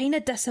was kind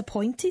of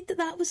disappointed that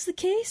that was the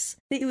case,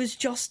 that he was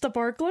just a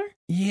burglar.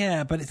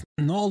 Yeah, but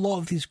not a lot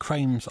of these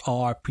crimes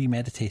are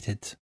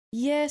premeditated.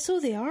 Yeah, so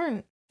they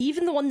aren't.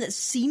 Even the one that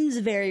seems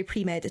very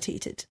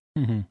premeditated.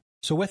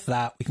 So with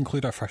that, we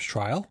conclude our first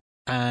trial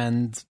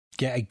and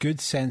get a good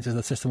sense of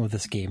the system of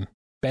this game.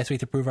 Best way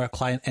to prove our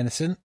client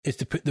innocent is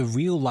to put the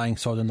real lying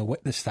sword on the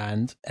witness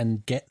stand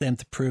and get them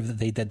to prove that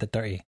they did the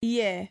dirty.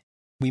 Yeah.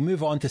 We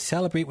move on to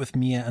celebrate with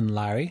Mia and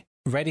Larry,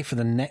 ready for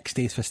the next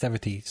day's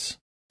festivities.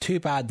 Too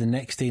bad the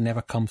next day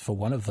never comes for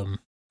one of them.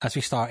 As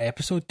we start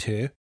episode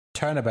 2,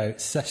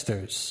 Turnabout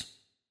Sisters.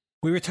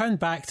 We return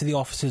back to the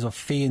offices of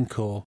Faye &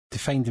 Co. to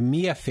find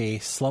Mia Faye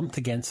slumped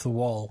against the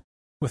wall,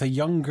 with a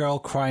young girl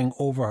crying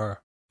over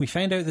her. We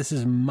find out this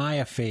is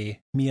Maya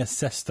Faye, Mia's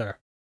sister.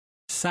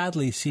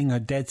 Sadly, seeing her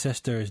dead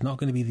sister is not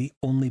going to be the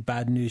only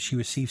bad news she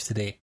receives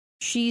today.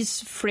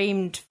 She's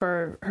framed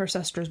for her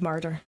sister's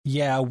murder.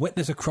 Yeah, a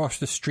witness across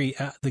the street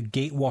at the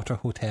Gatewater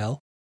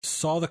Hotel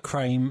saw the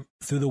crime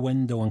through the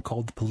window and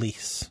called the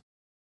police.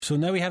 So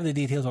now we have the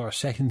details of our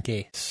second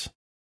case.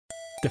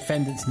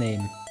 Defendant's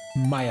name,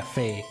 Maya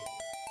Faye.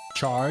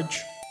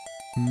 Charge,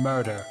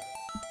 murder.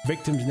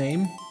 Victim's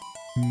name,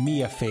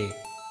 Mia Faye.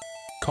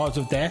 Cause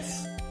of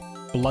death,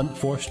 blunt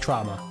force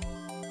trauma.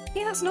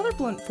 Yeah, that's another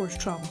blunt force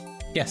trauma.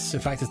 Yes, in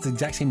fact, it's the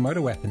exact same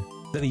murder weapon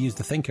that they used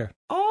the Thinker.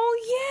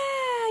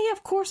 Oh, yeah,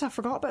 of course, I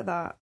forgot about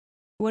that.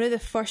 One of the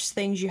first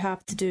things you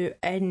have to do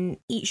in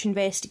each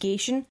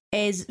investigation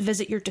is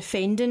visit your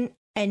defendant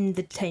in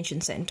the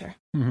detention centre.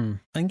 And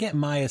get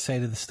Maya's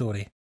side of the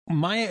story.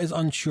 Maya is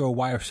unsure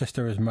why her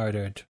sister is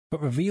murdered,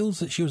 but reveals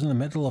that she was in the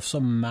middle of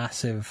some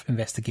massive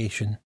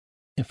investigation.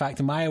 In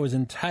fact, Maya was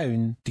in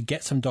town to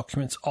get some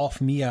documents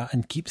off Mia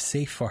and keep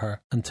safe for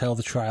her until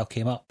the trial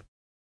came up.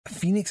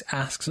 Phoenix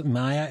asks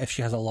Maya if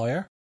she has a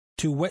lawyer,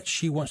 to which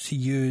she wants to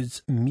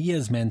use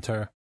Mia's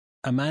mentor,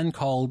 a man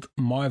called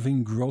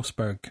Marvin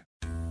Grossberg.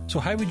 So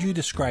how would you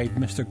describe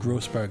Mr.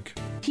 Grossberg?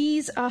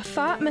 He's a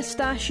fat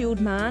mustachioed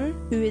man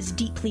who is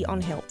deeply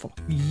unhelpful.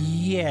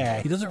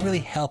 Yeah, he doesn't really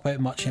help out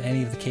much in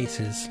any of the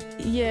cases.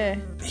 Yeah.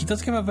 He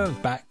does give a bit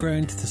of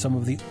background to some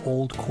of the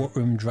old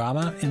courtroom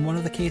drama in one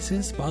of the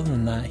cases, but other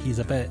than that, he's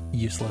a bit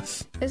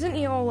useless. Isn't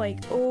he all like,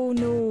 oh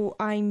no,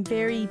 I'm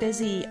very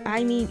busy.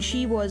 I mean,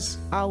 she was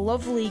a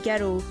lovely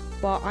girl,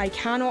 but I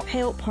cannot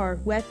help her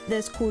with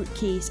this court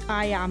case.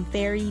 I am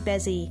very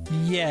busy.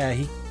 Yeah,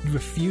 he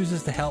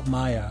refuses to help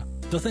Maya.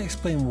 Doesn't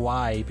explain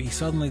why, but he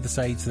suddenly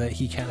decides that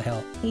he can't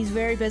help. He's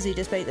very busy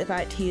despite the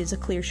fact he has a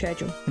clear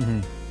schedule.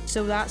 Mm-hmm.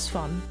 So that's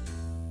fun.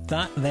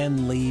 That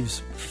then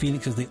leaves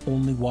Phoenix as the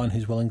only one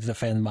who's willing to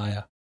defend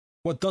Maya.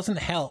 What doesn't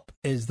help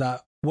is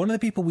that one of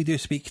the people we do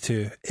speak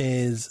to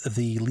is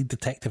the lead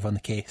detective on the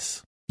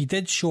case. He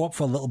did show up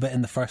for a little bit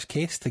in the first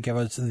case to give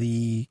us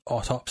the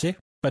autopsy,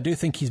 but I do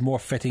think he's more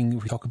fitting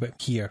if we talk about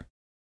here.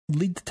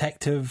 Lead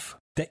detective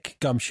Dick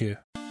Gumshoe.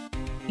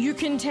 You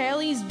can tell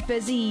he's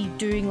busy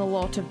doing a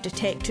lot of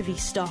detective-y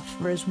stuff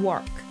for his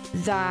work,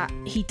 that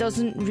he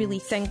doesn't really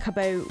think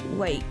about,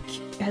 like,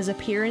 his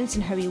appearance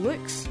and how he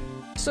looks.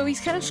 So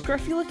he's kind of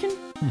scruffy looking.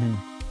 Mm-hmm.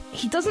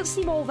 He doesn't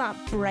seem all that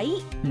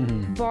bright,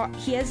 but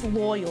he is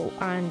loyal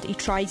and he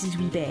tries his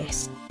wee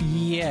best.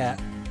 Yeah,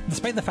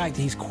 despite the fact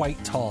that he's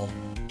quite tall.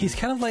 He's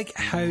kind of like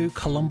how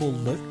Columbo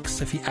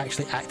looks if he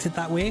actually acted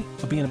that way,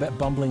 of being a bit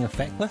bumbling and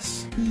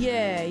feckless.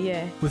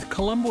 Yeah. With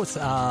Columbo, it's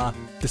a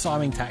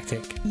disarming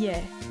tactic.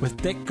 Yeah.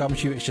 With Dick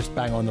Gumshoe, it's just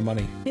bang on the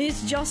money.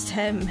 It's just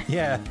him.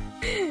 Yeah.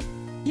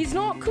 He's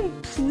not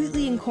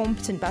completely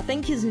incompetent, but I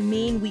think his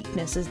main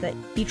weakness is that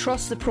he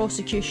trusts the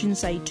prosecution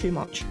side too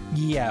much.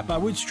 Yeah, but I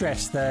would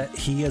stress that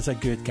he is a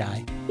good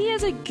guy. He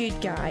is a good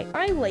guy.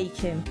 I like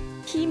him.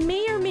 He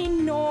may or may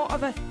not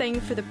have a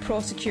thing for the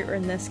prosecutor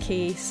in this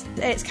case.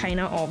 It's kind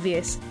of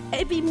obvious.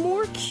 It'd be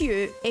more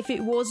cute if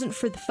it wasn't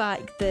for the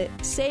fact that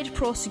said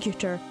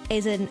prosecutor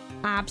is an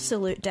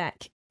absolute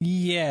dick.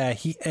 Yeah,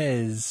 he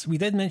is. We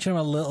did mention him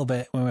a little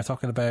bit when we were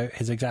talking about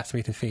his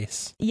exacerbated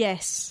face.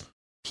 Yes.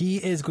 He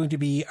is going to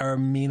be our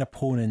main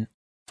opponent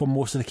for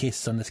most of the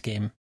cases on this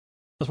game.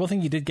 There's one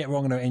thing you did get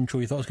wrong in our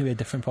intro. You thought it was going to be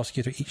a different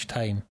prosecutor each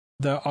time.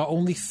 There are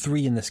only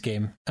 3 in this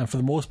game, and for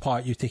the most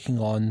part, you're taking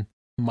on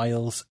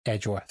Miles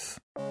Edgeworth.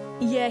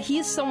 Yeah,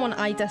 he's someone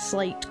I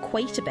disliked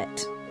quite a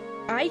bit.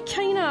 I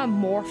kind of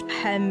morphed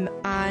him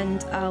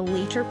and a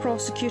later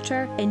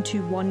prosecutor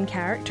into one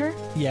character.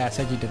 Yeah, I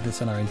said you did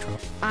this in our intro.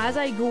 As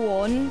I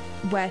go on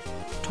with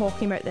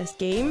talking about this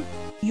game,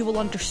 you will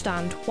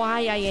understand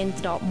why I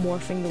ended up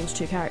morphing those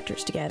 2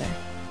 characters together.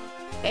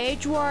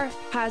 Edgeworth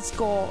has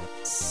got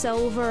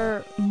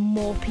silver,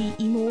 moppy,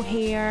 emo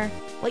hair.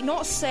 Like,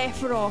 not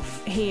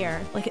Sephiroth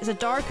hair. Like, it's a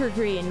darker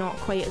grey and not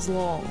quite as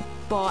long.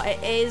 But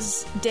it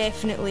is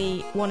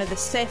definitely one of the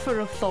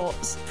Sephiroth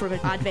thoughts from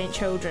Advent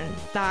Children.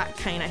 That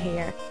kind of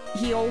hair.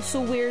 He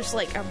also wears,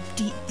 like, a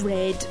deep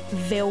red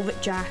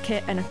velvet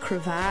jacket and a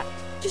cravat.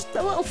 Just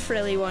a little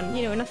frilly one,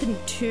 you know, nothing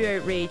too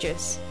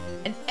outrageous.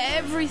 And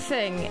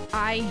everything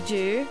I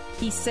do,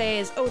 he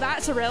says, oh,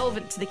 that's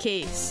irrelevant to the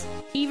case.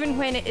 Even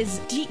when it is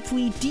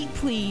deeply,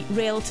 deeply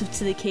relative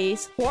to the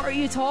case. What are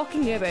you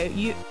talking about,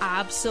 you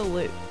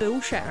absolute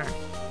bullshitter?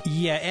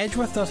 Yeah,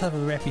 Edgeworth does have a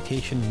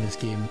reputation in this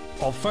game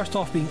of first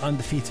off being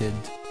undefeated,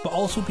 but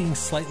also being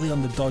slightly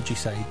on the dodgy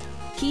side.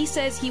 He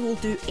says he will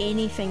do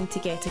anything to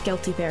get a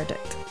guilty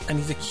verdict. And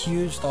he's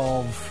accused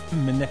of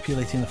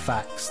manipulating the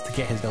facts to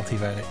get his guilty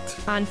verdict.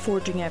 And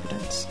forging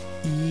evidence.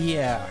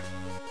 Yeah.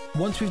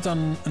 Once we've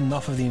done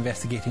enough of the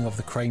investigating of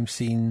the crime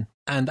scene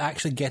and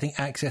actually getting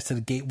access to the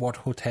Gateward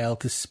Hotel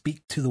to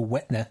speak to the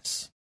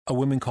witness, a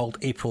woman called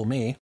April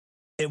May,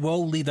 it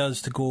will lead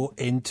us to go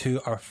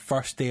into our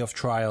first day of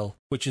trial,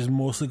 which is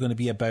mostly going to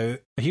be about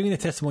hearing the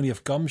testimony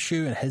of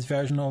Gumshoe and his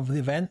version of the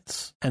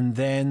events, and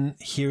then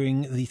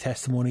hearing the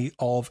testimony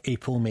of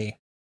April May.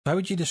 How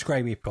would you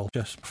describe April,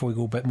 just before we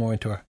go a bit more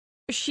into her?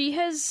 She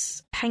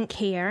has pink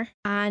hair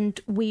and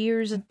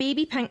wears a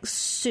baby pink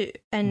suit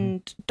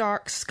and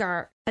dark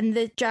skirt. And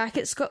the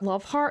jacket's got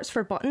love hearts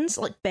for buttons,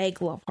 like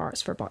big love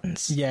hearts for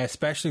buttons. Yeah,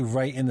 especially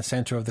right in the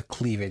centre of the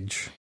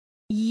cleavage.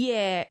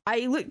 Yeah,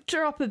 I looked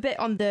her up a bit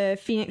on the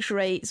Phoenix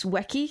Wright's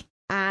wiki,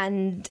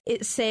 and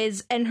it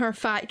says in her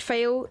fact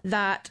file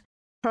that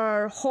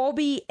her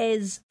hobby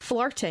is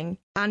flirting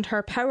and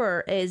her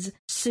power is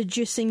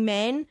seducing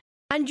men.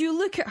 And you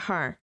look at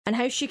her and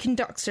how she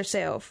conducts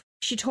herself.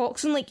 She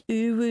talks in like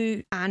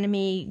uwu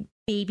anime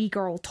baby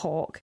girl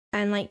talk,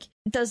 and like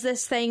does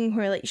this thing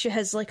where like she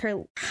has like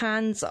her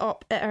hands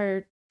up at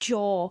her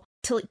jaw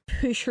to like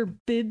push her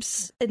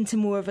boobs into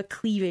more of a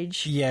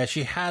cleavage. Yeah,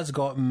 she has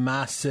got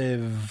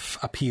massive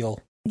appeal.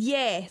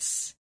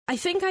 Yes. I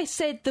think I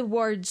said the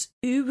words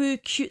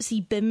uwu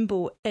cutesy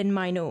bimbo in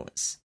my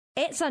notes.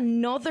 It's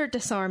another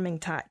disarming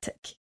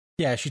tactic.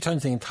 Yeah, she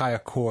turns the entire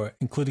court,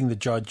 including the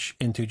judge,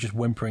 into just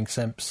whimpering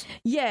simps.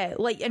 Yeah,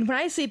 like, and when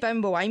I say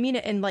bimbo, I mean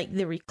it in like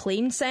the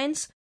reclaimed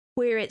sense,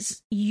 where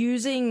it's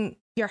using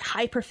your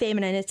hyper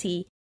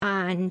femininity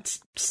and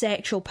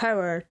sexual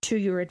power to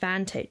your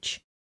advantage.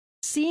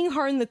 seeing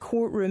her in the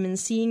courtroom and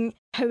seeing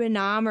how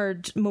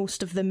enamoured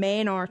most of the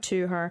men are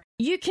to her,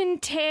 you can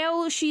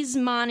tell she's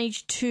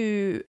managed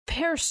to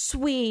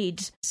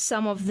persuade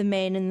some of the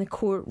men in the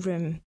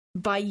courtroom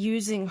by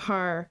using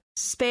her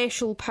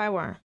special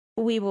power,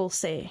 we will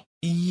say.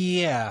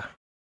 Yeah.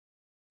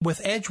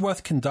 With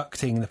Edgeworth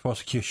conducting the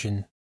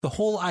prosecution, the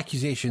whole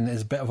accusation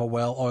is a bit of a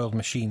well-oiled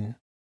machine,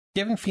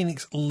 giving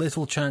Phoenix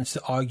little chance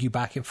to argue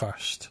back at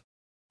first.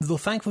 Though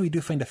thankfully we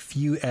do find a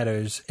few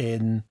errors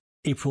in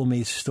April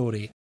May's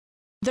story.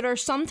 There are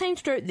some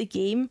times throughout the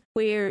game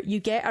where you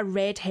get a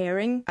red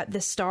herring at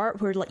the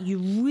start where you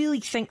really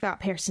think that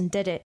person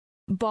did it.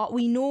 But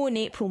we know in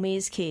April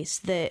May's case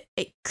that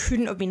it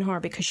couldn't have been her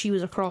because she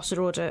was across the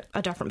road at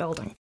a different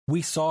building.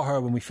 We saw her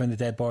when we found the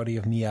dead body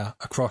of Mia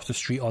across the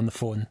street on the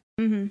phone.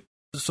 Mm-hmm.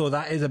 So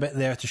that is a bit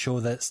there to show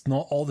that it's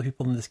not all the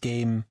people in this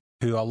game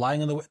who are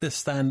lying on the witness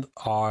stand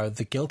are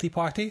the guilty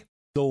party.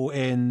 Though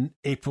in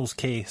April's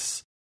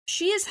case,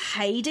 she is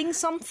hiding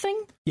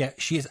something. Yeah,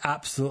 she is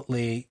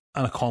absolutely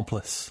an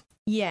accomplice.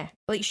 Yeah,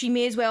 she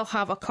may as well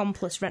have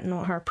accomplice written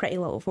on her pretty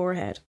little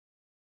forehead.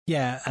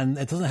 Yeah, and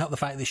it doesn't help the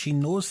fact that she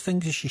knows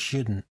things that she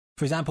shouldn't.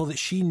 For example, that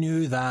she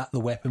knew that the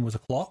weapon was a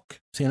clock,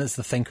 saying it's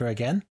the thinker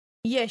again.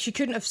 Yeah, she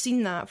couldn't have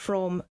seen that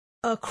from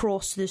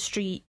across the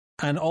street.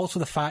 And also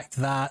the fact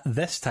that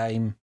this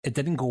time it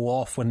didn't go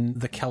off when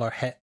the killer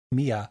hit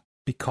Mia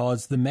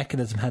because the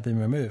mechanism had been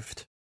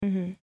removed.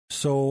 Mm-hmm.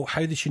 So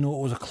how did she know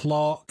it was a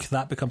clock?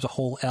 That becomes a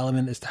whole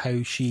element as to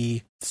how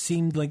she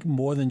seemed like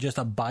more than just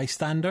a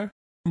bystander.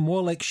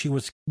 More like she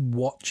was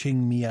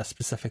watching Mia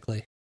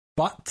specifically.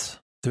 But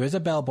there is a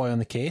bellboy on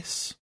the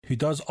case who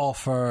does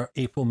offer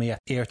April May an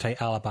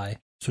airtight alibi.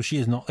 So she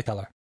is not the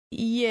killer.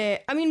 Yeah,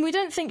 I mean, we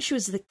didn't think she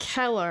was the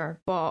killer,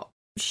 but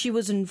she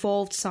was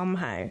involved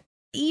somehow.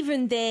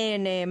 Even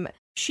then,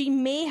 she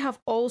may have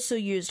also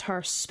used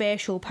her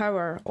special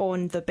power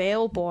on the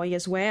bellboy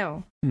as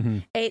well. Mm-hmm.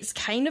 It's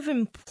kind of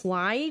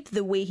implied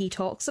the way he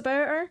talks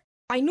about her.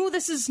 I know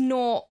this is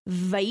not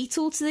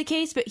vital to the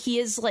case, but he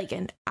is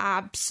an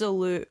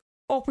absolute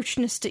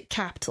opportunistic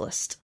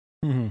capitalist.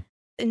 Mm-hmm.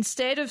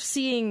 Instead of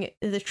seeing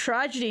the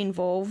tragedy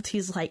involved,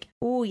 he's like,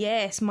 oh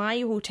yes,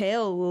 my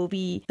hotel will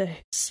be the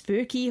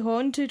spooky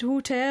haunted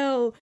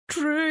hotel.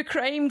 True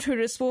crime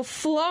tourists will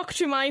flock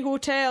to my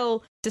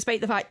hotel,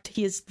 despite the fact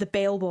he is the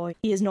bellboy.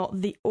 He is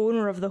not the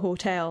owner of the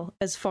hotel,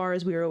 as far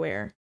as we're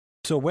aware.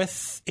 So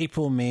with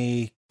April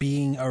May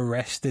being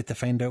arrested to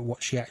find out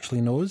what she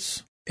actually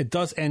knows, it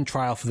does end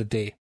trial for the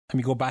day, and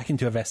we go back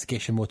into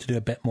investigation mode to do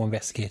a bit more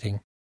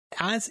investigating.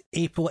 As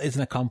April is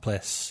an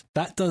accomplice,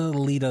 that does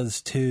lead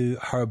us to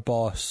her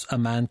boss, a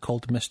man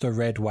called Mr.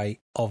 Wright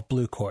of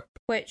Blue Corp.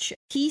 Which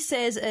he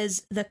says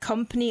is the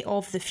company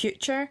of the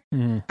future,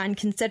 and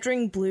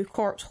considering Blue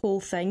Corp's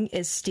whole thing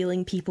is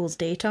stealing people's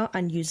data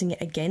and using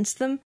it against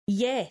them,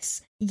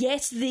 yes,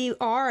 they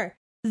are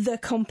the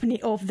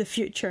company of the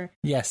future.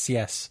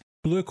 Yes.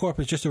 Blue Corp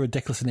is just as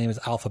ridiculous a name as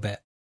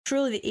Alphabet.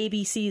 Truly the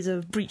ABCs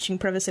of breaching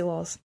privacy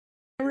laws.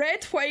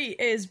 Wright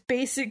is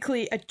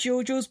basically a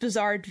JoJo's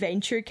Bizarre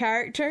Adventure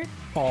character.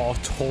 Oh,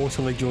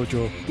 totally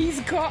JoJo.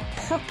 He's got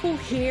purple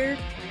hair,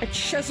 a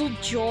chiseled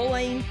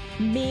jawline,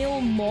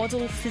 male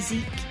model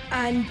physique,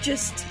 and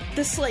just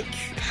this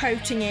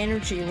pouting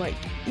energy,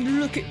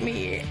 look at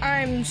me,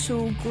 I'm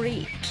so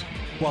great.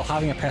 While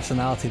having a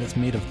personality that's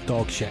made of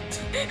dog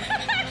shit.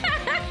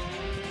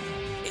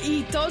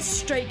 He does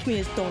strike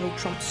me as Donald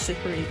Trump's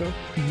superego.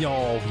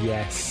 Oh,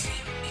 yes.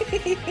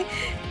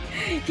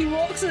 He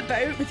walks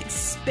about with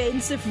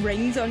expensive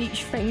rings on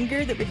each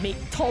finger that would make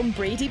Tom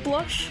Brady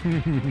blush.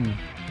 The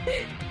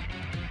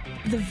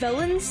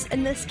villains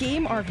in this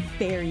game are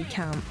very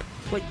camp.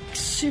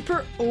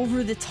 Super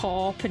over the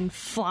top and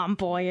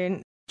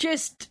flamboyant.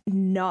 Just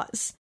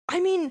nuts. I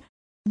mean,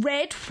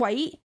 Wright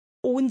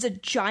owns a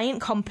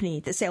giant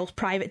company that sells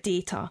private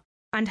data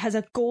and has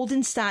a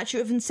golden statue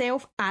of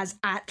himself as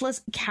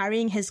Atlas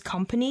carrying his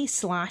company /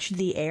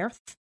 the Earth.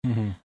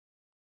 Mm-hmm.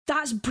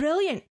 That's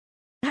brilliant.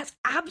 That's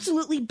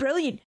absolutely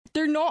brilliant.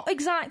 They're not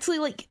exactly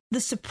like the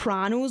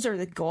Sopranos or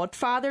the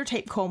Godfather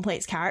type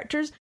complex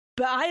characters,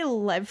 but I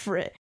live for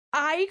it.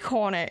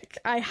 Iconic,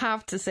 I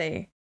have to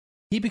say.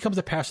 He becomes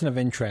a person of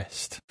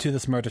interest to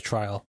this murder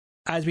trial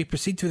as we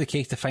proceed through the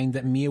case to find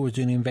that Mia was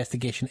doing an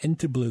investigation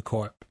into Blue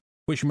Corp,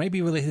 which might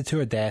be related to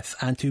her death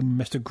and to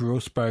Mr.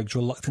 Grossberg's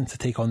reluctance to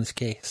take on this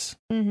case.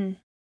 Mm-hmm.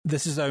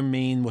 This is our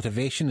main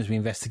motivation as we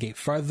investigate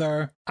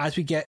further. As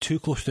we get too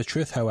close to the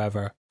truth,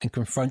 however, and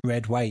confront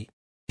Wright,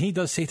 he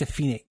does say to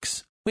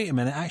Phoenix, wait a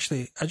minute,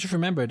 actually, I just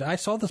remembered, I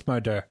saw this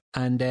murder,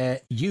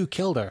 and you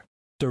killed her,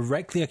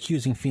 directly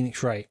accusing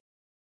Phoenix Wright.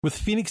 With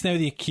Phoenix now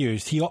the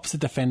accused, he opts to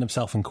defend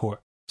himself in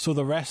court. So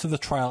the rest of the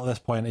trial at this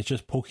point is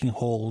just poking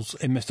holes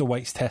in Mr.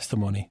 White's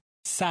testimony.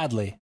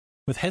 Sadly,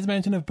 with his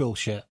mountain of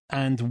bullshit,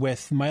 and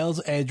with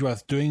Miles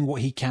Edgeworth doing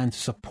what he can to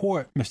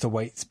support Mr.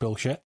 White's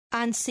bullshit,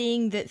 and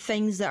saying that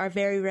things that are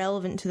very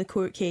relevant to the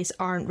court case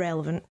aren't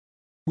relevant,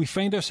 we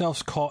find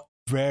ourselves caught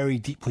very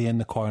deeply in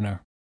the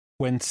corner,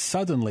 when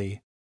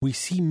suddenly we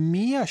see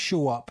Mia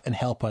show up and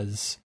help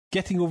us,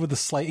 getting over the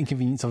slight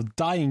inconvenience of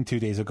dying 2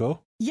 days ago.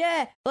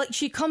 Yeah, like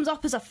she comes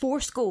up as a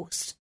Force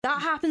ghost.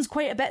 That happens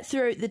quite a bit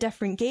throughout the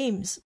different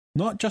games.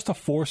 Not just a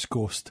Force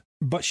ghost,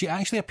 but she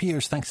actually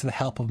appears thanks to the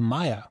help of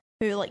Maya.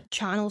 Who, like,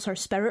 channels her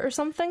spirit or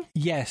something?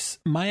 Yes,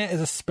 Maya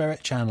is a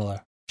spirit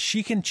channeler.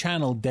 She can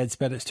channel dead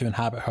spirits to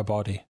inhabit her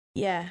body.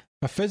 Yeah.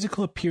 Her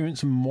physical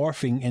appearance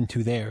morphing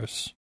into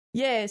theirs.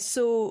 Yeah,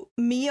 so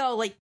Mia,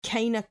 like,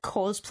 kind of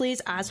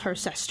cosplays as her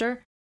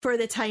sister for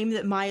the time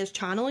that Maya's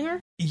channeling her.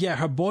 Yeah,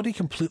 her body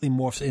completely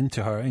morphs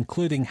into her,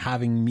 including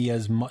having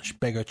Mia's much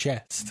bigger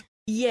chest.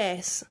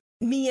 Yes,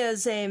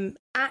 Mia's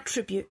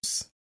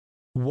attributes.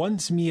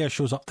 Once Mia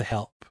shows up to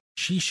help,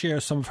 she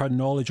shares some of her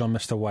knowledge on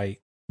Mr.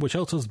 White, which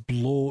helps us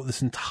blow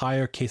this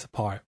entire case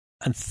apart,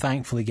 and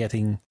thankfully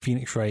getting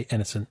Phoenix Wright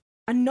innocent.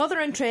 Another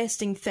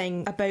interesting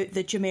thing about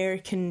the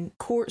Jamaican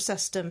court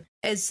system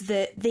is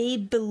that they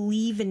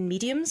believe in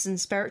mediums and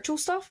spiritual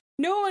stuff.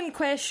 No one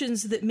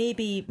questions that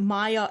maybe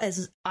Maya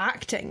is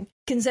acting,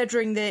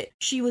 considering that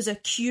she was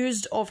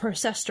accused of her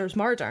sister's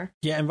murder.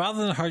 Yeah, and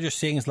rather than her just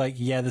saying, it's like,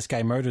 yeah, this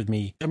guy murdered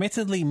me,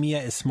 admittedly,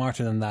 Mia is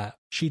smarter than that.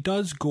 She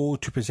does go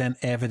to present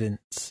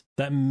evidence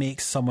that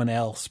makes someone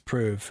else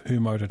prove who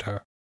murdered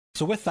her.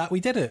 So with that, we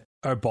did it.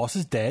 Our boss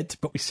is dead,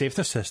 but we saved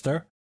her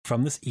sister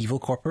from this evil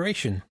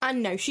corporation.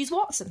 And now she's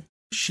Watson.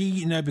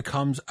 She now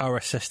becomes our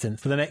assistant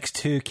for the next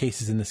 2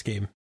 cases in this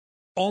game.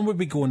 Onward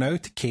we go now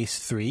to case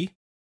 3,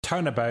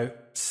 Turnabout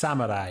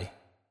Samurai.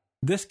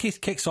 This case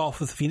kicks off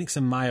with Phoenix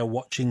and Maya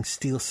watching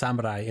Steel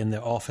Samurai in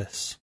their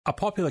office. A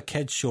popular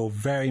kids show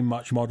very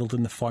much modelled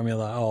in the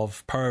formula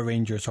of Power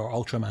Rangers or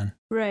Ultraman.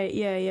 Right,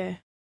 yeah.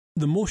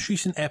 The most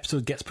recent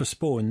episode gets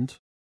postponed,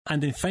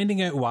 and in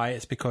finding out why,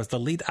 it's because the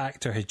lead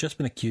actor has just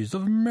been accused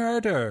of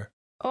murder.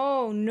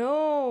 Oh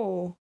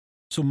no.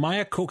 So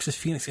Maya coaxes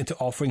Phoenix into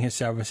offering his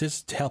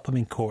services to help him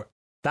in court.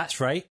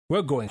 That's right,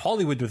 we're going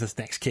Hollywood with this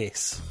next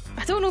case.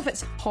 I don't know if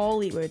it's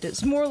Hollywood,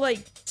 it's more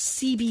like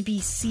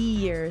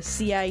CBBC or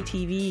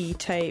CITV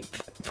type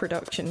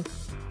production.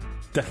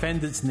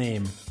 Defendant's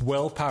name,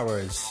 Will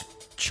Powers.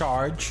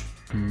 Charge,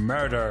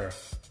 murder.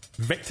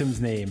 Victim's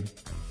name,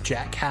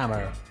 Jack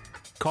Hammer.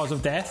 Cause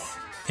of death,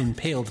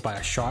 impaled by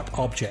a sharp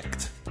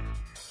object.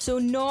 So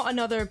not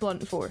another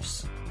blunt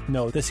force.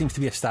 No, this seems to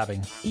be a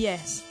stabbing.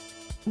 Yes.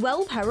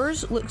 Will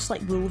Powers looks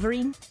like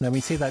Wolverine. Now, when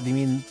you say that, do you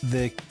mean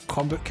the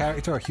comic book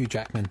character or Hugh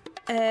Jackman?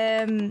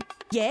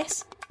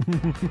 Yes.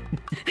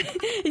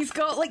 He's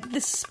got like the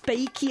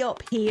spiky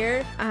up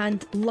hair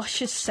and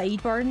luscious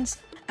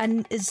sideburns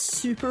and is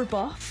super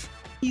buff.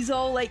 He's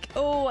all like,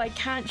 oh, I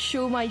can't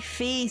show my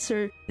face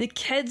or the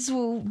kids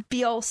will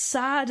be all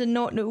sad and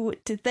not know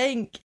what to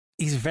think.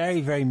 He's very,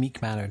 very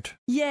meek-mannered.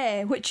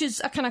 Yeah, which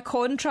is a kind of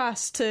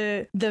contrast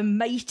to the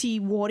mighty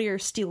warrior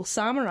steel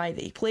samurai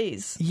that he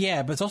plays.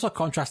 Yeah, but it's also a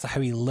contrast to how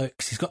he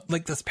looks. He's got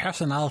like this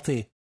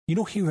personality. You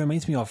know who he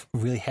reminds me of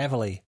really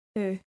heavily?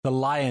 Who? The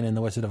lion in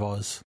The Wizard of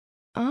Oz.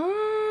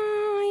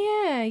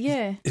 Oh,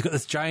 yeah. He's got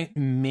this giant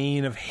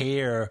mane of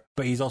hair,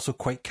 but he's also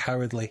quite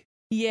cowardly.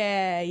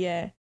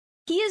 Yeah.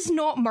 He is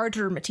not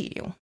murder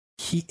material.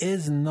 He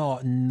is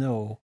not,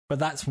 no. But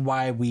that's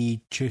why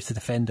we choose to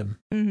defend him.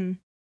 Mm-hmm.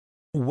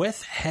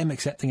 With him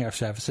accepting our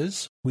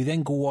services, we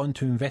then go on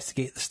to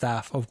investigate the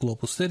staff of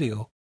Global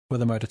Studio, where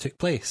the murder took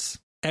place.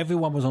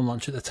 Everyone was on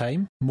lunch at the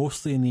time,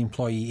 mostly in the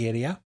employee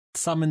area,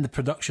 some in the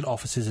production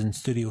offices in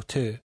Studio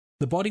 2.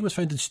 The body was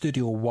found in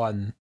Studio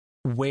 1,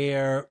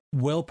 where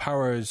Will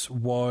Powers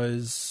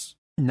was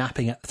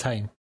napping at the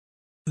time.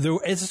 There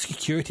is a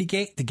security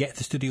gate to get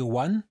to Studio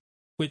 1,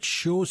 which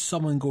shows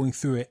someone going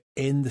through it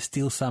in the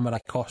Steel Samurai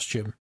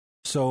costume.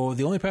 So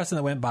the only person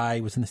that went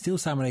by was in the Steel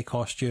Samurai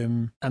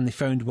costume, and they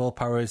found Will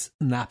Powers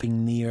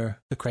napping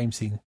near the crime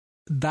scene.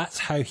 That's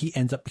how he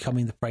ends up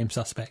becoming the prime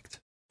suspect.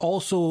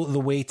 Also, the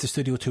way to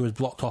Studio 2 was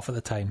blocked off at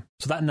the time,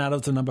 so that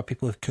narrows the number of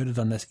people who could have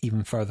done this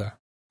even further.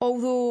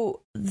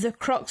 Although the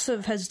crux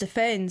of his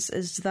defence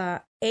is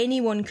that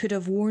anyone could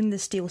have worn the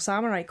Steel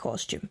Samurai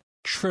costume.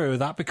 True,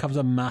 that becomes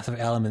a massive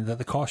element, that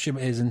the costume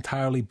is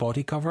entirely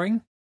body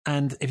covering.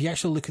 And if you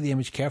actually look at the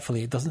image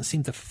carefully, it doesn't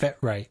seem to fit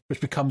right,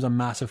 which becomes a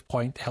massive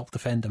point to help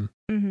defend him.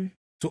 Mm-hmm.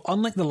 So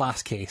unlike the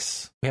last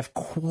case, we have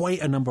quite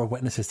a number of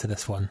witnesses to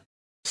this one.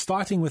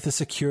 Starting with the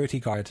security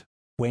guard,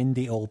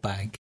 Wendy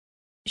Oldbag.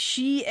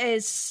 She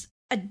is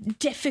a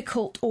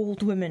difficult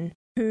old woman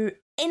who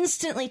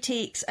instantly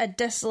takes a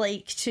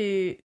dislike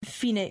to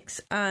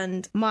Phoenix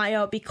and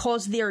Maya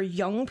because they're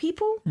young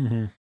people.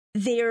 Mm-hmm.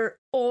 They're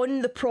on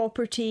the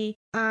property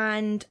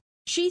and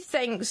she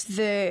thinks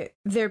that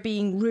they're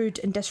being rude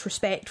and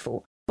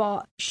disrespectful,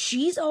 but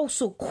she's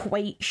also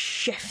quite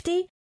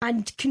shifty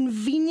and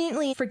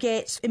conveniently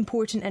forgets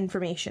important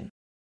information.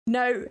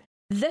 Now,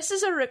 this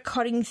is a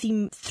recurring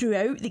theme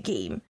throughout the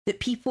game, that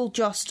people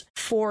just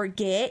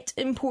forget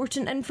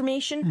important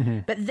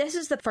information, but this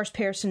is the first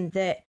person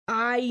that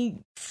I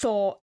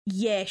thought,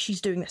 yeah,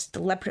 she's doing this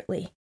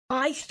deliberately.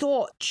 I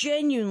thought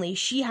genuinely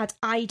she had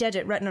 "I did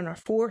it" written on her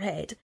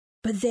forehead.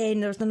 But then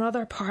there's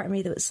another part of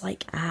me that was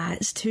like,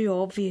 it's too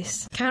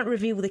obvious. Can't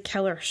reveal the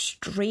killer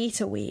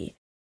straight away.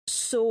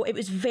 So it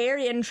was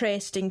very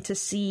interesting to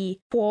see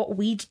what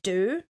we'd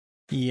do.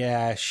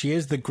 Yeah, she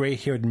is the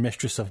grey-haired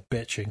mistress of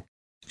bitching.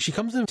 She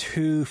comes in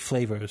 2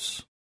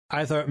 flavours.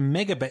 Either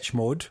Mega Bitch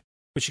mode,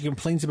 which she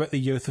complains about the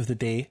youth of the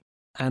day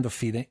and of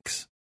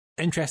Phoenix.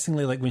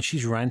 Interestingly, like when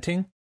she's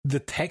ranting, the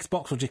text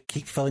box will just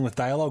keep filling with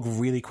dialogue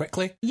really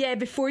quickly. Yeah,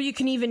 before you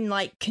can even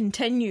like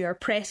continue or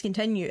press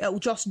continue, it'll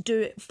just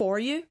do it for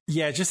you.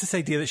 Yeah, just this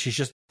idea that she's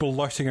just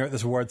blurting out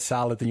this word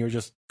salad and you're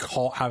just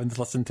caught having to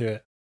listen to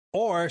it.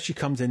 Or she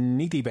comes in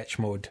needy bitch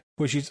mode,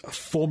 where she's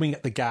foaming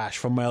at the gash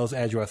for Miles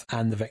Edgeworth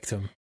and the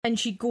victim. And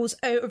she goes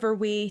out of her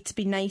way to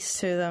be nice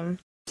to them.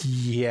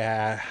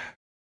 Yeah.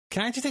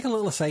 Can I just take a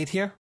little aside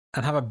here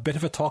and have a bit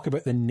of a talk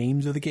about the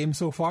names of the game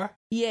so far?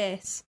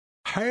 Yes.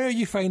 How are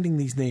you finding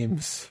these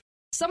names?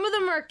 Some of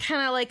them are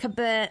kind of like a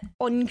bit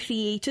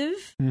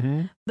uncreative,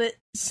 but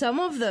some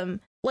of them,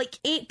 like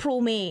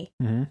April May,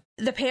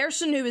 the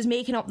person who was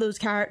making up those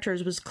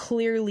characters was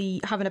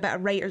clearly having a bit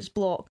of writer's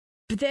block.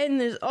 But then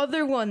there's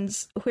other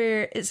ones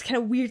where it's kind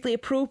of weirdly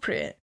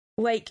appropriate,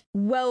 like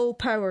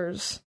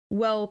Willpower,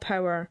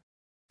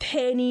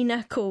 Penny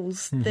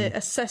Nichols, the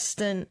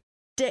assistant,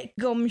 Dick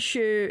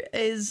Gumshoe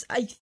is,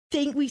 I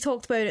think we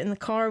talked about it in the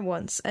car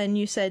once, and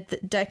you said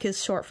that Dick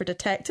is short for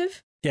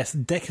detective. Yes,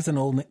 Dick is an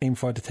old nickname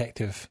for a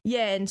detective.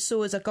 Yeah, and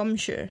so is a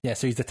Gumshoe. Yeah,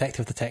 so he's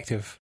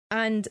detective.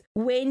 And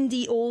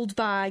Wendy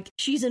Oldbag,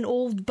 she's an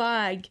old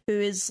bag who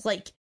is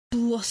like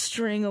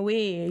blustering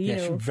away, you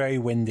know. She's very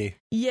windy.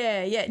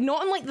 Yeah,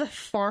 not in like the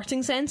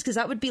farting sense, because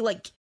that would be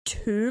like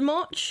too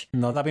much.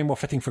 No, that'd be more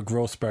fitting for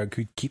Grossberg,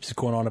 who keeps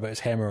going on about his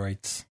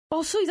hemorrhoids.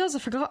 Oh, so he does, I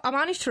forgot. I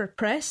managed to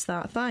repress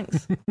that,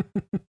 thanks.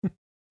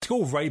 To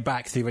go right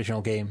back to the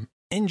original game,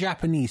 in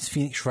Japanese,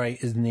 Phoenix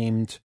Wright is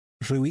named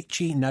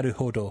Ryuichi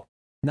Naruhodo.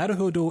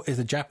 Naruhodo is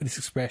a Japanese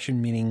expression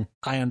meaning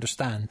I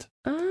understand.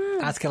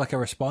 As kind of like a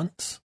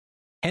response.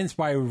 Hence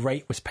why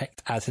Wright was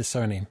picked as his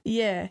surname.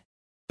 Yeah.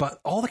 But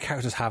all the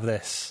characters have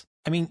this.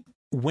 I mean,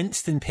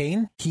 winced in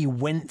pain. He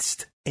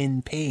winced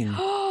in pain.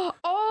 Oh,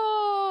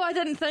 I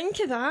didn't think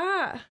of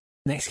that.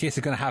 Next case,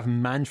 they're going to have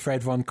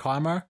Manfred von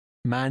Karma.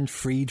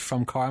 Manfred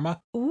from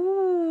Karma.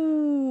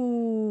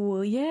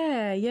 Ooh,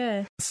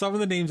 yeah. Some of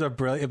the names are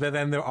brilliant, but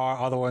then there are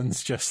other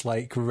ones just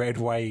like Red,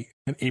 White,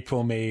 and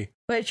April, May.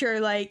 Which are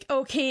like,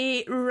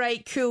 okay,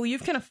 right, cool,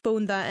 you've kind of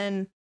phoned that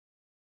in.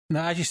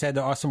 Now, as you said,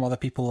 there are some other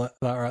people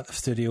that are at the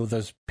studio.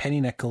 There's Penny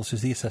Nichols,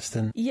 who's the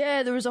assistant.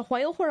 Yeah, there was a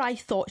while where I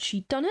thought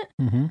she'd done it.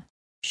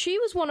 She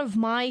was one of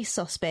my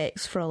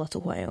suspects for a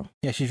little while.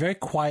 Yeah, she's very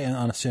quiet and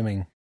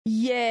unassuming.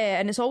 Yeah,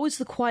 and it's always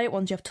the quiet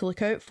ones you have to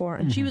look out for.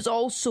 And she was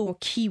also a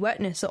key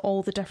witness at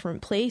all the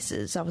different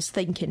places. I was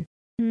thinking,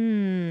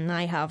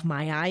 I have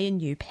my eye on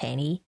you,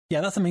 Penny.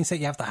 Yeah, that's the mindset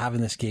you have to have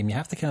in this game. You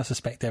have to kind of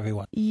suspect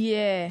everyone.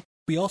 Yeah.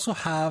 We also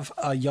have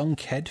a young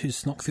kid who's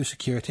snuck through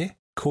security,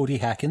 Cody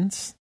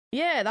Hackins.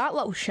 Yeah, that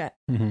little shit.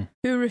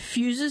 Who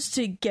refuses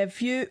to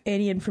give you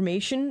any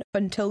information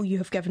until you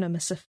have given him a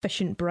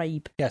sufficient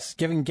bribe. Yes,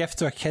 giving gifts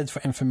to our kids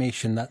for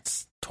information,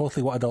 that's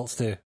totally what adults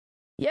do.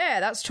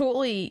 Yeah, that's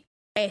totally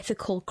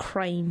ethical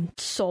crime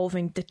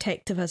solving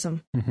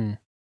detectivism.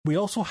 We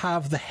also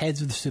have the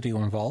heads of the studio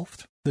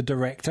involved. The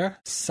director,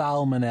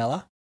 Sal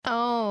Manella.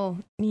 Oh,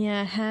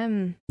 yeah,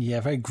 him.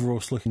 Yeah, very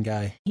gross looking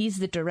guy. He's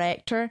the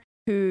director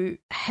who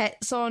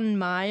hits on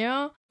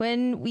Maya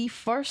when we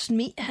first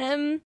meet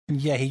him.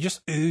 Yeah, he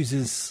just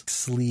oozes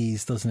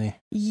sleaze, doesn't he?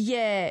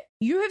 Yeah,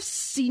 you have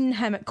seen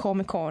him at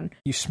Comic-Con.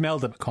 You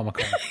smelled him at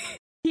Comic-Con.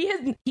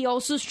 He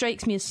also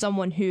strikes me as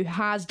someone who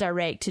has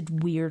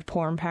directed weird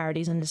porn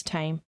parodies in his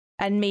time.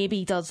 And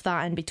maybe does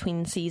that in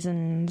between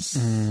seasons.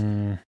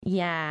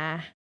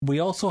 Yeah. We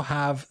also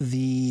have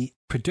the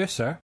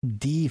producer,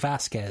 Dee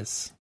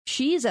Vasquez.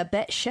 She's a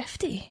bit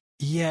shifty.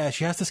 Yeah,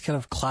 she has this kind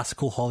of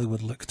classical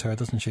Hollywood look to her,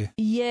 doesn't she?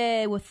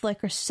 Yeah, with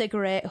like her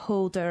cigarette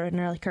holder and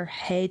her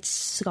head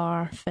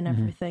scarf and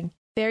everything.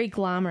 Very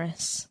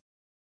glamorous.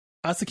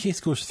 As the case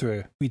goes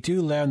through, we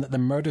do learn that the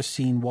murder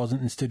scene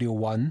wasn't in Studio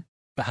 1,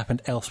 but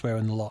happened elsewhere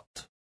in the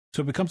lot.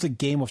 So it becomes a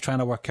game of trying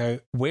to work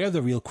out where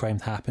the real crime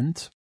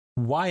happened,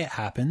 why it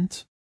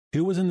happened,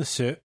 who was in the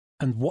suit,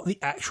 and what the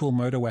actual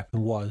murder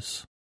weapon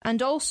was.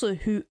 And also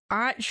who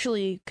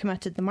actually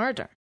committed the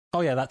murder.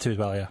 Oh yeah, that too as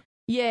well,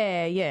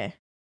 yeah. Yeah.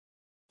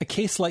 A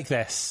case like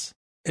this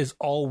is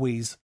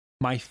always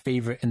my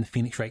favourite in the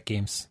Phoenix Wright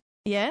games.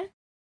 Yeah?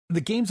 The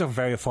games are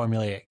very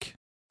formulaic.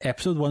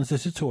 Episode 1's the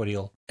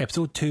tutorial.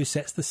 Episode 2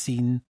 sets the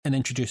scene and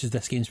introduces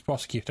this game's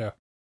prosecutor.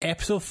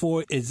 Episode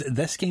 4 is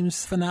this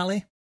game's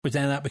finale, which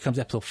then that becomes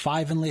Episode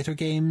 5 in later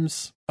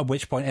games, at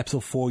which point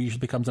Episode 4 usually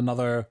becomes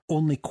another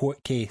only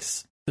court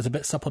case that's a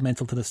bit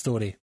supplemental to the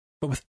story.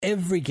 But with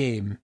every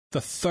game,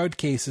 the third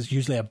case is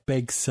usually a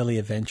big, silly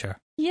adventure.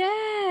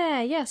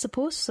 Yeah, I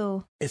suppose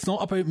so. It's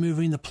not about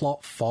moving the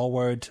plot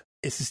forward.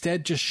 It's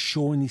instead just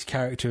showing these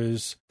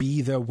characters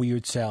be their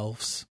weird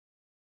selves.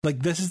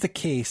 Like, this is the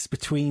case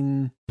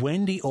between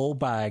Wendy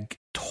Oldbag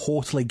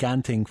totally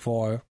ganting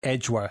for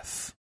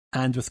Edgeworth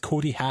and with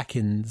Cody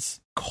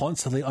Hackins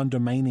constantly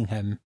undermining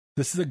him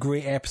This is a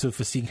great episode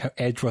for seeing how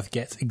Edgeworth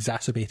gets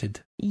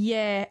exacerbated.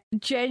 Yeah,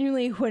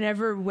 genuinely,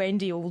 whenever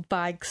Wendy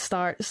Oldbag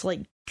starts,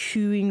 like,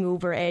 cooing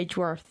over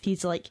Edgeworth,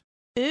 he's like,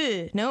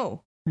 ew,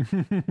 no.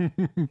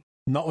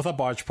 Not with a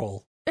barge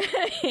pole.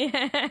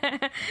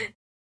 Yeah.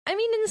 I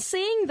mean, in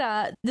saying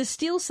that, the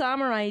Steel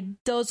Samurai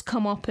does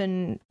come up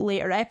in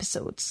later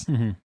episodes.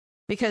 Mm-hmm.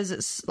 Because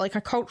it's like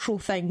a cultural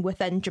thing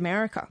within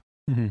Jamaica.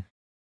 Mm-hmm.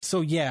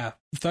 So yeah,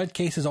 Third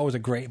Case is always a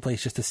great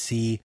place just to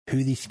see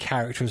who these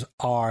characters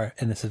are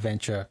in this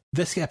adventure.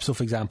 This episode,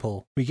 for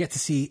example, we get to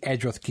see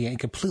Edgeworth getting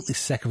completely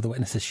sick of the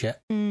Witnesses shit.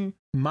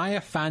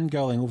 Maya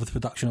fangirling over the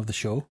production of the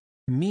show.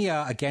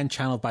 Mia, again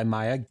channeled by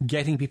Maya,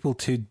 getting people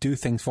to do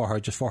things for her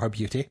just for her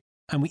beauty.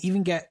 And we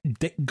even get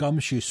Dick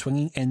Gumshoe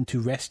swinging in to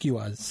rescue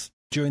us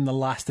during the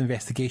last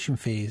investigation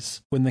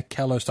phase when the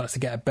killer starts to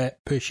get a bit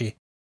pushy.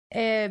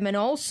 And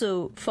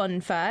also,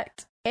 fun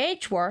fact,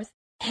 Edgeworth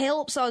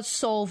helps us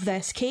solve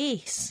this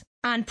case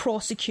and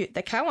prosecute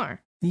the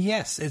killer.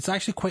 Yes, it's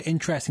actually quite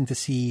interesting to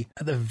see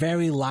at the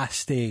very last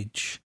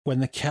stage, when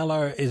the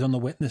killer is on the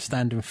witness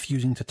stand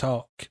refusing to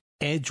talk,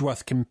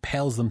 Edgeworth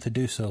compels them to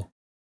do so.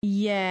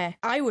 Yeah,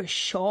 I was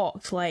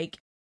shocked, like,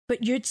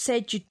 but you'd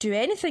said you'd do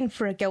anything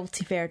for a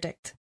guilty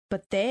verdict,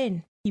 but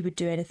then he would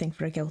do anything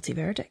for a guilty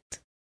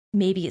verdict.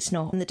 Maybe it's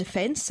not on the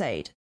defence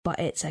side, but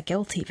it's a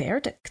guilty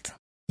verdict.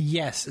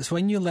 Yes, it's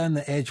when you learn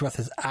that Edgeworth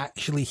is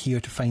actually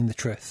here to find the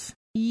truth.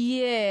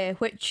 Yeah,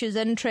 which is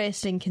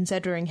interesting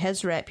considering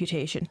his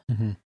reputation.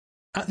 Mm-hmm.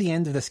 At the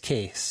end of this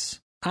case,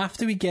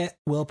 after we get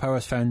Will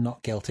Powers found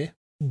not guilty,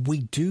 we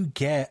do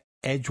get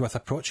Edgeworth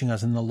approaching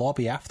us in the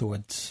lobby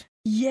afterwards.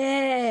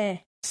 Yeah!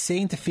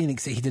 Saying to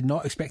Phoenix that he did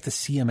not expect to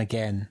see him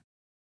again.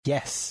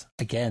 Yes,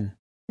 again.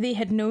 They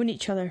had known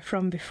each other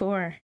from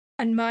before.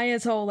 And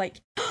Maya's all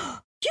like, oh,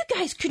 you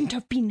guys couldn't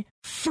have been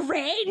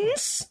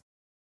friends?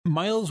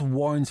 Miles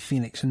warns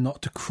Phoenix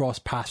not to cross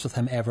paths with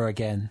him ever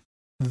again,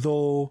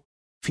 though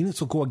Phoenix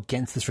will go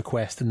against this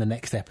request in the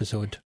next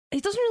episode. He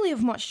doesn't really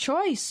have much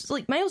choice.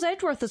 Like, Miles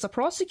Edgeworth is a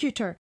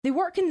prosecutor. They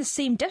work in the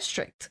same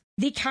district.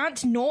 They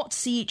can't not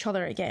see each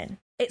other again.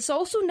 It's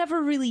also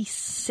never really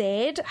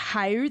said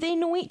how they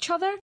know each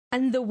other,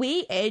 and the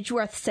way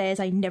Edgeworth says,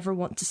 I never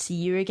want to see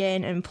you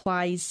again,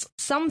 implies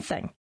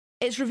something.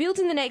 It's revealed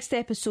in the next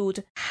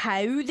episode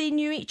how they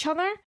knew each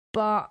other,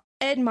 but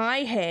in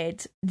my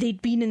head,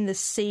 they'd been in the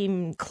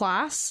same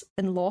class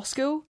in law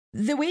school.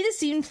 The way the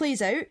scene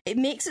plays out, it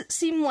makes it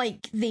seem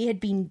like they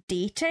had been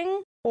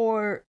dating,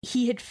 or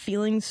he had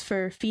feelings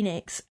for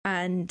Phoenix,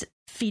 and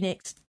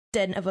Phoenix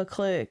didn't have a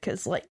clue,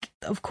 because, like,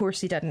 of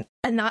course he didn't.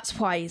 And that's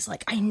why he's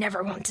like, I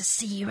never want to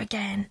see you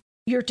again.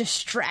 You're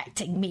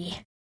distracting me.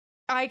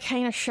 I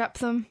kind of ship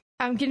them.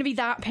 I'm going to be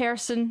that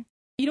person.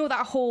 You know,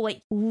 that whole,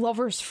 like,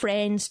 lovers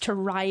friends to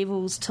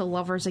rivals to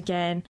lovers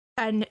again.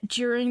 And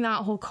during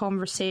that whole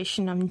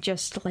conversation, I'm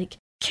just like,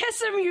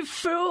 kiss him, you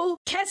fool!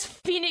 Kiss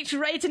Phoenix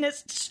right in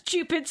his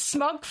stupid,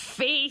 smug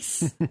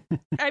face!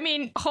 I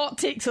mean, hot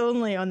takes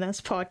only on this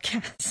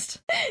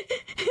podcast.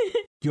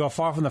 You are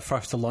far from the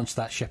first to launch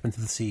that ship into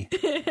the sea.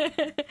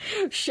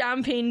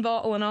 Champagne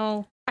bottle and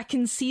all. I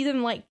can see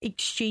them, like,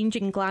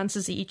 exchanging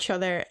glances at each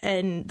other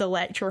in the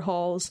lecture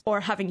halls or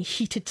having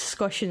heated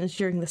discussions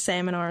during the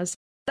seminars.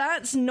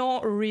 That's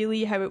not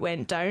really how it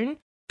went down,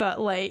 but,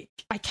 like,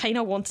 I kind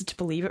of wanted to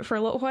believe it for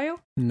a little while.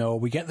 No,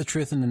 we get the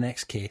truth in the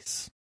next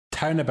case.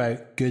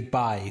 Turnabout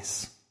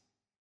goodbyes.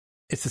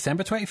 It's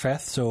December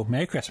 25th, so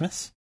Merry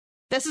Christmas.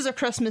 This is a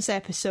Christmas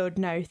episode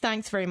now.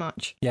 Thanks very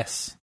much.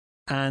 Yes.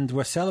 And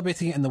we're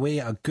celebrating it in the way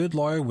a good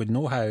lawyer would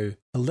know how,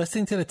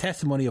 listening to the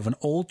testimony of an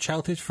old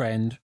childhood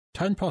friend,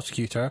 turned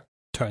prosecutor,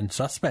 turned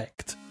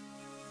suspect.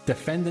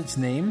 Defendant's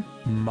name,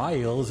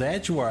 Miles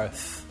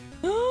Edgeworth.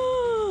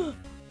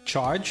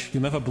 Charge,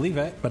 you'll never believe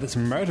it, but it's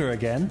murder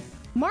again.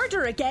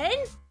 Murder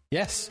again?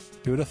 Yes,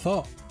 who would have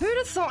thought? Who would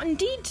have thought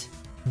indeed?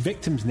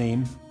 Victim's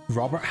name,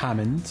 Robert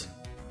Hammond.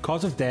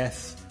 Cause of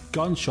death,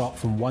 gunshot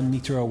from 1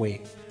 metre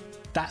away.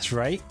 That's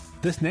right,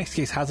 this next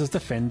case has us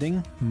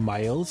defending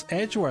Miles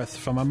Edgeworth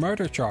from a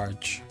murder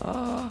charge.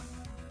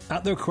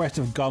 At the request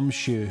of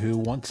Gumshoe, who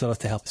wants us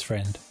to help his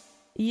friend.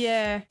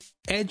 Yeah.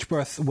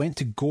 Edgeworth went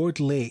to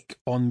Gourd Lake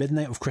on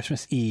midnight of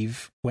Christmas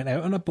Eve, went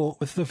out on a boat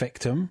with the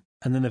victim,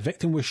 and then the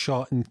victim was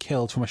shot and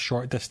killed from a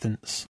short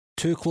distance.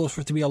 Too close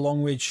for it to be a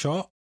long-range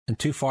shot, and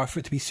too far for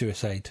it to be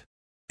suicide.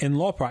 In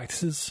law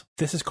practices,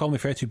 this is commonly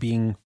referred to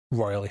being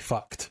royally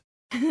fucked.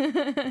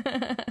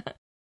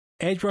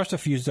 Edgeworth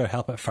refused our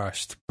help at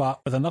first, but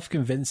with enough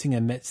convincing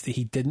admits that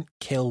he didn't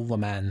kill the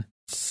man,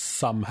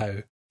 somehow.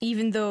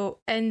 Even though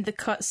in the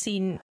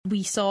cutscene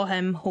we saw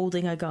him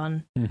holding a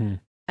gun. Mm-hmm.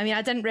 I mean,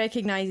 I didn't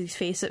recognise his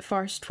face at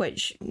first,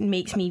 which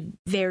makes me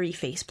very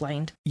face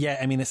blind. Yeah,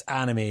 I mean, it's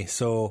anime,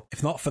 so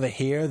if not for the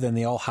hair, then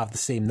they all have the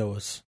same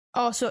nose.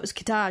 Oh, so it was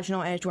Kataj,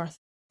 not Edgeworth.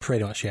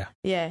 Pretty much, yeah.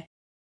 Yeah.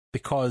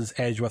 Because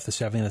Edgeworth is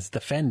serving as a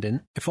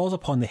defendant, it falls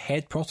upon the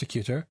head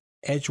prosecutor,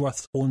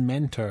 Edgeworth's own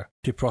mentor,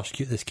 to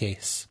prosecute this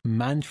case,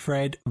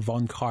 Manfred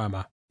von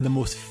Karma, the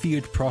most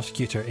feared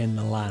prosecutor in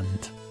the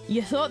land.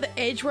 You thought that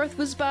Edgeworth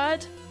was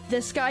bad?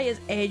 This guy is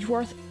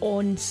Edgeworth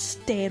on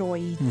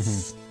steroids.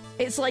 Mm-hmm.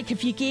 It's like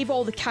if you gave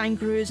all the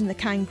kangaroos in the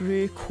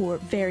kangaroo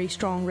court very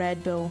strong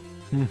Red Bull.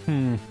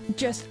 Mm-hmm.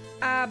 Just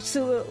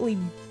absolutely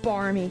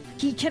barmy.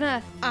 He kind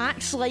of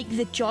acts like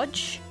the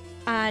judge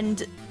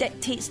and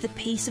dictates the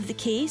pace of the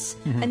case,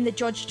 and the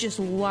judge just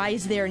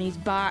lies there on his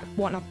back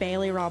wanting a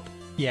belly rub.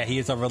 Yeah, he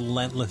is a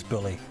relentless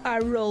bully. A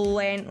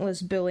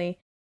relentless bully.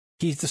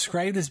 He's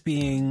described as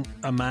being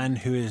a man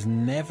who has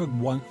never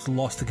once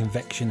lost a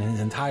conviction in his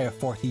entire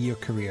 40-year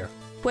career.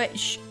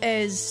 Which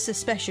is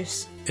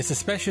suspicious. It's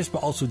suspicious,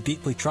 but also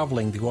deeply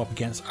troubling to go up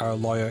against our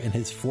lawyer in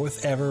his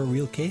 4th ever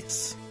real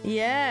case.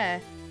 Yeah,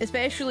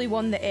 especially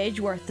one that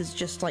Edgeworth is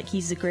just like,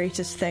 he's the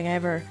greatest thing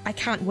ever. I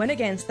can't win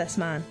against this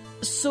man.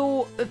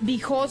 So,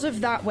 because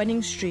of that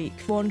winning streak,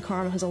 Von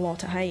Karma has a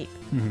lot of hype.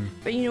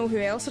 But you know who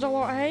else had a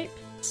lot of hype?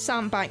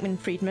 Sam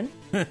Bankman-Friedman.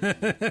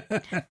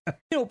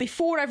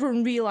 Before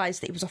everyone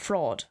realised that he was a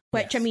fraud,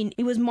 which, Yes. I mean,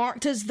 he was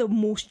marked as the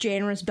most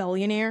generous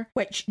billionaire,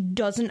 which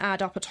doesn't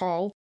add up at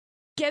all.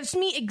 Gives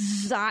me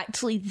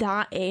exactly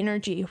that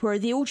energy where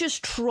they'll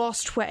just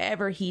trust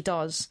whatever he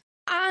does.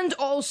 And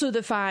also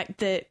the fact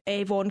that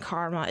Von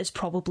Karma is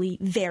probably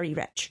very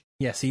rich.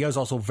 Yes, he is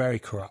also very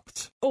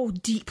corrupt. Oh,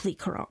 deeply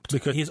corrupt.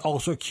 Because he's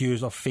also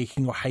accused of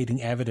faking or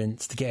hiding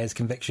evidence to get his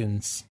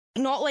convictions.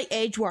 Not like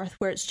Edgeworth,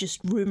 where it's just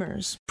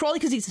rumours. Probably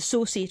because he's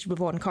associated with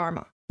Von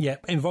Karma. Yeah,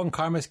 in Von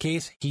Karma's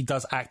case, he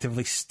does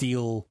actively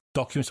steal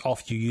documents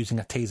off you using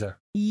a taser.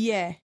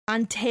 Yeah,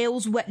 and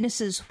tells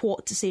witnesses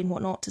what to say and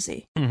what not to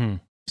say. Mm-hmm.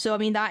 So, I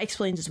mean, that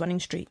explains his winning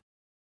streak.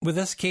 With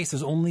this case,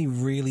 there's only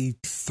really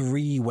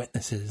 3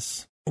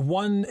 witnesses.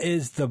 One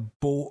is the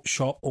boat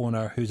shop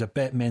owner, who's a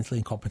bit mentally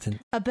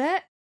incompetent. A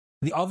bit?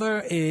 The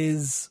other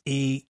is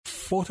a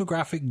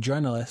photographic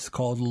journalist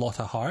called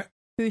Lotta Hart.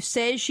 Who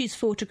says she's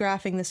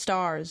photographing the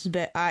stars,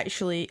 but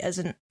actually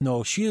isn't.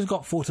 No, she has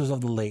got photos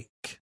of the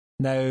lake.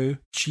 Now,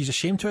 she's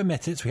ashamed to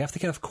admit it, so we have to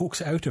kind of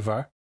coax it out of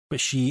her, but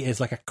she is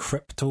like a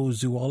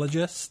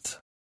cryptozoologist.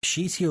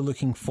 She's here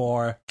looking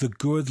for the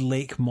Gourd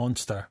Lake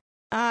Monster.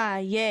 Ah,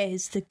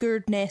 yes, the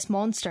Gourd Nest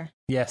Monster.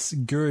 Yes,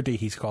 Gourdy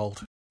he's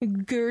called.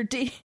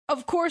 Gourdy.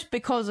 Of course,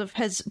 because of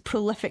his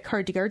prolific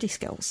hurdy-gurdy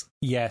skills.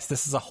 Yes,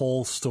 this is a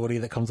whole story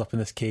that comes up in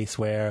this case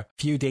where a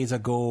few days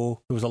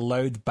ago there was a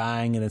loud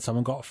bang and then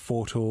someone got a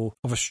photo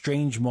of a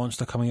strange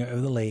monster coming out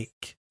of the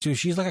lake. So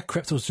she's like a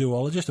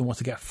cryptozoologist and wants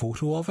to get a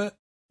photo of it.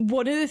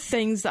 One of the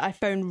things that I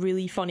found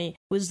really funny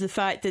was the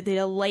fact that they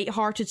had a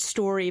light-hearted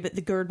story about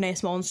the Gourd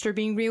Nest Monster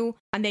being real,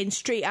 and then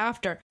straight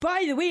after,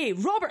 by the way,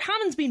 Robert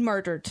Hammond's been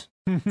murdered.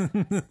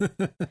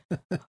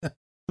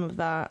 Of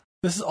that.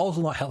 This is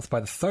also not helped by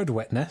the third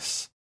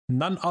witness,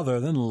 none other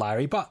than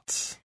Larry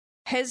Butts.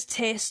 His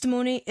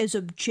testimony is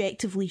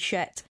objectively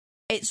shit.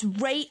 It's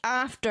right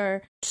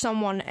after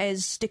someone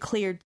is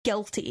declared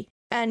guilty,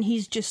 and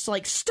he's just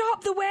like,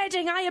 stop the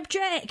wedding, I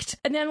object!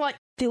 And then, like,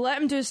 they let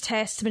him do his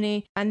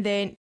testimony, and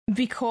then,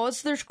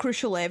 because there's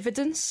crucial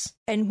evidence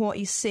in what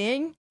he's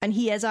saying, and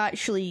he is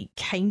actually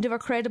kind of a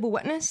credible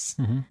witness,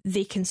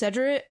 they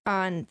consider it,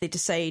 and they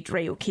decide,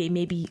 right, okay,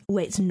 maybe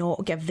let's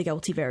not give the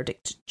guilty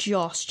verdict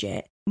just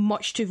yet.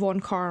 Much to Von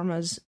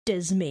Karma's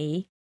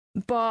dismay.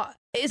 But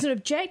it isn't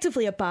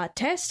objectively a bad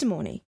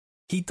testimony.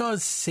 He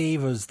does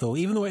save us, though.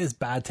 Even though it is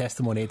bad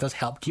testimony, it does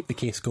help keep the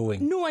case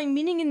going. No, I'm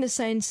meaning in the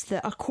sense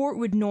that a court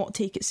would not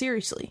take it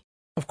seriously.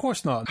 Of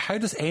course not. How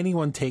does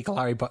anyone take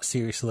Larry Butts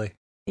seriously?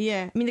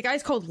 Yeah, I mean, the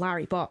guy's called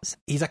Larry Butts.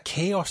 He's a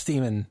chaos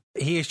demon.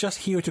 He is just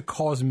here to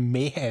cause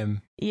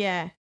mayhem.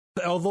 Yeah.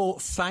 Although,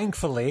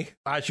 thankfully,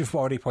 as you've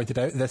already pointed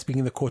out, this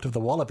being the court of the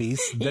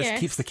Wallabies, this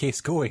keeps the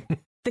case going.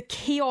 The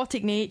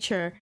chaotic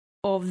nature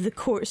of the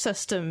court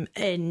system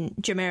in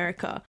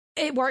Jamaica,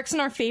 it works in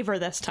our favour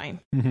this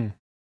time. Mm-hmm.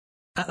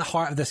 At the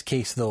heart of this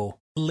case, though,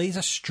 lays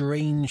a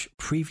strange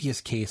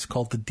previous case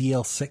called the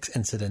DL6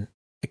 incident.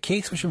 A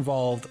case which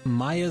involved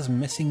Maya's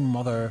missing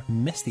mother,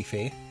 Misty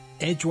Faye,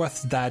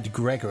 Edgeworth's dad,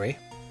 Gregory,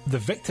 the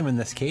victim in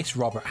this case,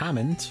 Robert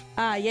Hammond.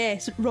 Ah,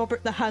 yes,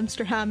 Robert the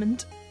Hamster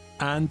Hammond.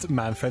 And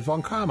Manfred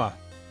von Karma.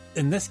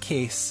 In this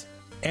case,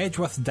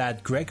 Edgeworth's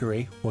dad,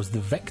 Gregory, was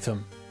the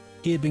victim.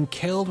 He had been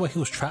killed while he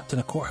was trapped in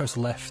a courthouse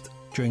lift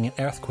during an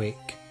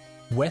earthquake,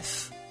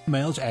 with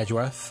Miles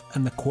Edgeworth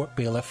and the court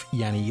bailiff,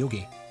 Yanni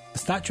Yogi. The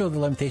statute of the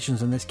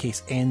limitations in this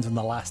case ends on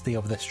the last day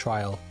of this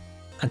trial,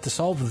 and to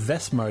solve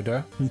this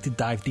murder, we need to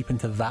dive deep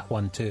into that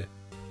one too.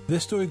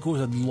 This story goes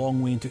a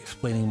long way into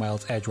explaining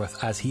Miles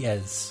Edgeworth as he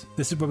is.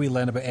 This is where we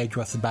learn about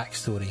Edgeworth's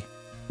backstory.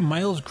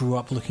 Miles grew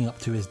up looking up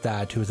to his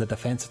dad, who was a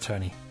defence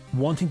attorney,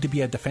 wanting to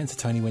be a defence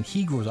attorney when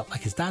he grows up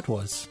like his dad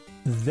was.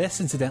 This,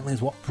 incidentally,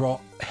 is what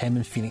brought him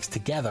and Phoenix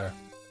together.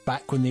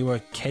 Back when they were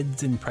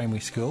kids in primary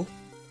school,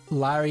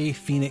 Larry,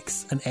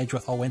 Phoenix and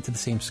Edgeworth all went to the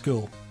same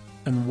school.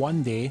 And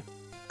one day,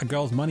 a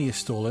girl's money is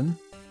stolen,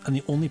 and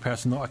the only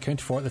person not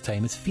accounted for at the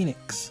time is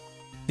Phoenix.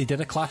 They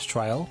did a class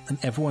trial, and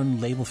everyone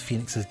labelled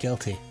Phoenix as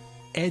guilty.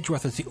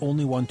 Edgeworth is the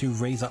only one to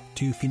raise up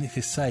to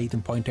Phoenix's side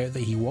and point out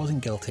that he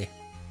wasn't guilty,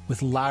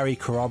 with Larry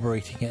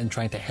corroborating it and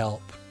trying to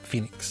help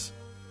Phoenix.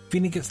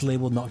 Phoenix gets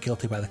labelled not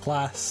guilty by the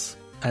class,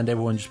 and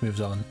everyone just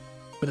moves on.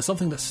 But it's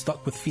something that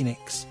stuck with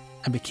Phoenix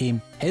and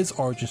became his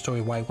origin story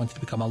why he wanted to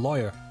become a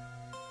lawyer.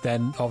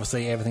 Then,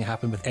 obviously, everything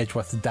happened with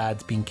Edgeworth's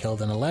dad being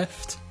killed in a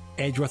lift.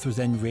 Edgeworth was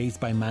then raised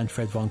by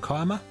Manfred von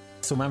Karma.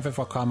 So Manfred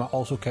von Karma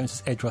also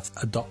counts as Edgeworth's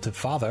adoptive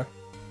father.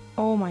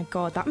 Oh my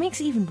god, that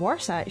makes it even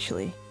worse,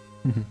 actually.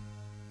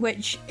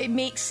 Which, it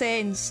makes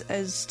sense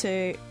as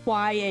to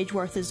why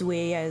Edgeworth is the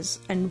way he is,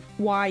 and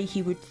why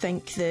he would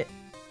think that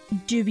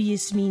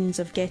dubious means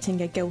of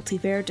getting a guilty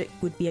verdict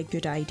would be a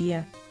good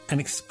idea. And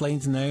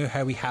explains now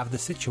how we have the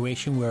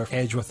situation where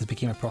Edgeworth has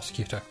become a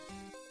prosecutor.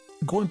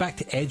 Going back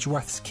to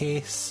Edgeworth's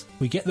case,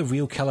 we get the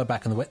real killer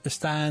back on the witness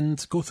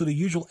stand, go through the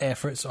usual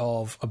efforts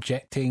of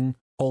objecting,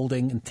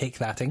 holding, and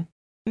take-thatting,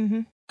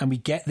 and we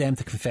get them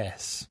to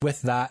confess.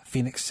 With that,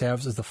 Phoenix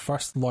serves as the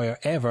first lawyer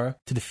ever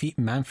to defeat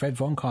Manfred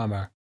von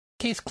Karma.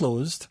 Case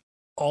closed.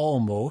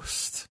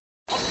 Almost.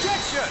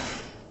 Objection!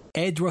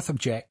 Edgeworth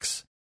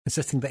objects,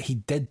 insisting that he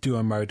did do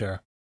a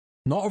murder,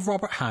 not of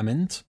Robert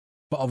Hammond,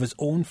 but of his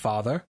own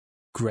father,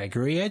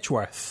 Gregory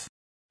Edgeworth.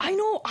 I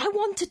know, I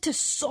wanted to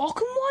sock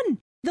him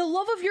one. The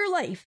love of your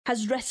life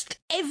has risked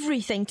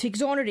everything to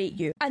exonerate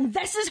you, and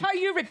this is how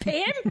you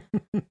repay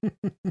him?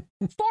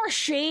 For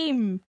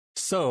shame.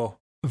 So,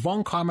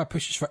 von Karma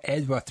pushes for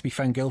Edgeworth to be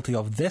found guilty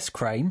of this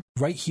crime,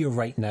 right here,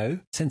 right now,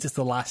 since it's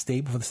the last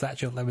day before the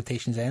statute of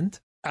limitations end,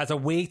 as a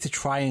way to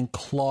try and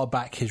claw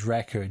back his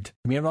record.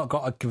 He may have not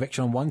got a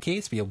conviction on one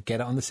case, but he'll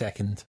get it on the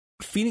second.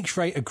 Phoenix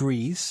Wright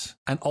agrees,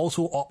 and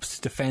also opts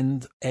to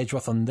defend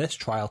Edgeworth on this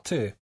trial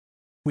too.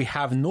 We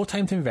have no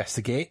time to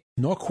investigate,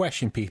 nor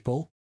question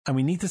people, and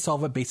we need to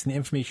solve it based on the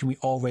information we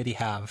already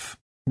have.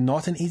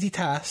 Not an easy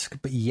task,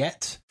 but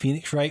yet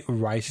Phoenix Wright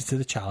rises to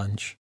the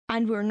challenge.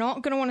 And we're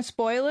not going to want to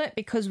spoil it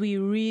because we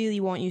really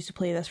want you to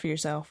play this for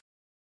yourself.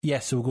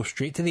 Yes, so we'll go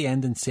straight to the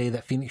end and say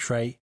that Phoenix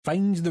Wright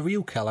finds the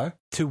real killer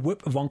to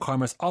whoop von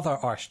Karma's other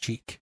arse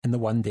cheek in the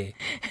one day.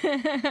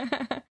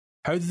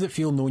 How does it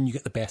feel knowing you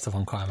get the best of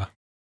von Karma?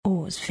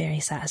 Oh, it's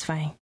very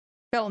satisfying.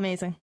 Felt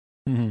amazing.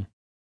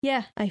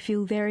 Yeah, I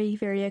feel very,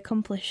 very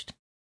accomplished.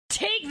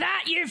 Take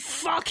that, you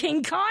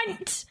fucking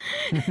cunt!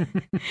 Nah,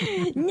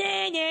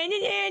 nah,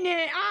 nah,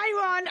 nah,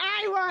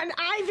 I won,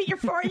 I beat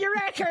your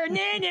record,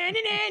 nah, nah,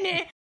 nah,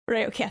 nah.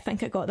 Right, okay, I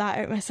think I got that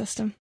out of my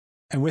system.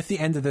 And with the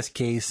end of this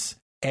case,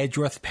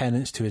 Edgeworth's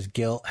penance to his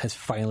guilt has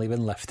finally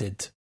been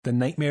lifted. The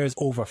nightmare is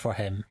over for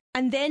him.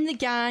 And then the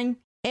gang,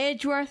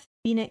 Edgeworth,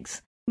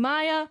 Phoenix,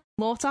 Maya,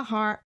 Lotta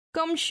Hart,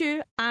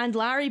 Gumshoe, and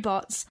Larry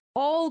Butts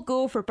all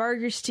go for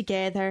burgers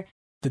together.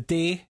 The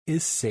day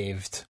is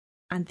saved.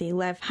 And they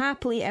live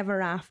happily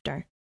ever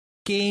after.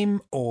 Game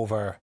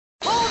over.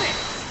 Hold it!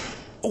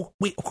 Oh,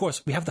 wait, of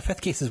course, we have the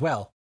fifth case as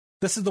well.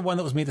 This is the one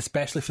that was made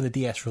especially for the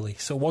DS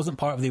release, so it wasn't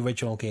part of the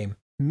original game.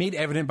 Made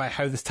evident by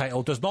how this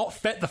title does not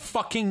fit the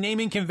fucking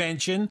naming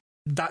convention.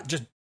 That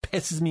just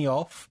pisses me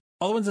off.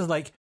 Other ones is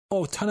like,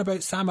 oh,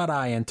 Turnabout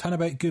Samurai and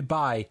Turnabout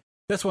Goodbye.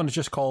 This one is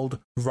just called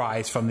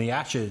Rise from the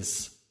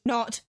Ashes.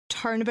 Not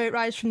Turnabout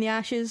Rise from the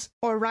Ashes,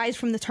 or Rise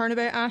from the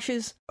Turnabout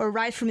Ashes, or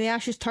Rise from the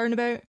Ashes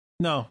Turnabout.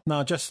 No,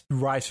 just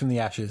Rise from the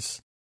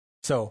Ashes.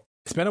 So,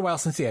 it's been a while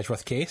since the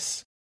Edgeworth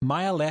case.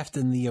 Maya left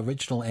in the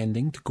original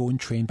ending to go and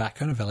train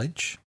back in her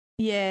village.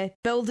 Yeah,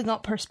 building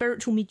up her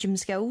spiritual medium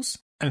skills.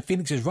 And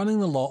Phoenix is running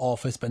the law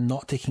office but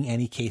not taking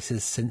any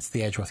cases since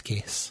the Edgeworth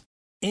case.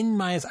 In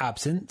Maya's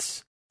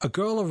absence, a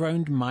girl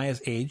around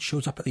Maya's age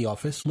shows up at the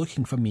office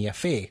looking for Mia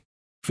Fey.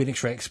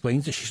 Phoenix Wright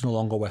explains that she's no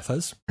longer with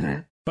us,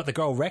 but the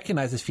girl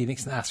recognises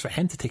Phoenix and asks for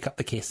him to take up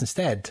the case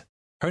instead.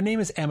 Her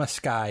name is Emma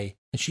Skye,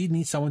 and she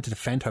needs someone to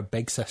defend her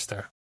big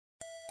sister.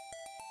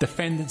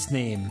 Defendant's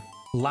name,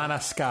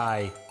 Lana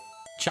Skye.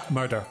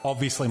 Murder,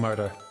 obviously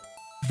murder.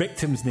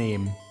 Victim's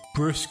name,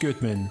 Bruce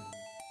Goodman.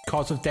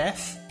 Cause of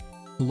death,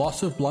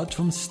 loss of blood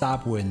from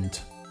stab wound.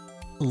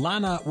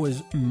 Lana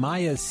was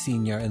Maya's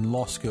senior in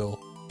law school,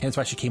 hence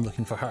why she came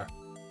looking for her.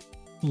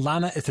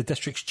 Lana is the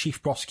district's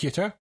chief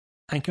prosecutor,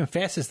 and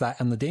confesses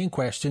that on the day in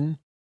question,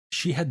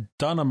 she had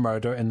done a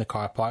murder in the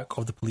car park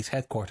of the police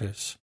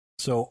headquarters.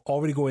 So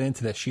already going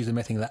into this, she's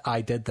admitting that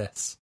I did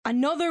this.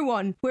 Another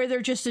one where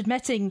they're just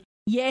admitting,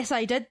 yes,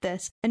 I did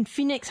this, and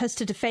Phoenix has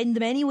to defend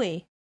them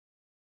anyway.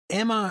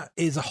 Emma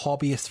is a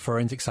hobbyist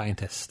forensic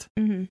scientist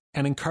and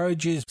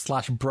encourages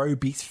 /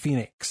 browbeats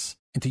Phoenix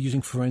into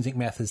using forensic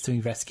methods to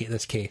investigate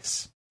this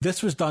case.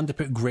 This was done to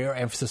put greater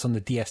emphasis on the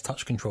DS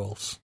touch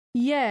controls.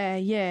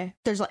 Yeah.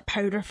 There's like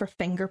powder for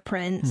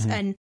fingerprints,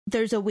 and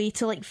there's a way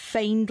to like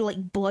find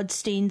like blood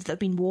stains that have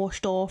been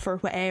washed off or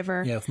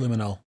whatever. Yeah, with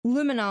luminol.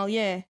 Luminol,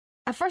 yeah.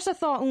 At first I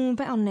thought, a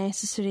bit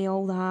unnecessary,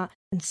 all that,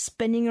 and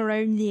spinning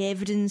around the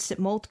evidence at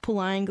multiple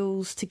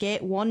angles to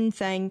get one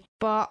thing.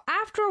 But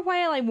after a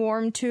while I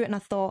warmed to it and I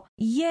thought,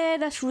 yeah,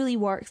 this really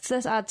works.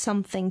 This adds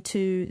something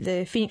to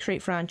the Phoenix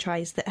Wright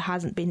franchise that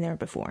hasn't been there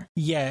before.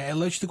 Yeah, it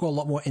allows you to go a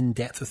lot more in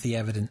depth with the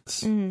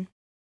evidence. Now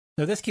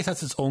this case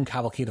has its own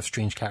cavalcade of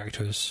strange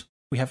characters.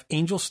 We have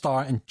Angel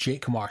Starr and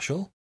Jake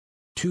Marshall,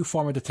 two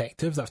former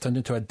detectives that have turned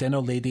into a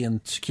dinner lady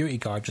and security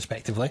guard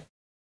respectively.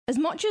 As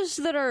much as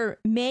there are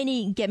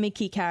many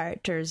gimmicky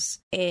characters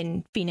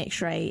in Phoenix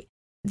Wright,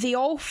 they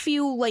all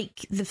feel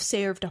like they've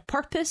served a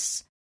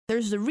purpose.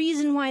 There's a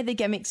reason why the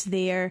gimmick's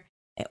there.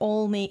 It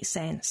all makes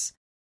sense.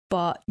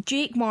 but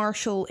Jake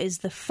Marshall is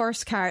the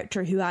first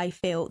character who I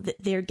felt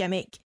that their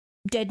gimmick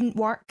didn't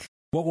work.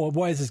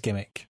 What is his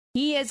gimmick?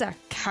 He is a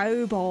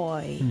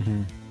cowboy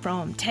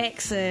from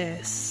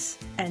Texas,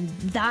 and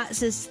that's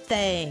his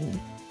thing.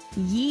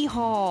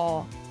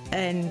 Yeehaw!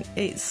 And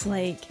it's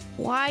like,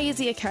 why is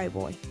he a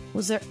cowboy?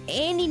 Was there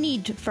any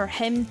need for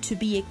him to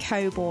be a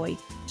cowboy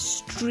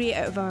straight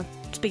out of a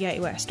spaghetti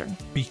western?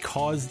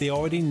 Because they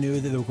already knew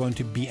that they were going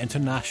to be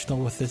international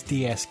with this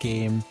DS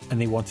game,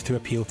 and they wanted to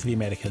appeal to the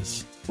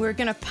Americas. We're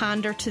going to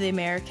pander to the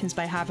Americans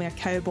by having a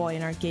cowboy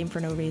in our game for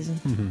no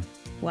reason.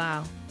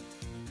 Wow.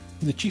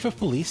 The chief of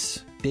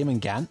police, Damon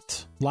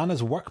Gant,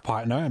 Lana's work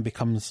partner and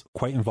becomes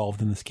quite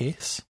involved in this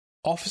case.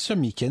 Officer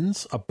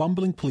Meekins, a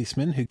bumbling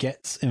policeman who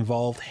gets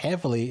involved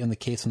heavily in the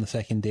case on the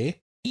second day.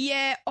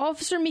 Yeah,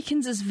 Officer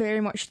Meekins is very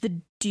much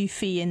the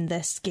doofy in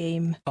this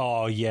game.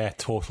 Oh yeah,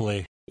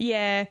 totally.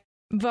 Yeah,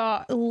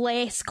 but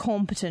less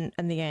competent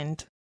in the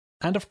end.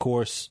 And of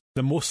course,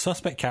 the most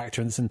suspect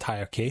character in this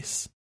entire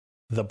case,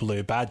 the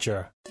Blue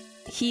Badger.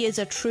 He is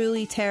a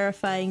truly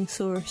terrifying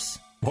source.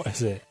 What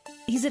is it?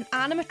 He's an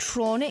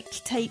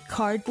animatronic type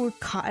cardboard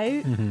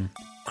cutout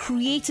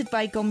created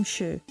by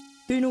Gumshoe,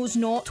 who knows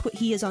not what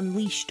he has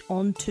unleashed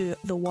onto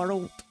the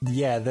world.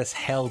 Yeah, this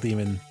hell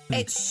demon.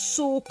 It's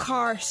so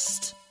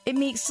cursed. It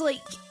makes, like,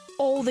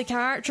 all the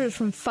characters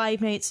from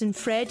Five Nights at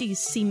Freddy's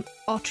seem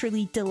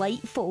utterly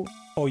delightful.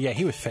 Oh yeah,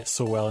 he would fit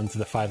so well into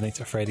the Five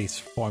Nights at Freddy's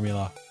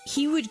formula.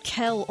 He would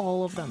kill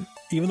all of them.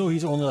 Even though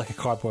he's only like a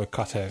cardboard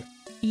cutout.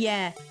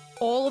 Yeah,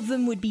 all of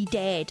them would be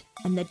dead,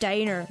 and the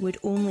diner would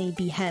only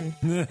be him.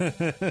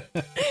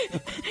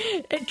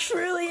 It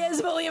truly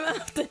is William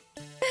Afton.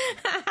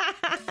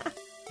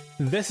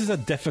 This is a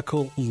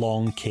difficult,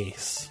 long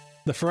case.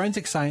 The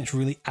forensic science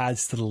really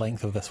adds to the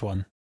length of this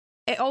one.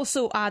 It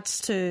also adds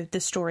to the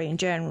story in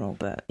general,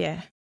 but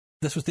yeah.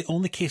 This was the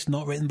only case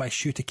not written by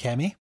Shu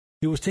Takemi,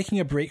 who was taking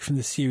a break from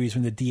the series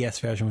when the DS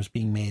version was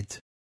being made.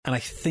 And I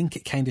think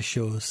it kind of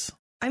shows.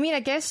 I mean, I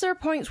guess there are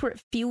points where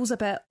it feels a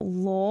bit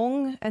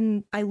long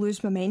and I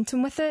lose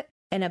momentum with it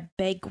in a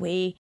big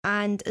way.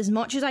 And as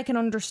much as I can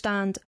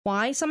understand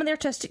why some of the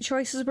artistic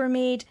choices were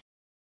made,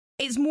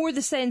 it's more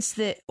the sense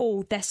that,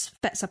 oh, this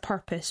fits a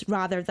purpose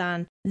rather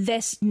than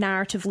this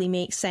narratively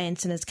makes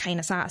sense and is kind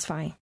of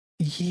satisfying.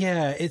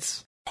 Yeah,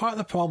 it's part of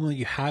the problem that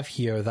you have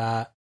here,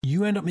 that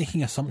you end up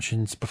making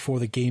assumptions before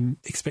the game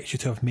expects you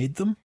to have made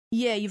them.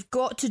 Yeah, you've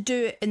got to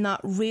do it in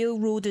that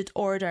railroaded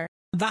order.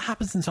 That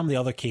happens in some of the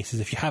other cases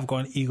if you have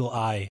got an eagle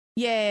eye.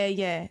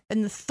 Yeah.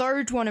 And the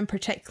third one in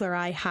particular,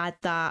 I had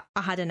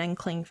an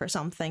inkling for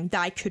something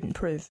that I couldn't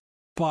prove.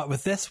 But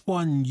with this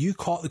one, you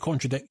caught the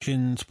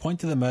contradictions,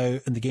 pointed them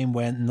out, and the game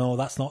went, no,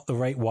 that's not the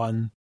right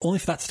one. Only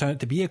for that to turn out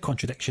to be a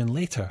contradiction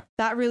later.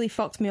 That really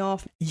fucked me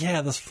off.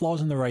 Yeah, there's flaws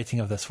in the writing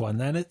of this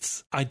one. And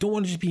I don't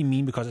want to just be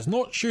mean because it's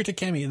not Shu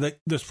Takemi. Like,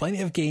 there's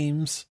plenty of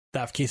games that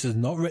have cases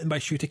not written by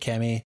Shu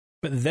Takemi.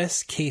 But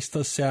this case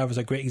does serve as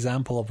a great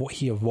example of what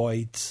he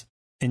avoids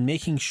in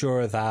making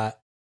sure that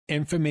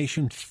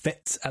information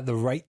fits at the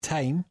right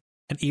time.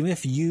 And even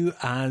if you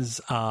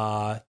as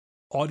a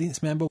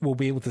audience member will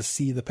be able to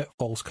see the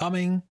pitfalls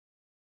coming,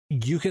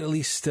 you can at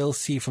least still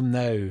see from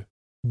now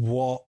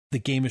what the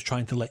game is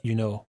trying to let you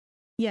know.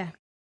 Yeah.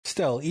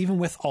 Still, even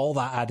with all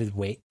that added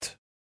weight,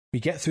 we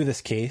get through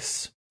this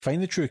case,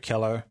 find the true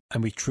killer,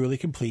 and we truly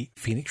complete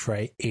Phoenix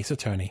Wright Ace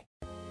Attorney.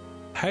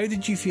 How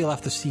did you feel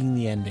after seeing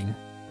the ending?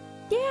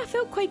 Yeah, I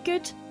felt quite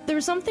good. There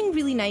was something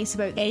really nice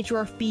about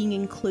Edgeworth being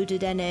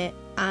included in it,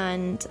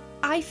 and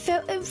it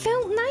felt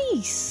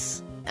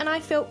nice. And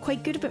I felt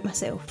quite good about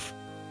myself.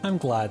 I'm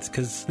glad,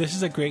 because this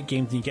is a great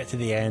game when you get to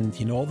the end,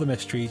 you know all the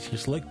mysteries, you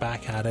just look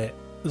back at it.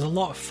 There's a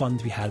lot of fun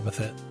to be had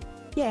with it.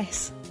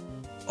 Yes.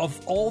 Of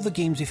all the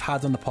games we've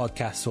had on the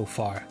podcast so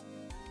far,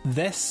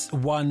 this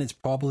one is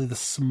probably the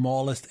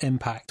smallest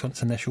impact on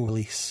its initial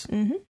release,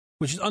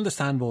 which is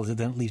understandable as it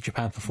didn't leave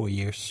Japan for 4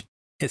 years.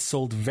 It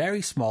sold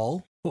very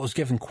small, but was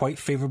given quite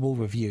favourable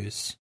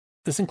reviews.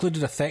 This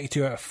included a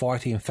 32 out of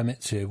 40 in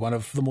Famitsu, one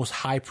of the most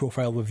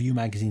high-profile review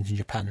magazines in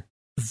Japan.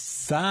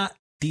 That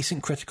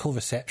decent critical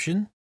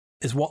reception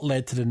is what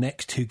led to the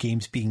next two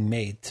games being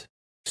made.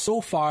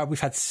 So far,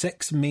 we've had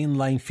 6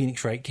 mainline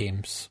Phoenix Wright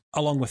games,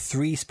 along with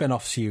 3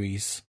 spin-off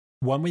series.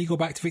 One where you go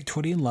back to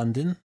Victorian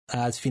London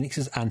as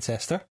Phoenix's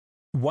ancestor,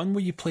 one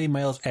where you play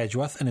Miles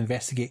Edgeworth and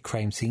investigate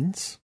crime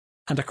scenes,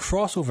 and a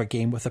crossover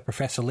game with the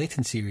Professor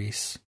Layton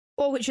series.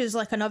 Oh, which is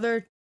like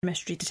another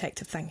mystery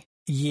detective thing.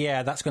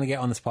 Yeah, that's going to get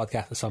on this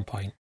podcast at some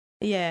point.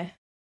 Yeah.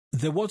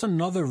 There was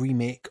another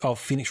remake of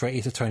Phoenix Wright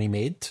Ace Attorney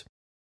made,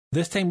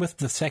 this time with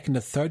the second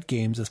and third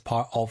games as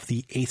part of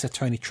the Ace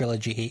Attorney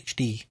Trilogy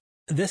HD.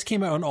 This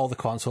came out on all the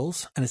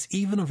consoles, and it's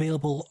even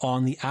available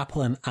on the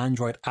Apple and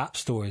Android app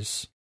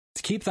stores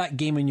to keep that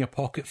game in your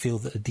pocket feel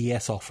that the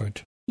DS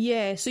offered.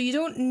 Yeah, so you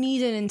don't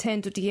need a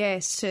Nintendo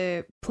DS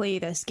to play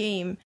this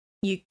game.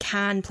 You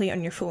can play it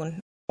on your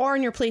phone, or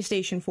on your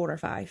PlayStation 4 or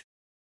 5.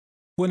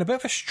 We're in a bit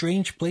of a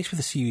strange place with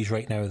the series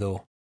right now,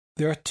 though.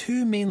 There are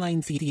 2 mainline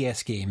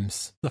 3DS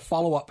games, the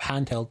follow-up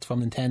handhelds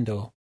from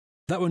Nintendo,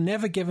 that were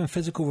never given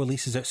physical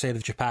releases outside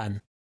of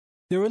Japan.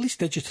 They're released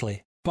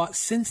digitally, but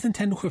since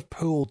Nintendo have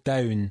pulled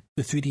down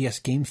the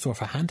 3DS Game Store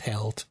for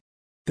handheld,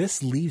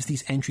 this leaves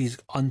these entries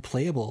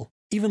unplayable.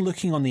 Even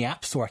looking on the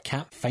App Store, I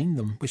can't find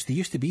them, which they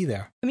used to be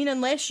there. I mean,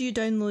 unless you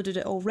downloaded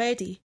it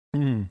already.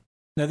 Now,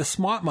 the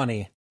smart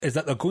money is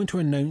that they're going to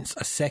announce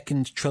a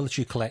second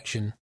trilogy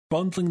collection,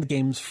 bundling the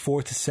games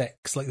 4 to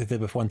 6 like they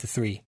did with 1 to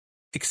 3.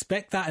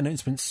 Expect that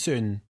announcement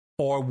soon,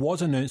 or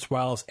was announced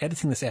while I was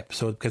editing this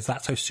episode, because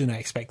that's how soon I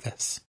expect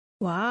this.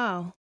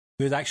 Wow.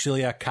 There's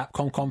actually a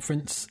Capcom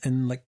conference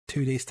in like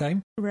 2 days'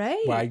 time.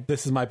 Right. Why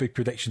this is my big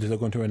prediction, is they're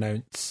going to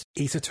announce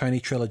Ace Attorney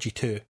Trilogy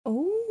 2.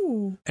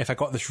 Oh. If I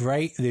got this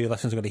right, the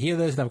listeners are going to hear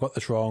this, and if I got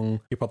this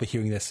wrong, you're probably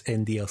hearing this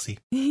in DLC.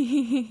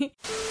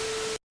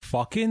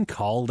 Fucking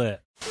called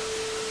it.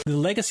 The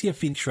legacy of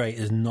Phoenix Wright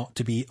is not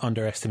to be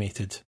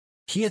underestimated.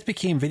 He has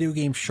become video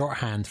game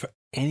shorthand for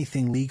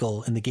anything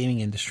legal in the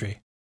gaming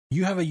industry.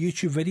 You have a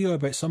YouTube video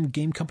about some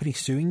game company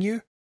suing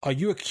you? Are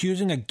you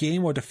accusing a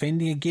game or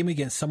defending a game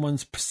against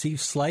someone's perceived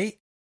slight?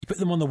 You put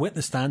them on the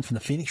witness stand from the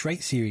Phoenix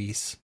Wright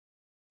series.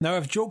 Now,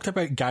 I've joked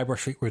about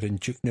Guybrush Threepwood and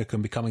Duke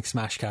Nukem becoming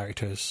Smash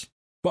characters,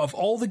 but of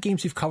all the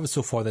games we've covered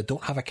so far that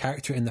don't have a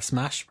character in the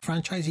Smash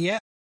franchise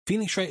yet,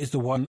 Phoenix Wright is the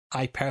one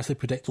I personally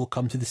predict will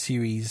come to the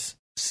series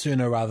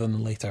sooner rather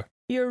than later.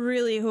 You're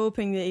really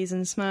hoping that he's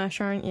in Smash,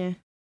 aren't you?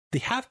 They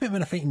have put him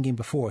in a fighting game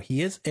before.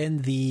 He is in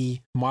the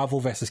Marvel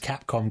vs.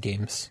 Capcom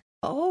games.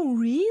 Oh,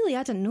 really?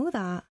 I didn't know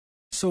that.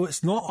 So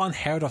it's not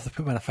unheard of to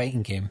put him in a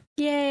fighting game.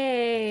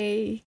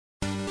 Yay!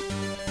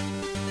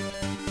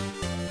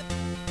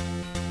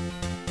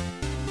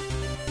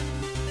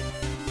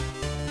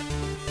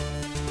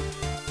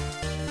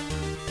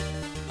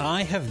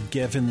 I have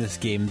given this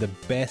game the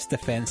best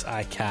defense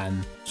I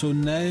can, so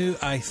now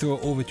I throw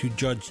it over to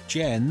Judge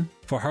Jen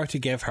for her to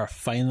give her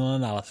final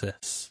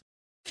analysis.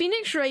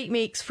 Phoenix Wright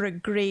makes for a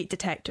great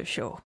detective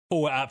show.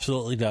 Oh, it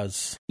absolutely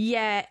does.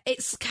 Yeah,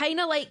 it's kind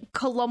of like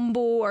Columbo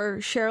or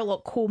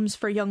Sherlock Holmes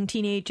for young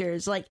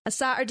teenagers, like a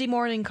Saturday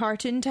morning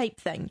cartoon type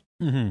thing.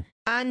 Mm-hmm.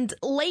 And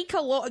like a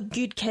lot of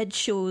good kids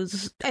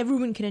shows,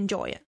 everyone can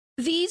enjoy it.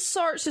 These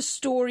sorts of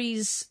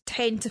stories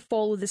tend to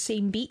follow the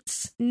same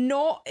beats.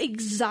 Not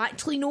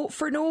exactly note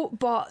for note,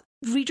 but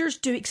readers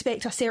do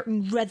expect a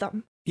certain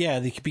rhythm. Yeah,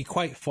 they could be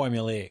quite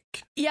formulaic.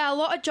 Yeah, a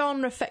lot of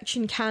genre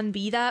fiction can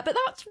be that, but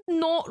that's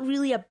not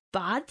really a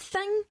bad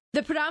thing.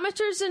 The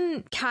parameters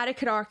and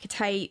character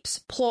archetypes,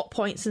 plot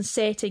points and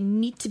setting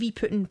need to be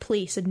put in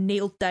place and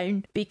nailed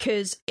down,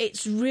 because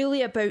it's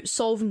really about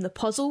solving the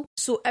puzzle.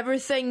 So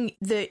everything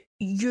that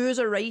you as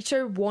a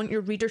writer want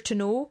your reader to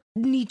know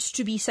needs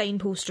to be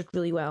signposted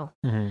really well.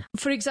 Mm-hmm.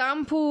 For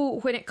example,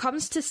 when it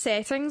comes to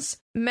settings,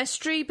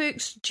 mystery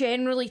books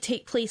generally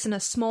take place in a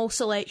small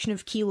selection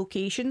of key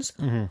locations,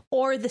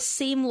 or the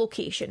same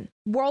location.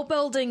 World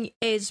building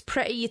is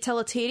pretty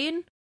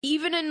utilitarian.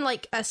 Even in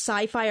like a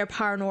sci-fi or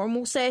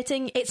paranormal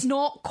setting, it's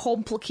not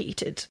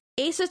complicated.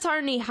 Ace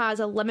Attorney has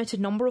a limited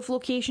number of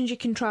locations you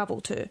can travel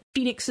to.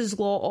 Phoenix's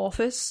law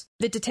office,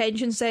 the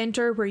detention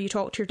centre where you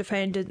talk to your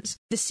defendants,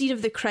 the scene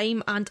of the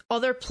crime, and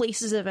other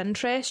places of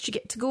interest you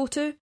get to go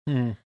to.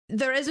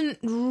 There isn't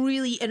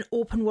really an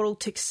open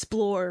world to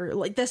explore.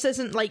 Like, this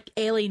isn't like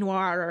L.A.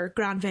 Noire or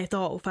Grand Theft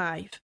Auto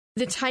 5.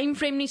 The time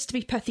frame needs to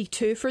be pithy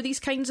too for these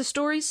kinds of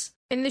stories.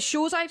 In the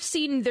shows I've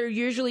seen, they're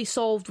usually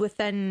solved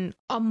within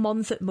a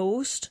month at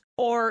most.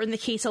 Or in the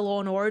case of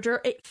Law &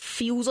 Order, it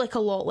feels like a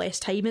lot less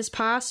time has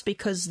passed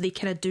because they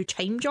kind of do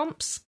time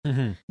jumps.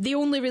 They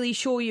only really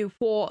show you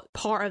what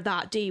part of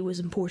that day was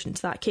important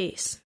to that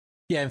case.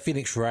 Yeah, in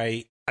Phoenix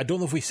Wright, I don't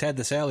know if we said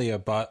this earlier,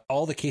 but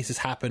all the cases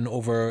happen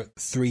over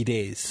 3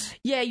 days.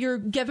 Yeah, you're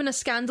given a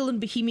scandal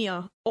in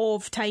Bohemia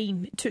of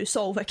time to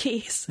solve a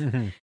case.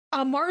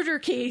 A murder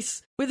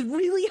case with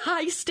really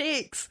high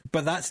stakes.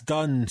 But that's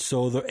done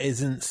so there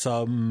isn't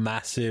some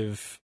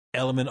massive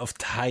element of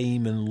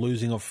time and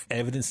losing of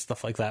evidence,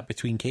 stuff like that,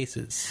 between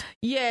cases.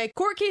 Yeah,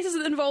 court cases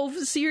that involve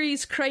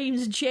serious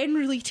crimes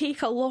generally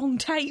take a long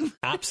time.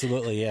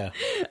 Absolutely, yeah.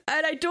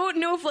 And I don't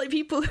know if like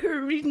people who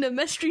are reading a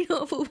mystery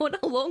novel want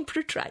a long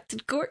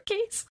protracted court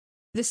case.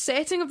 The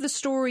setting of the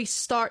story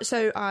starts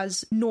out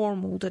as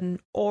normaled and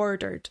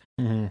ordered.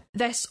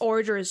 This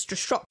order is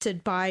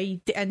disrupted by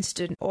the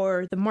incident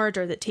or the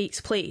murder that takes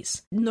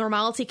place.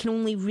 Normality can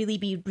only really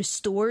be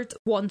restored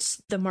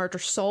once the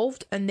murder's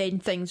solved, and then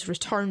things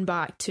return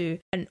back to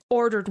an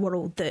ordered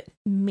world that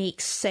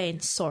makes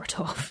sense, sort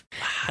of.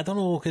 I don't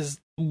know,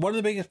 because one of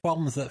the biggest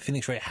problems that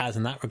Phoenix Wright has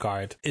in that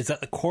regard is that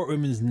the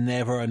courtroom is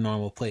never a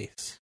normal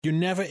place. You're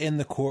never in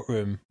the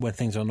courtroom when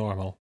things are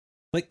normal.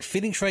 Like,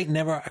 Phoenix Wright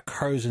never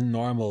occurs in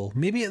normal.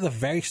 Maybe at the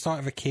very start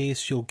of a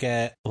case, you'll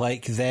get,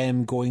 like,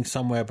 them going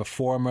somewhere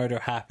before murder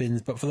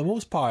happens, but for the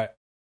most part,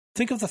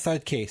 think of the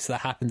third case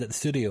that happened at the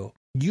studio.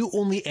 You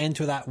only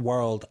enter that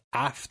world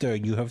after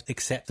you have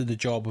accepted the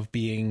job of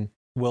being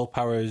Will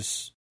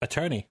Power's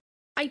attorney.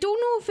 I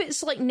don't know if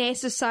it's, like,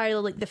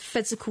 necessarily, like, the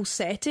physical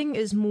setting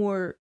is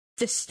more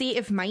the state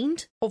of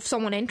mind of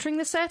someone entering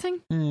the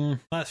setting.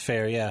 That's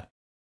fair, yeah.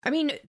 I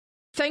mean,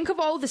 Think of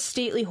all the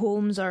stately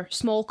homes or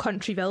small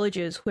country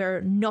villages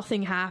where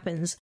nothing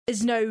happens,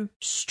 is now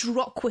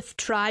struck with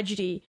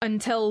tragedy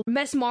until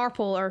Miss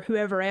Marple or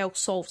whoever else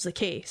solves the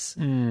case.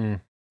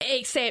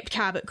 Except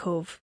Cabot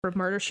Cove for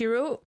Murder, She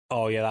Wrote.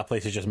 Oh yeah, that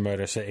place is just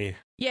Murder City.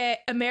 Yeah,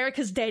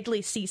 America's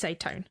deadly seaside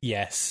town.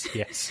 Yes.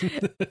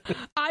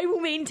 I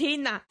will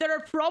maintain that. There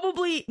are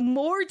probably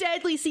more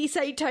deadly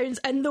seaside towns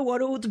in the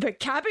world, but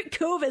Cabot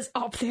Cove is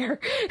up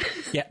there.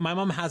 Yeah, my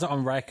mum has it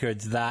on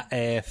record that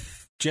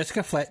if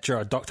Jessica Fletcher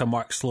or Dr.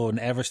 Mark Sloan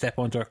ever step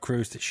onto a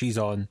cruise that she's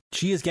on,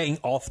 she is getting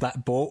off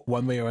that boat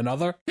one way or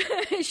another.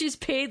 She's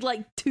paid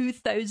like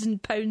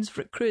 £2,000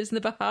 for a cruise in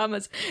the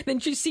Bahamas. Then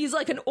she sees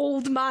like an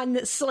old man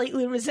that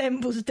slightly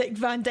resembles Dick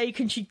Van Dyke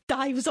and she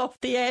dives off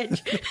the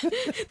edge.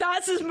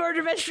 That's his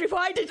murder mystery.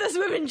 Why did this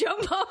woman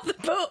jump off the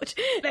boat?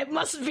 It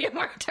must be a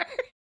murder.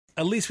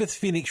 At least with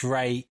Phoenix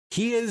Wright,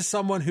 he is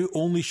someone who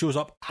only shows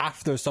up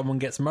after someone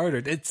gets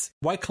murdered. It's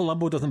why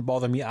Columbo doesn't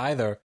bother me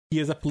either. He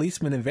is a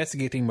policeman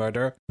investigating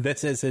murder.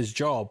 This is his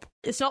job.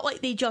 It's not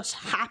like they just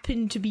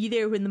happen to be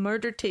there when the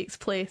murder takes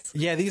place.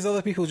 Yeah, these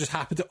other people just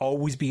happen to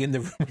always be in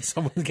the room when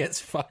someone gets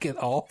fucking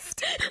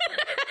offed.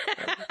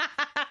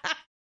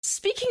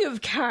 Speaking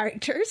of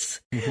characters,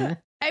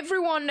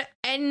 everyone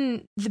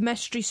in the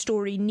mystery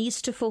story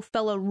needs to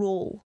fulfill a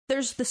role.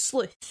 There's the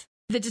sleuth,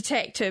 the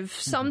detective.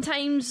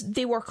 Sometimes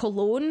they work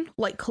alone,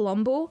 like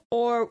Columbo,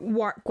 or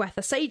work with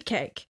a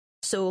sidekick.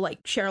 So like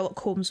Sherlock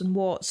Holmes and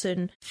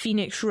Watson,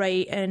 Phoenix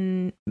Wright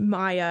and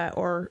Maya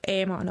or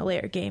Emma in a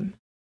later game.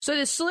 So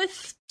the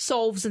sleuth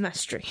solves a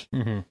mystery.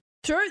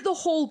 Throughout the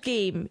whole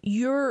game,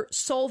 you're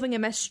solving a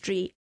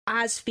mystery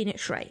as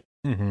Phoenix Wright.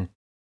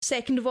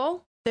 Second of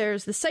all,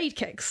 there's the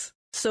sidekicks.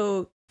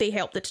 So they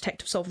help the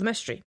detective solve the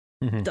mystery.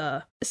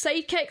 The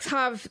sidekicks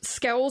have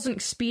skills and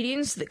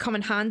experience that come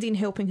in handy in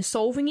helping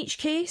solving each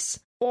case,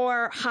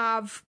 or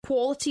have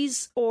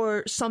qualities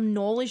or some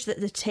knowledge that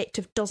the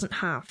detective doesn't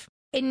have.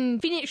 In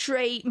Phoenix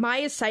Wright,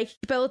 Maya's psychic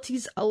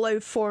abilities allow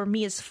for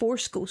Mia's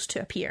Force Ghost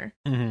to appear.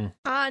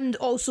 And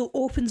also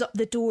opens up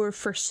the door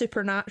for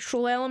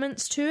supernatural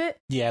elements to it.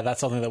 Yeah,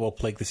 that's something that will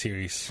plague the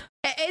series.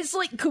 It is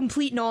like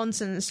complete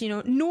nonsense, you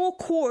know. No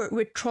court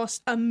would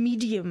trust a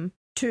medium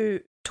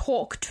to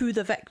talk to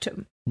the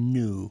victim.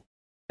 No.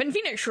 But in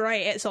Phoenix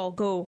Wright, it's all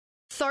go.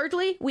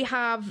 Thirdly, we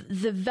have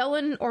the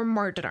villain or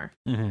murderer.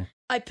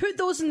 I put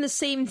those in the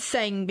same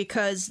thing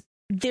because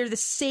they're the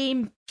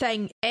same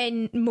thing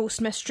in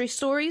most mystery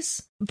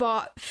stories,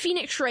 but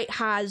Phoenix Wright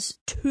has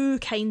two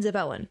kinds of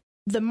villain.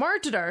 The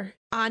murderer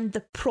and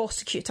the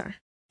prosecutor.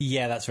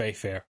 Yeah, that's very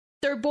fair.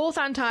 They're both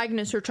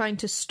antagonists who are trying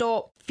to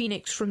stop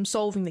Phoenix from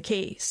solving the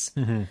case.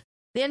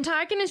 The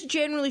antagonist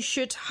generally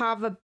should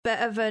have a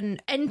bit of an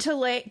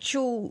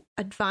intellectual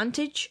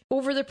advantage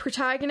over the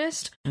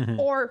protagonist,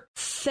 or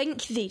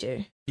think they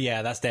do.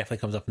 Yeah, that definitely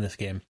comes up in this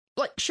game.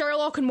 Like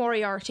Sherlock and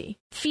Moriarty,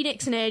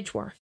 Phoenix and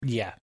Edgeworth.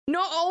 Yeah.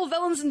 Not all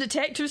villains in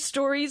detective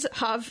stories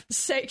have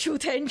sexual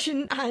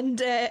tension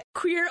and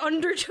queer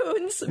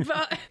undertones,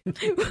 but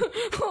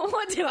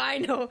what do I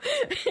know?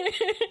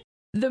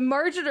 The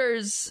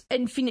murderers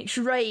in Phoenix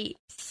Wright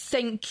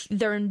think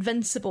they're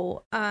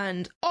invincible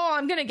and,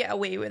 I'm going to get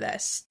away with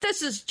this.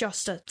 This is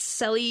just a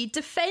silly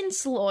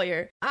defense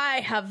lawyer. I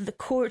have the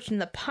court in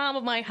the palm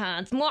of my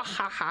hand. Mwah,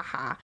 ha, ha,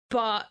 ha.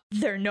 But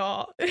they're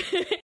not.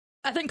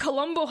 I think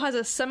Columbo has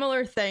a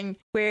similar thing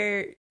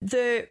where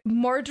the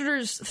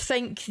murderers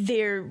think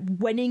they're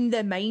winning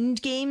the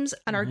mind games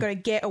and are going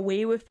to get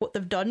away with what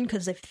they've done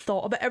because they've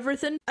thought about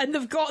everything. And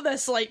they've got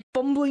this, like,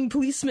 bumbling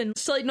policeman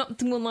sliding up to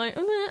them going like,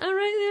 all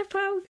right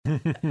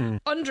there, pal.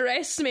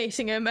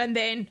 Underestimating him and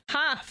then,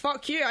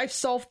 fuck you, I've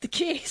solved the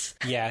case.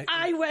 Yeah.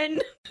 I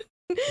win.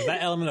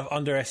 That element of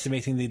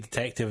underestimating the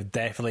detective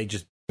definitely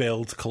just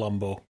builds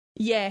Columbo.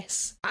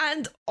 Yes.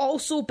 And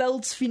also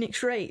builds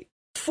Phoenix Wright.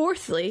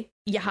 Fourthly,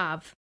 you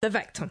have the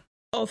victim.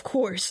 Of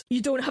course, you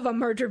don't have a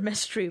murder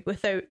mystery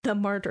without the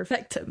murder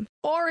victim.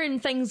 Or in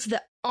things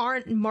that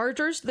aren't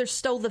murders, there's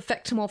still the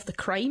victim of the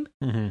crime.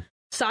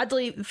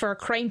 Sadly, for a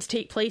crime to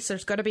take place,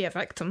 there's got to be a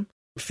victim.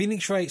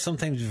 Phoenix Wright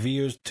sometimes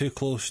veers too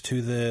close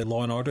to the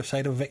law and order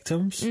side of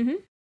victims,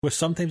 where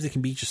sometimes they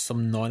can be just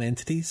some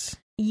non-entities.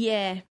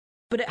 Yeah.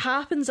 But it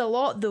happens a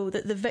lot, though,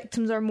 that the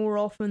victims are more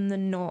often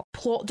than not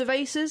plot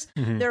devices.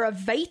 They're a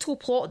vital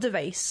plot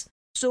device.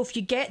 So if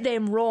you get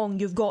them wrong,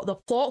 you've got the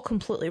plot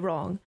completely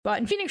wrong. But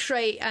in Phoenix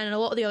Wright and a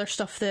lot of the other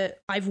stuff that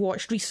I've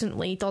watched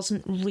recently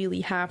doesn't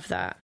really have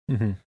that.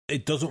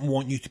 It doesn't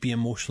want you to be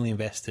emotionally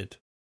invested.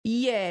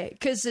 Yeah,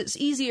 because it's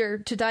easier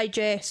to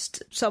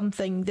digest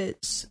something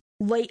that's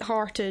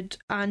light-hearted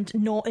and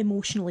not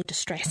emotionally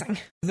distressing.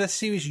 This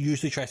series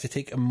usually tries to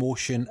take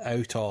emotion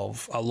out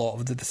of a lot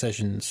of the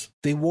decisions.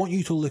 They want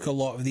you to look at a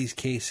lot of these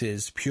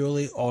cases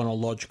purely on a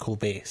logical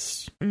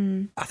base.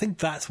 I think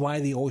that's why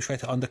they always try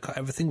to undercut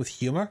everything with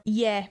humour.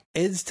 Yeah.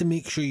 Is to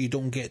make sure you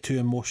don't get too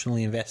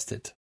emotionally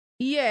invested.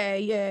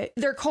 Yeah.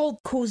 They're called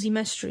cozy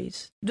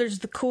mysteries. There's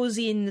the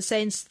cozy in the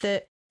sense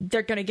that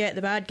they're going to get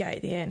the bad guy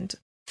at the end.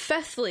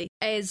 Fifthly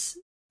is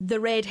the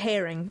red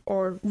herring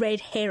or red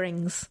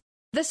herrings.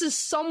 This is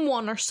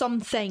someone or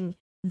something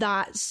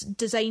that's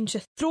designed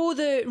to throw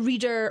the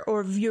reader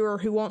or viewer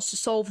who wants to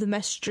solve the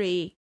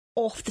mystery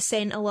off the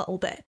scent a little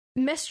bit.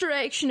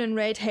 Misdirection and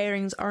red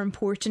herrings are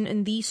important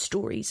in these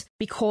stories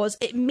because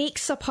it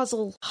makes a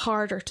puzzle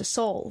harder to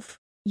solve.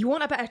 You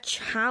want a bit of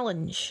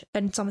challenge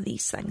in some of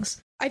these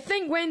things. I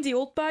think Wendy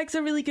Oldbag's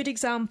a really good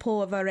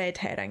example of a red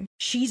herring.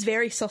 She's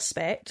very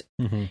suspect.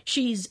 Mm-hmm.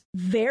 She's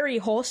very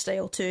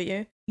hostile to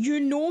you. You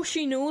know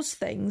she knows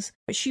things,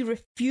 but she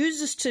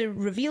refuses to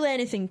reveal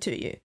anything to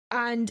you.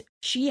 And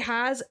she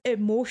has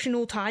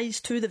emotional ties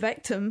to the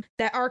victim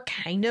that are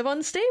kind of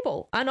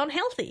unstable and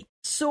unhealthy.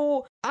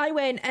 So I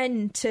went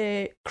in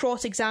to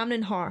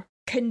cross-examining her,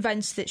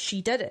 convinced that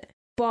she did it.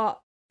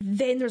 But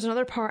then there's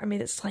another part of me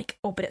that's like,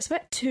 oh, but it's a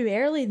bit too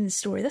early in the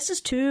story. This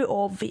is too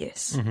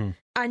obvious. Mm-hmm.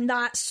 And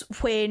that's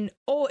when,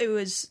 it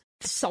was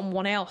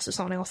someone else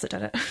that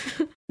did it.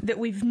 That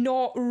we've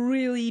not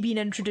really been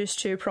introduced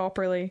to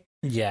properly.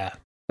 Yeah.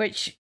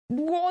 Which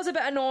was a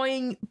bit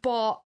annoying,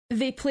 but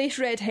they place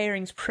red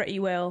herrings pretty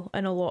well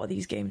in a lot of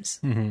these games.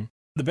 Mm-hmm.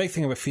 The big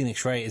thing about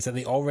Phoenix Wright is that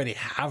they already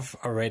have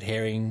a red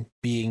herring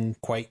being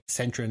quite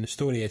central in the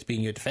story as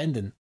being your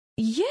defendant.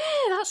 Yeah,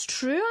 that's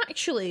true,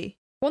 actually.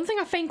 One thing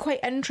I find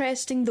quite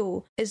interesting,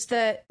 though, is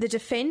that the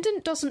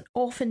defendant doesn't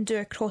often do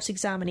a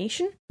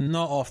cross-examination.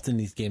 Not often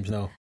these games,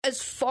 no.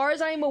 As far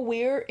as I'm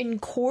aware, in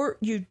court,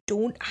 you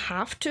don't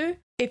have to.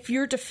 If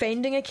you're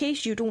defending a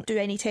case, you don't do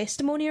any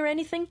testimony or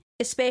anything,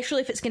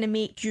 especially if it's going to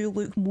make you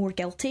look more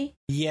guilty.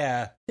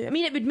 Yeah. I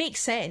mean, it would make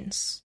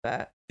sense,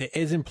 but... It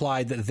is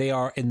implied that they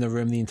are in the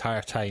room the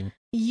entire time.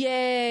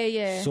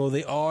 Yeah. So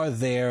they are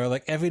there.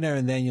 Like, every now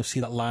and then you'll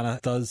see that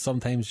Lana does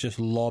sometimes just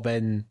lob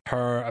in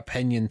her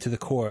opinion to the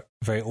court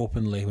very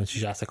openly when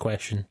she's asked a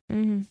question.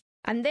 Mm-hmm.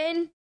 And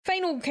then,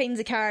 final kinds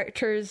of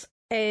characters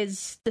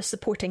is the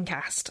supporting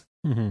cast.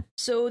 Mm-hmm.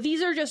 So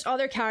these are just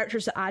other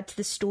characters that add to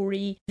the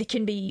story. They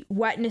can be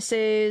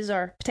witnesses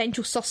or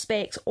potential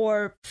suspects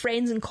or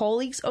friends and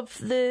colleagues of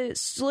the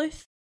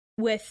sleuth.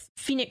 With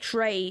Phoenix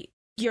Wright,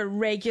 your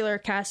regular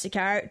cast of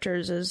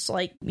characters is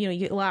like, you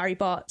get Larry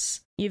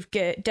Butts, you've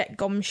got Dick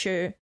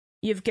Gumshoe,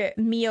 you've got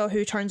Mia,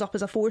 who turns up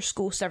as a Force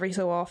ghost every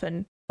so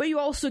often, but you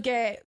also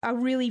get a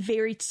really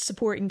varied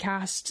supporting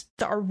cast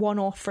that are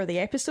one-off for the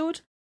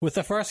episode. With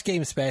the first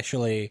game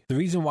especially, the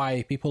reason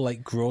why people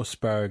like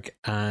Grossberg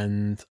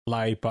and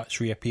Larry Butts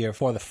reappear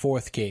for the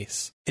fourth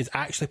case is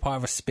actually part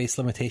of a space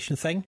limitation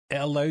thing. It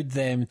allowed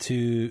them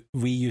to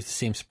reuse the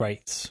same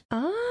sprites.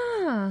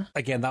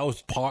 Again, that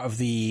was part of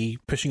the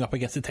pushing up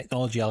against the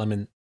technology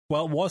element.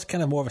 Well, it was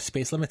kind of more of a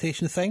space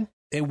limitation thing.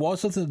 It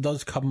was something that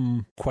does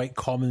come quite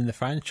common in the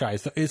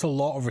franchise. There is a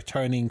lot of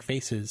returning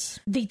faces.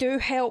 They do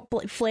help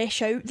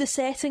flesh out the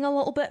setting a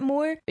little bit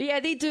more. But yeah,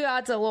 they do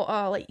add a lot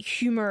of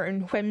humour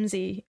and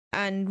whimsy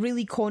and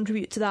really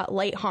contribute to that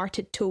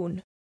light-hearted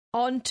tone.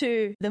 On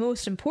to the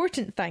most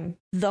important thing,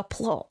 the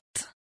plot.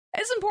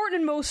 It's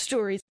important in most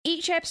stories.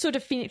 Each episode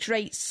of Phoenix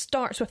Wright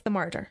starts with the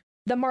murder.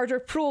 The murder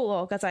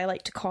prologue, as I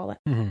like to call it.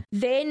 Mm-hmm.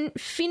 Then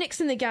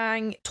Phoenix and the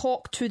gang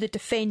talk to the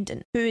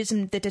defendant, who is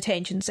in the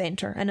detention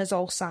centre and is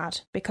all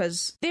sad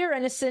because they're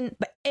innocent,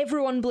 but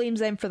everyone blames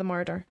them for the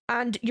murder.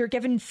 And you're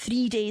given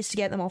 3 days to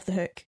get them off the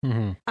hook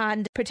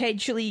and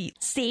potentially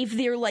save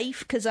their life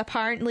because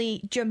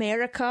apparently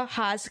Jamaica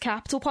has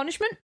capital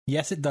punishment.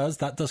 Yes, it does.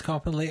 That does come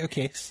up in a later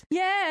case.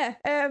 Yeah,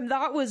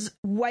 that was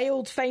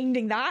wild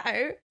finding that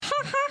out.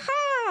 Ha ha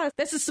ha!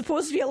 This is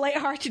supposed to be a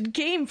light-hearted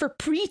game for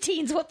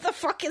preteens. What the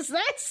fuck is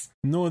this?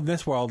 No, in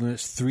this world, in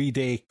its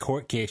 3-day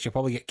court case, you'll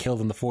probably get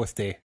killed on the 4th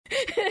day.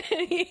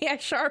 Yeah,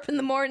 sharp in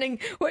the morning.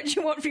 What do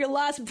you want for your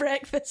last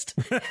breakfast?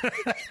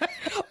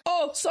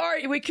 Oh,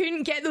 sorry, we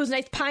couldn't get those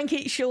nice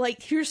pancakes. You're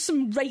like, here's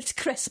some Rice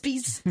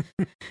Krispies.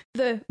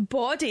 The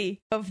body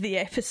of the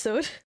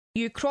episode.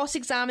 You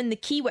cross-examine the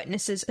key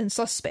witnesses and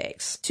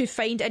suspects to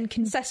find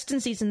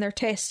inconsistencies in their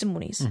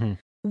testimonies. Mm-hmm.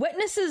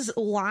 Witnesses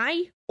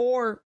lie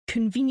or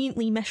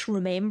conveniently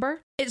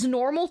misremember. It's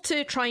normal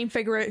to try and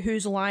figure out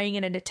who's lying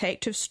in a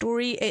detective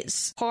story.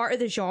 It's part of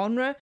the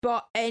genre.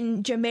 But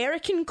in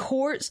Jamaican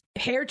courts,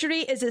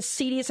 perjury is as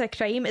serious a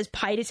crime as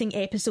pirating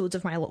episodes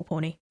of My Little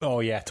Pony. Oh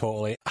yeah,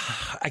 totally.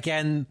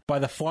 Again, by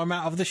the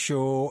format of the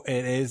show,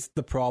 it is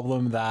the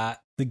problem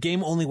that the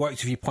game only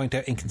works if you point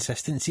out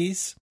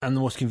inconsistencies, and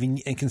the most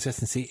convenient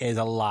inconsistency is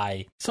a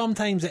lie.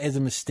 Sometimes it is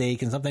a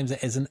mistake, and sometimes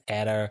it is an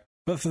error.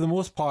 But for the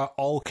most part,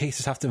 all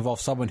cases have to involve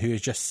someone who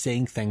is just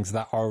saying things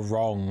that are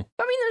wrong.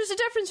 I mean, there's a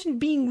difference between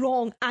being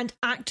wrong and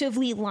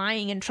actively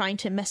lying and trying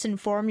to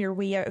misinform your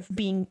way out of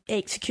being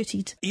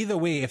executed. Either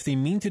way, if they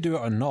mean to do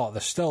it or not,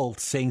 they're still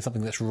saying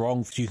something that's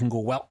wrong, so you can go,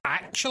 well,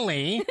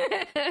 actually...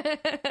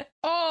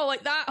 Oh,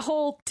 like that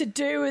whole to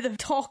do with a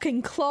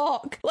talking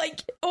clock.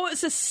 Like, oh,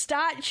 it's a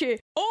statue.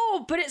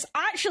 Oh, but it's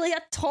actually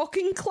a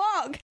talking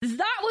clock.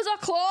 That was a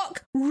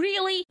clock?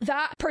 Really?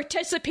 That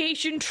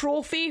participation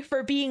trophy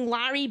for being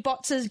Larry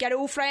Butts'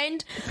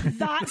 girlfriend?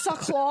 That's a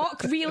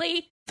clock?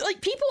 Really? Like,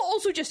 people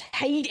also just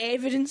hide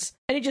evidence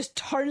and it just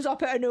turns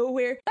up out of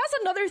nowhere. That's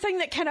another thing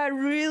that kind of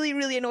really,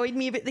 really annoyed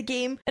me about the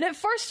game. And at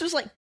first I was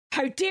like,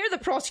 how dare the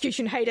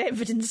prosecution hide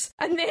evidence?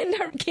 And then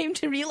I came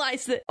to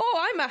realise that,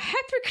 oh, I'm a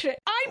hypocrite.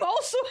 I'm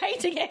also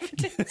hiding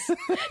evidence. Why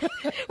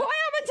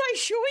haven't I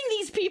showing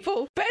these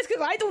people? But it's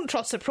because I don't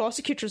trust the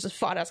prosecutors as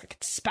far as I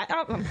can spit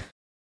at them.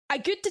 A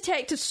good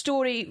detective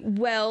story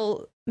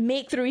will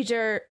make the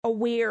reader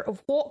aware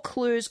of what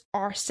clues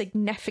are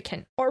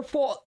significant, or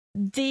what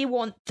they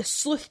want the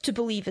sleuth to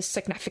believe is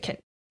significant.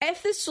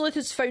 If the sleuth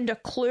has found a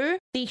clue,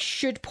 they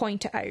should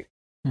point it out.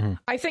 Mm-hmm.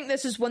 I think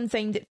this is one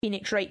thing that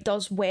Phoenix Wright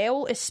does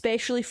well,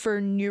 especially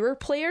for newer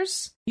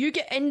players. You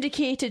get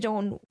indicated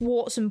on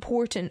what's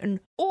important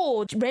and,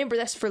 oh, remember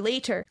this for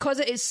later, because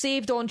it is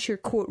saved onto your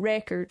court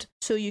record,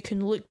 so you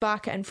can look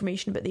back at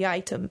information about the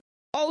item.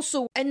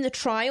 Also, in the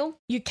trial,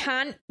 you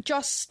can't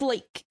just,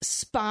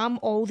 spam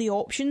all the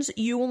options.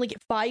 You only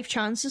get 5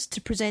 chances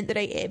to present the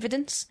right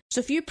evidence.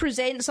 So if you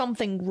present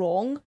something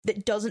wrong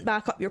that doesn't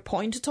back up your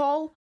point at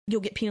all,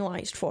 you'll get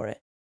penalised for it.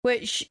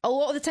 Which, a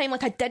lot of the time,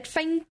 I did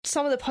find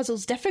some of the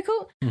puzzles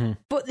difficult,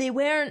 but they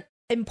weren't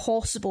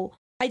impossible.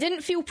 I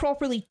didn't feel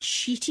properly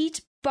cheated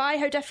by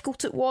how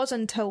difficult it was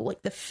until,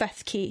 the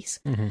 5th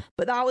case.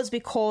 But that was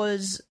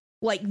because,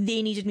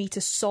 they needed me to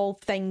solve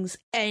things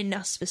in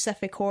a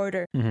specific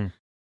order.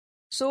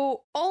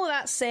 So, all of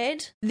that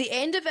said, the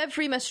end of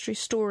every mystery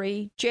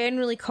story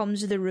generally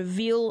comes with a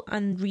reveal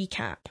and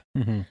recap.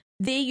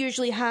 They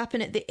usually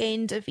happen at the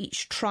end of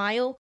each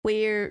trial,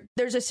 where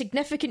there's a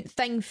significant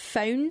thing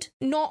found,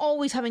 not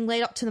always having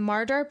led up to the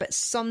murder, but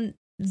some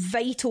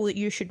vital that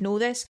you should know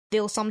this.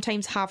 They'll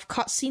sometimes have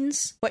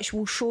cutscenes, which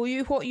will show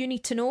you what you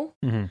need to know.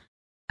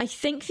 I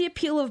think the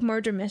appeal of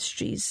murder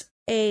mysteries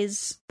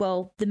is,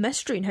 well, the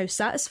mystery and how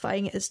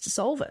satisfying it is to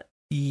solve it.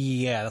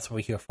 Yeah, that's what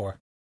we're here for.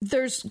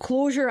 There's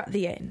closure at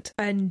the end,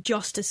 and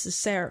justice is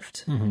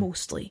served,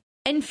 mostly.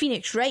 In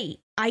Phoenix Wright,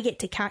 I get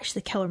to catch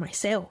the killer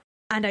myself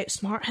and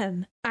outsmart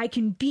him. I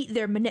can beat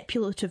their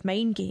manipulative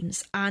mind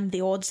games and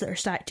the odds that are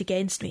stacked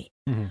against me.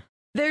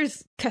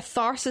 There's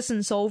catharsis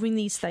in solving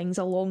these things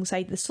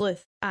alongside the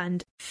sleuth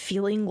and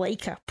feeling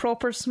like a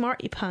proper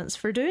smarty pants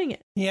for doing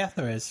it. Yeah,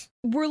 there is.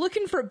 We're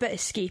looking for a bit of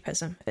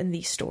escapism in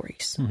these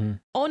stories.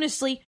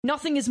 Honestly,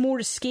 nothing is more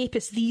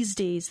escapist these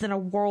days than a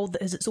world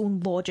that has its own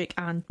logic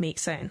and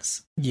makes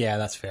sense. Yeah,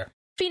 that's fair.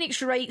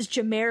 Phoenix Wright's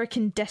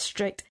Jamaican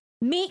district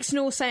makes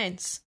no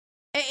sense.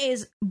 It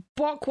is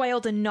buck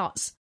wild and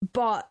nuts,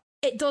 but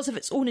it does have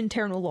its own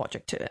internal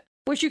logic to it,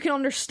 which you can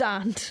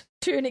understand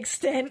to an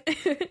extent.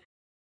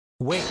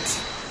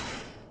 Wait.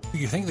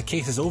 You think the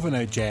case is over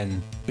now,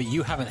 Jen, but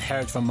you haven't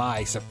heard from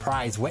my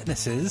surprise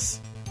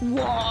witnesses.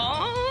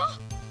 What?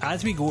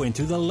 As we go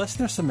into the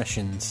listener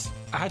submissions,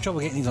 I had trouble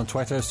getting these on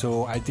Twitter,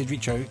 so I did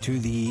reach out to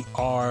the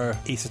R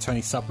Ace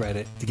Attorney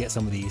subreddit to get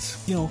some of these.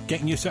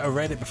 Getting used to a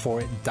Reddit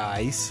before it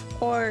dies.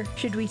 Or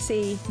should we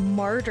say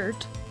murdered?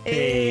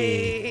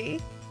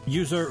 Hey.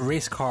 User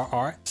Racecar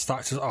Art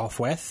starts us off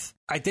with,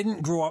 I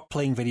didn't grow up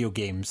playing video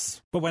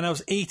games, but when I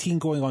was 18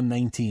 going on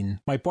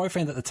 19, my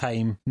boyfriend at the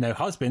time, now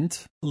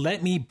husband,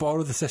 let me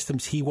borrow the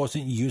systems he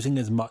wasn't using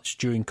as much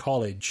during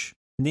college,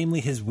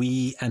 namely his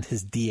Wii and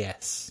his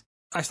DS.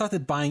 I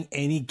started buying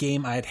any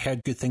game I had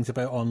heard good things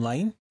about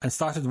online and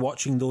started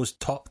watching those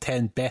top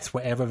 10 best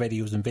whatever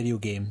videos in video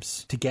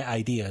games to get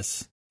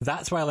ideas.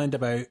 That's why I learned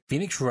about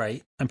Phoenix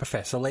Wright and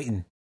Professor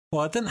Layton.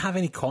 Well, I didn't have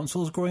any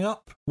consoles growing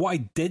up. What I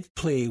did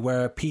play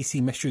were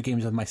PC mystery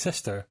games with my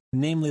sister,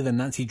 namely the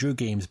Nancy Drew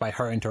games by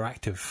Her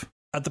Interactive.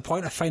 At the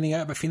point of finding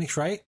out about Phoenix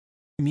Wright,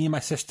 me and my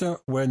sister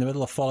were in the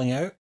middle of falling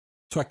out,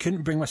 so I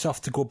couldn't bring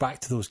myself to go back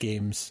to those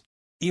games,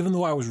 even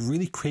though I was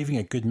really craving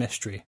a good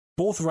mystery.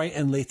 Both Wright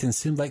and Layton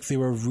seemed like they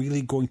were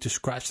really going to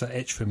scratch that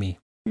itch for me.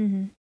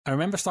 I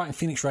remember starting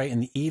Phoenix Wright in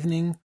the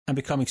evening and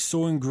becoming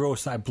so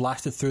engrossed that I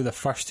blasted through the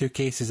first 2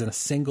 cases in a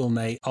single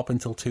night up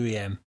until 2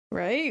 a.m.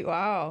 Right,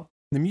 wow.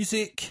 The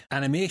music,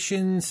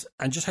 animations,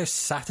 and just how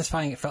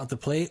satisfying it felt to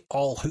play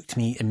all hooked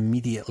me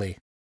immediately.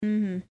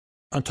 On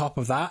top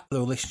of that, the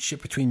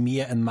relationship between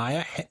Mia and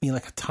Maya hit me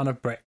like a ton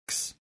of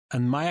bricks.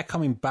 And Maya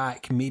coming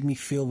back made me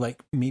feel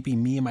like maybe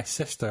me and my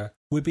sister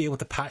would be able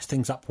to patch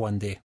things up one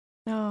day.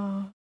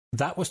 Oh.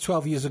 That was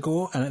 12 years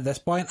ago, and at this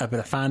point, I've been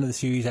a fan of the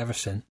series ever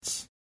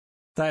since.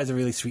 That is a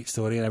really sweet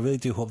story, and I really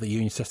do hope that you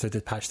and your sister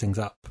did patch things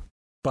up.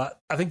 But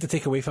I think to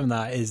take away from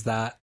that is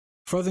that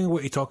furthering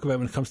what you talk about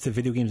when it comes to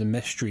video games and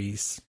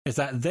mysteries is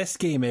that this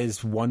game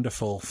is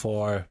wonderful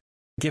for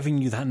giving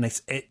you that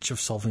nice itch of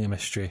solving a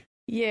mystery.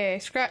 Yeah,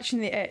 scratching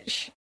the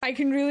itch. I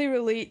can really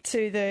relate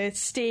to the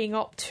staying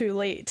up too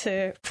late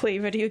to play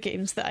video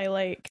games that I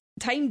like.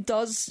 Time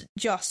does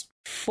just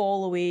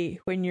fall away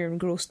when you're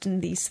engrossed in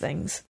these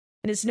things.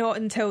 And it's not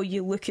until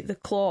you look at the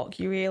clock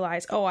you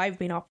realise, oh, I've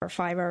been up for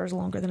 5 hours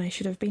longer than I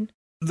should have been.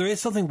 There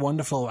is something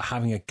wonderful about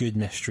having a good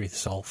mystery to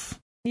solve.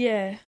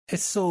 Yeah.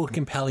 It's so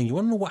compelling. You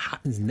want to know what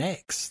happens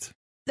next.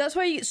 That's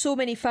why you get so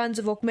many fans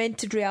of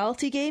augmented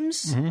reality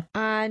games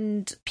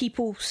and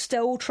people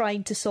still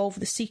trying to solve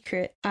the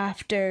secret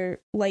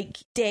after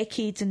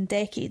decades and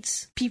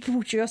decades.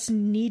 People just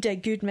need a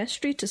good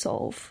mystery to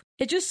solve.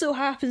 It just so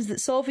happens that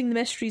solving the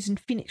mysteries in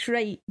Phoenix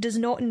Wright does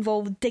not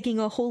involve digging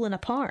a hole in a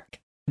park.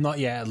 Not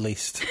yet, at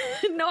least.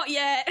 Not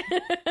yet.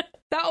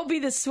 That'll be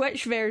the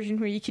Switch version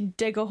where you can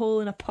dig a hole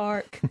in a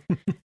park.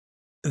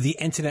 The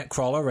Internet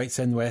Crawler writes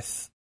in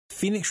with,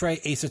 Phoenix Wright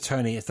Ace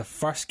Attorney is the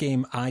first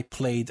game I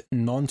played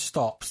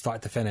non-stop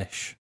start to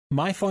finish.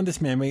 My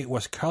fondest memory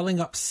was curling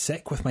up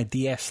sick with my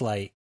DS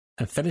Lite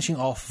and finishing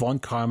off Von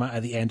Karma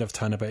at the end of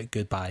Turnabout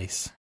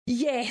Goodbyes.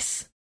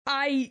 Yes,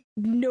 I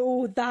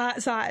know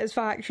that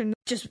satisfaction.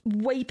 Just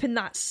wiping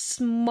that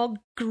smug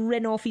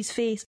grin off his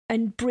face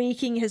and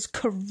breaking his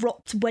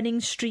corrupt winning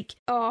streak.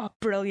 Oh,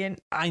 brilliant.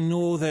 I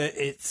know that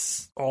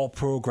it's all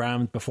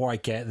programmed before I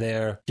get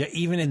there, yet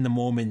even in the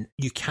moment,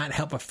 you can't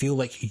help but feel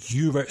like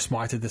you've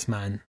outsmarted this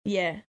man.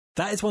 Yeah.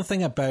 That is one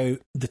thing about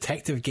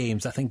detective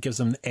games I think gives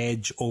them an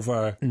edge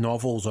over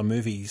novels or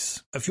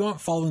movies. If you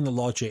aren't following the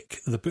logic,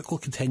 the book will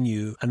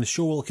continue and the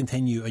show will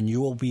continue and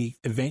you will be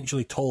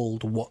eventually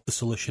told what the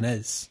solution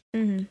is.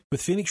 Mm-hmm.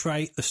 With Phoenix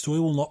Wright, the story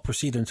will not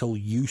proceed until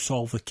you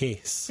solve the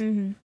case.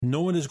 Mm-hmm.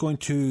 No one is going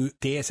to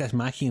Deus Ex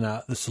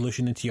Machina the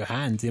solution into your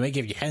hand. They might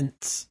give you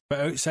hints,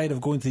 but outside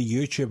of going to the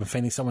YouTube and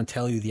finding someone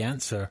tell you the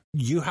answer,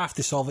 you have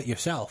to solve it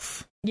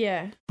yourself.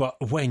 Yeah. But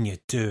when you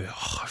do,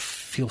 it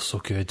feels so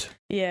good.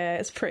 Yeah,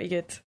 it's pretty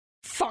good.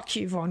 Fuck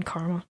you, Von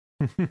Karma.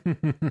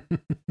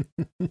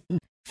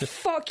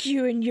 Fuck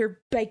you and your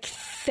big,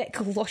 thick,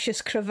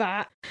 luscious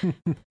cravat.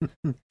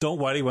 Don't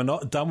worry, we're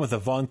not done with the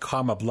Von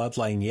Karma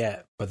bloodline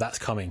yet, but that's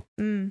coming.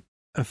 And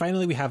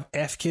finally, we have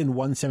Efkin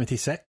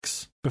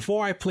 176.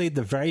 Before I played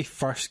the very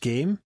first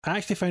game, I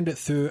actually found it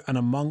through an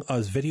Among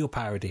Us video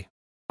parody.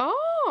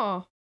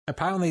 Oh.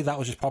 Apparently that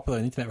was just popular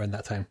on the internet around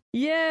that time.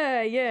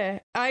 Yeah.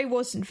 I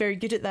wasn't very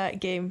good at that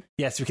game.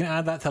 Yes, we can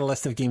add that to the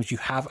list of games you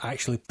have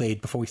actually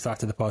played before we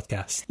started the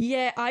podcast.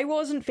 Yeah, I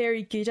wasn't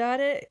very good at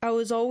it. I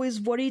was always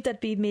worried I'd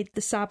be made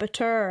the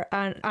saboteur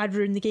and I'd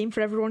ruin the game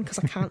for everyone because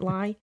I can't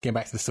lie. Getting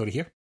back to the story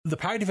here. The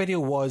parody video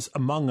was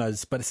Among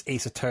Us, but it's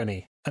Ace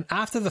Attorney. And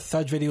after the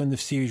third video in the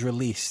series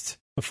released,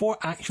 before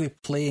actually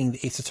playing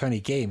the Ace Attorney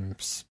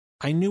games,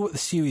 I knew what the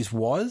series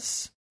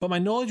was, but my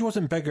knowledge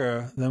wasn't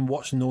bigger than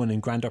what's known in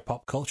grander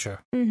pop culture.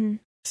 Mm-hmm.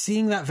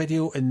 Seeing that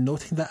video and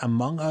noting that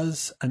Among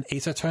Us and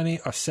Ace Attorney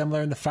are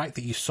similar in the fact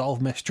that you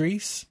solve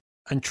mysteries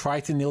and try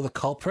to nail the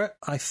culprit,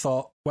 I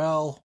thought,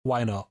 well,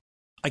 why not?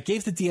 I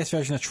gave the DS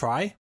version a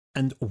try,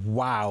 and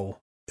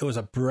wow, it was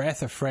a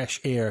breath of fresh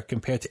air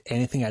compared to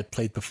anything I'd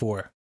played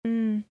before.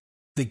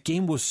 The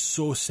game was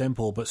so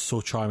simple but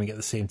so charming at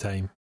the same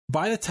time.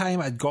 By the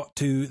time I'd got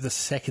to the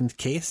second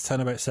case,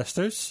 Turnabout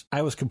Sisters,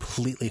 I was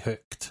completely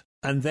hooked.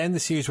 And then the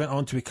series went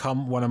on to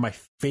become one of my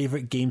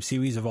favourite game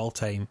series of all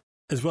time,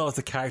 as well as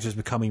the characters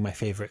becoming my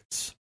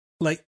favourites.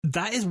 Like,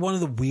 that is one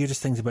of the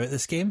weirdest things about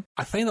this game.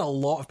 I find that a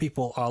lot of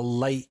people are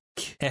like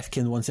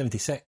Efkin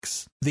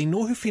 176. They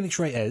know who Phoenix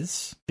Wright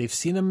is. They've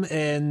seen him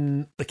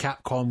in the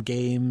Capcom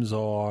games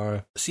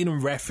or seen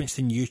him referenced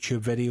in YouTube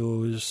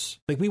videos.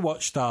 Like, we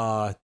watched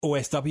a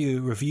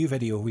OSW review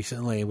video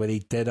recently where they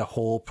did a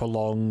whole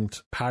prolonged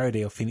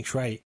parody of Phoenix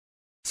Wright.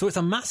 So it's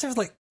a massive,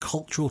 like,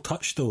 cultural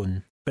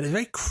touchstone, but it's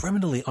very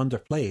criminally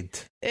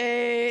underplayed.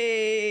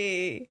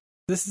 Hey.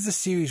 This is a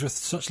series with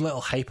such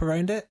little hype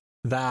around it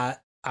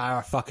that,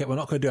 fuck it, we're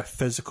not going to do a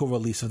physical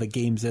release of the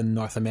games in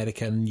North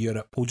America and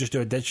Europe. We'll just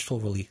do a digital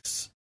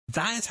release.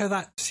 That is how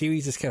that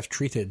series is kind of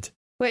treated.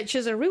 Which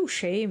is a real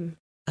shame.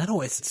 I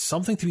know, it's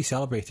something to be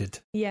celebrated.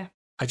 Yeah.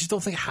 I just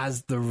don't think it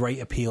has the right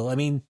appeal. I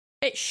mean...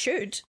 It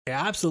should. It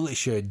absolutely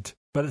should.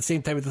 But at the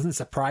same time, it doesn't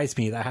surprise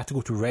me that I have to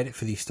go to Reddit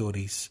for these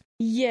stories.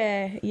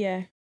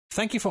 Yeah.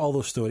 Thank you for all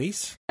those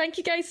stories. Thank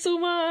you guys so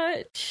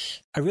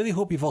much. I really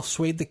hope you've all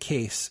swayed the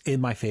case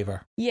in my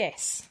favour.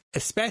 Yes.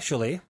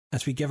 Especially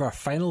as we give our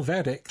final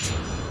verdict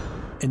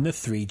in the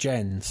 3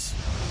 gens.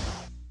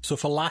 So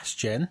for last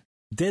gen,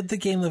 did the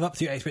game live up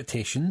to your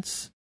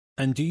expectations?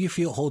 And do you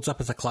feel it holds up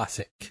as a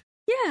classic?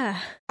 Yeah.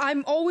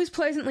 I'm always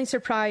pleasantly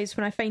surprised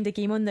when I find a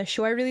game on this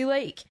show I really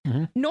like.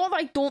 Mm-hmm. Not that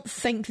I don't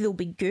think they'll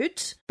be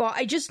good, but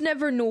I just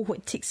never know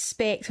what to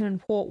expect and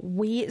in what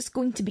way it's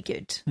going to be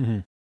good. Mm-hmm.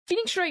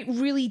 Phoenix Wright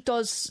really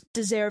does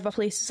deserve a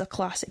place as a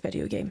classic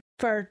video game,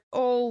 for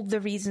all the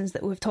reasons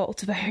that we've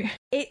talked about.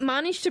 It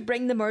managed to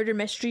bring the murder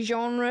mystery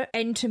genre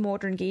into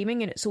modern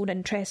gaming in its own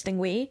interesting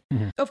way.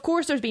 Mm-hmm. Of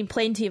course, there's been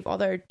plenty of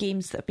other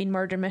games that have been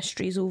murder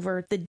mysteries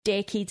over the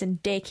decades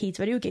and decades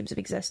video games have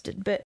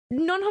existed, but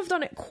none have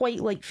done it quite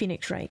like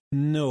Phoenix Wright.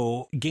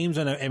 No, games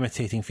are now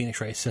imitating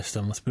Phoenix Wright's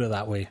system, let's put it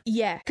that way.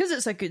 Yeah, because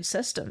it's a good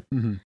system.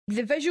 Mm-hmm.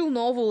 The visual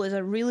novel is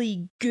a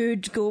really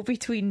good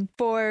go-between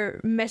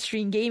for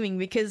mystery and gaming,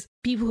 because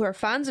people who are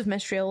fans of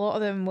mystery, a lot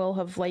of them will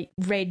have like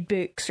read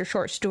books or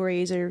short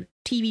stories or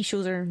TV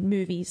shows or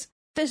movies.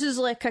 This is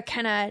like a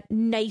kind of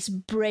nice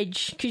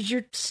bridge because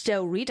you're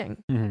still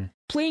reading. Mm-hmm.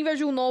 Playing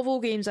visual novel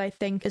games, I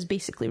think, is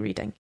basically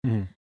reading.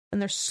 Mm-hmm.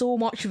 And there's so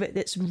much of it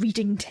that's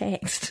reading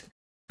text.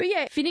 But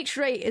yeah, Phoenix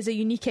Wright is a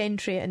unique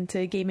entry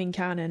into gaming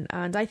canon,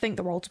 and I think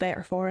the world's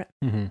better for it.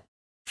 Mm-hmm.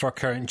 For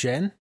current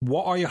gen,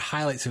 what are your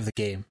highlights of the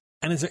game?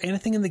 And is there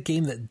anything in the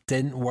game that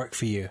didn't work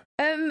for you?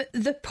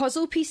 The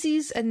puzzle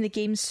pieces and the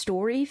game's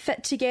story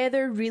fit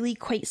together really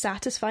quite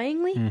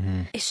satisfyingly.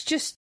 Mm-hmm. It's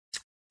just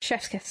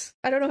Chef's kiss.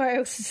 I don't know how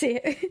else to say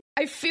it.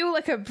 I feel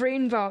like a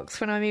brain box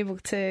when I'm able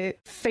to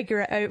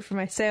figure it out for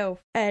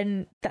myself,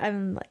 and that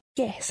I'm like,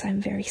 yes, I'm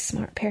a very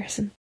smart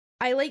person.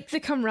 I like the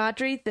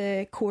camaraderie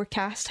the core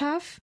cast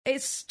have.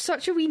 It's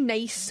such a wee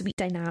nice, sweet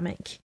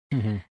dynamic.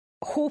 Mm-hmm.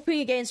 Hoping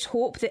against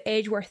hope that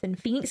Edgeworth and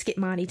Phoenix get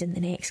married in the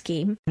next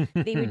game.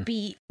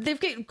 They've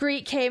got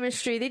great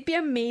chemistry. They'd be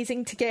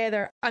amazing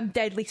together. I'm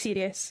deadly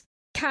serious.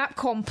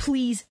 Capcom,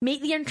 please,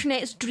 make the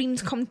internet's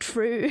dreams come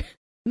true.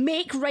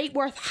 Make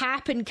Wrightworth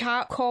happen,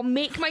 Capcom.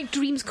 Make my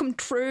dreams come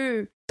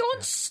true.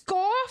 Don't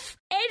scoff!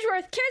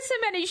 Edgeworth, kiss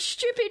him in his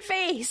stupid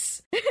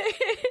face!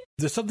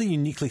 There's something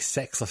uniquely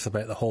sexless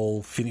about the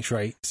whole Phoenix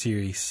Wright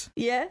series.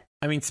 Yeah?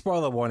 I mean,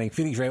 spoiler warning,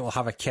 Phoenix Wright will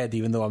have a kid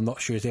even though I'm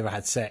not sure he's ever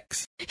had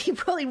sex. He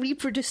probably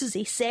reproduces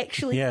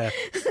asexually. Yeah.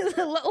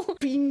 The little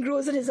bean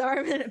grows in his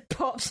arm and it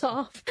pops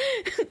off.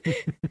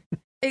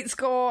 It's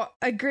got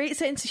a great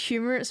sense of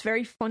humour. It's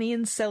very funny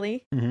and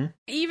silly. Mm-hmm.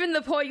 Even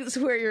the points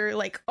where you're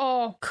like,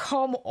 oh,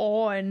 come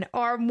on,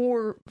 are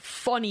more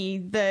funny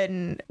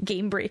than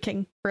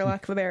game-breaking, for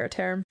lack of a better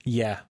term.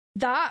 Yeah.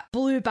 That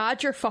blue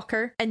badger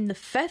fucker in the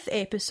 5th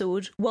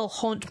episode will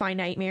haunt my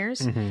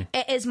nightmares. Mm-hmm.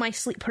 It is my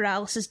sleep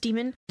paralysis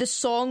demon. The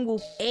song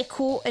will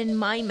echo in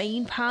my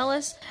mind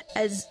palace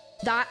as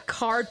that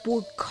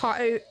cardboard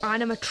cutout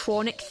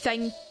animatronic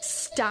thing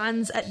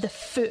stands at the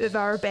foot of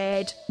our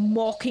bed,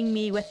 mocking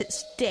me with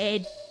its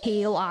dead,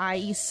 pale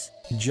eyes.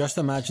 Just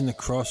imagine the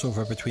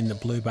crossover between the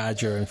Blue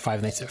Badger and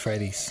Five Nights at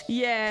Freddy's.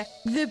 Yeah,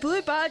 the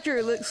Blue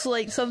Badger looks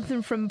like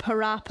something from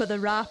Parappa the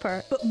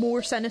Rapper, but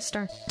more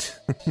sinister.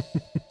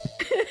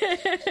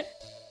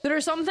 There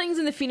are some things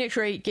in the Phoenix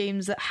Wright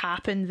games that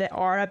happen that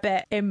are a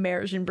bit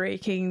immersion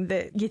breaking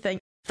that you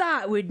think,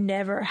 that would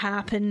never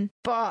happen,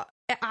 but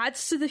it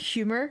adds to the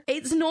humour.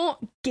 It's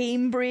not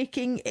game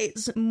breaking,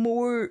 it's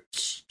more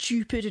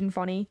stupid and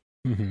funny.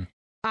 Mm-hmm.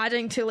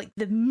 Adding to like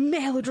the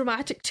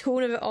melodramatic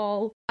tone of it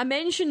all. I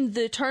mentioned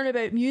the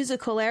Turnabout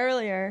musical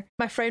earlier.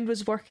 My friend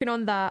was working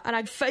on that and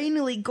I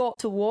finally got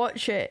to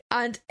watch it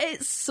and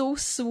it's so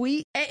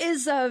sweet. It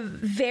is a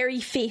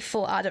very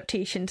faithful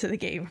adaptation to the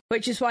game,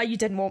 which is why you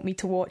didn't want me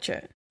to watch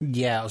it.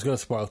 Yeah, I was going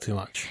to spoil too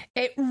much.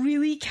 It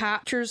really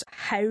captures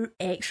how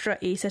extra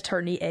Ace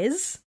Attorney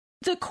is.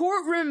 The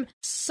courtroom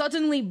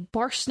suddenly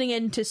bursting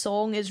into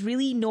song is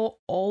really not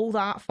all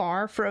that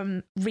far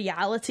from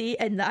reality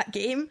in that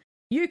game.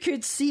 You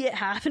could see it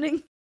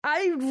happening.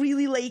 I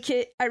really like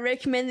it. I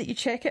recommend that you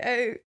check it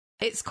out.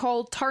 It's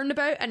called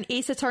Turnabout, an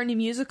Ace Attorney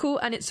musical,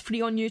 and it's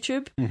free on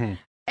YouTube. Mm-hmm.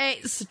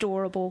 It's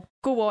adorable.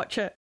 Go watch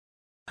it.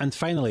 And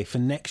finally, for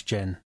next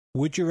gen,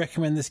 would you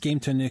recommend this game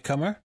to a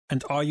newcomer?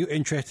 And are you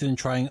interested in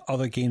trying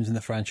other games in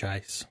the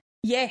franchise?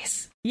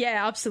 Yes.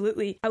 Yeah,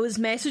 absolutely. I was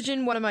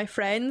messaging one of my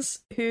friends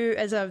who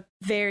is a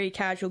very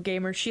casual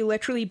gamer. She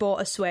literally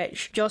bought a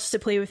Switch just to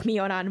play with me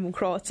on Animal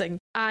Crossing.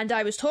 And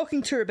I was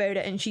talking to her about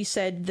it and she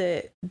said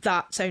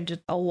that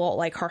sounded a lot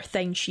like her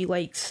thing. She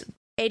likes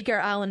Edgar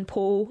Allan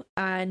Poe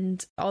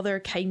and other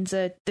kinds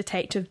of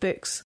detective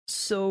books.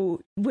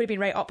 So would have been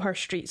right up her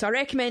street. So I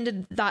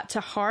recommended that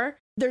to her.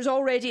 There's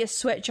already a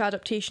Switch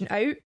adaptation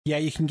out. Yeah,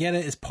 you can get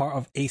it as part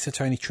of Ace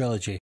Attorney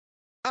Trilogy.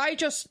 I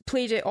just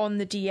played it on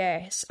the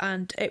DS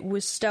and it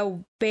was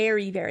still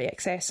very, very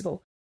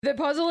accessible. The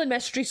puzzle and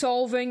mystery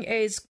solving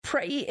is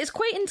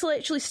quite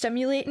intellectually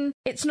stimulating.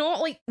 It's not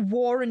like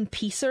War and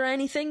Peace or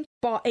anything,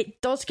 but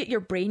it does get your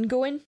brain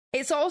going.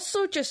 It's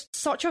also just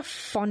such a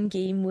fun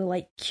game with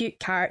like cute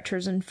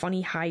characters and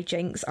funny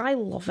hijinks. I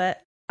love it.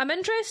 I'm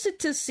interested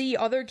to see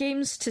other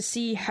games to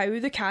see how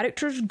the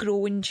characters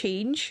grow and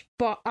change,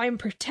 but I'm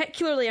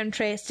particularly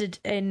interested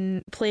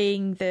in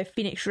playing the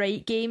Phoenix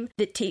Wright game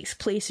that takes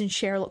place in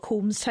Sherlock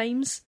Holmes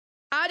times.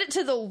 Add it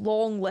to the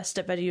long list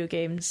of video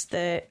games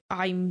that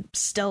I'm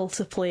still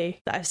to play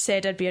that I've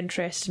said I'd be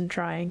interested in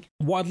trying.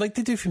 What I'd like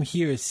to do from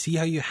here is see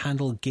how you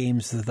handle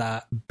games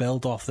that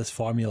build off this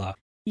formula.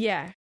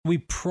 Yeah. We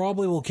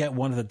probably will get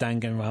one of the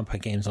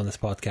Danganronpa games on this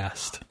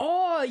podcast.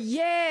 Oh,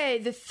 yeah,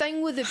 the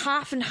thing with the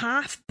half and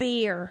half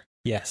bear.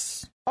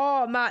 Yes.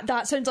 Oh, Matt,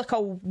 that sounds like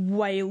a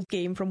wild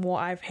game from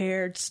what I've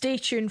heard. Stay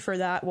tuned for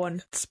that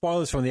one.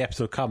 Spoilers from the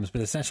episode comes,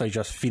 but essentially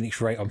just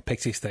Phoenix Wright on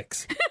pixie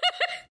sticks.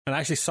 And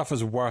actually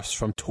suffers worse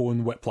from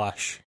tone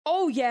whiplash.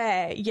 Oh,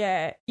 yeah,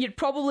 yeah. You'd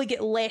probably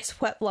get less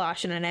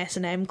whiplash in an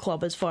S&M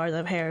club as far as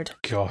I've heard.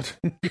 God.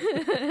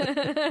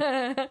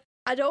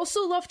 I'd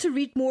also love to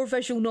read more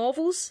visual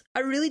novels.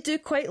 I really do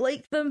quite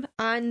like them,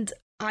 and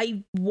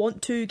I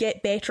want to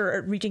get better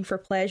at reading for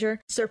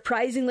pleasure.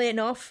 Surprisingly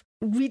enough,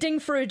 reading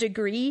for a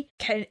degree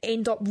can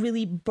end up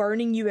really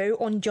burning you out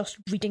on just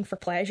reading for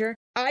pleasure.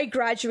 I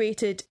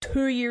graduated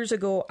 2 years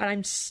ago and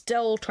I'm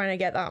still trying to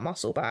get that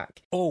muscle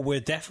back. Oh, we're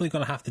definitely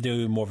going to have to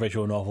do more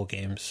visual novel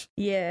games.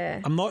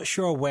 Yeah. I'm not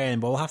sure when,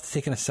 but we'll have to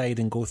take an aside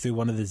and go through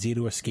one of the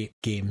Zero Escape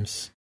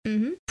games.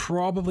 Mm-hmm.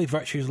 Probably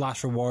Virtue's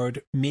Last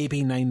Reward,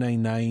 maybe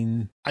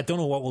 999. I don't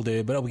know what we'll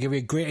do, but it'll give you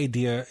a great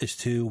idea as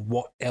to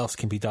what else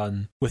can be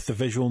done with the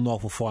visual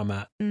novel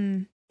format.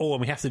 Mm. Oh,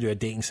 and we have to do a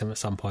dating sim at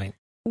some point.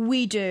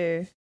 We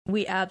do.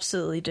 We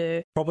absolutely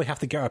do. Probably have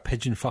to get our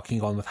pigeon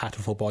fucking on with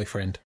Hatoful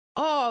Boyfriend.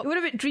 Oh, what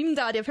about Dream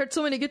Daddy? I've heard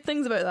so many good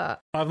things about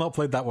that. I've not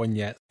played that one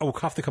yet. I will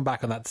have to come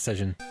back on that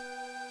decision.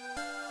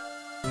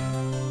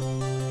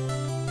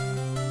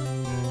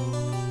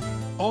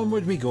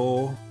 Onward we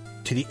go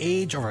to the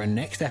age of our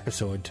next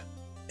episode.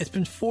 It's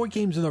been 4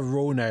 games in a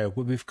row now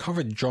where we've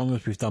covered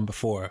genres we've done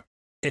before,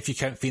 if you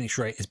count Phoenix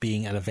Wright as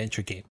being an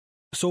adventure game.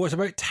 So it's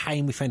about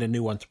time we find a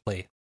new one to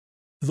play.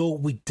 Though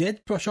we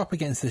did brush up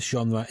against this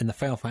genre in the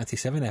Final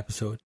Fantasy VII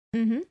episode.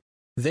 Mm-hmm.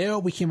 There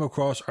we came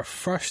across our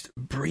first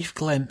brief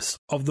glimpse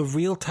of the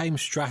real-time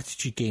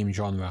strategy game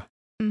genre.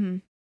 Mm-hmm.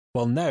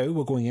 Well, now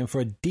we're going in for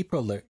a deeper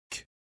look,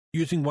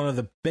 using one of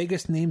the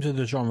biggest names of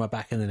the genre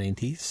back in the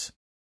 90s,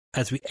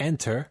 as we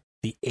enter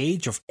the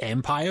Age of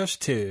Empires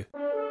 2.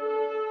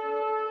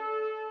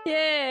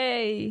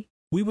 Yay!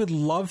 We would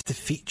love to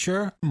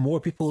feature more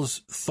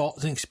people's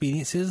thoughts and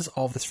experiences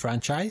of this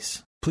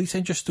franchise. Please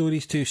send your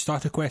stories to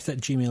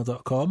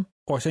starterquest@gmail.com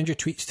or send your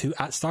tweets to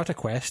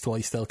 @starterquest while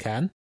you still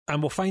can,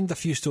 and we'll find a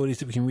few stories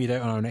that we can read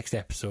out on our next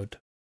episode.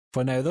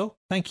 For now, though,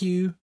 thank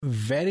you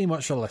very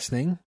much for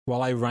listening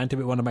while I rant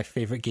about one of my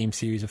favourite game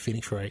series of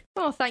Phoenix Wright.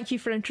 Oh, thank you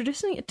for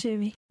introducing it to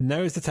me.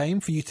 Now is the time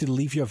for you to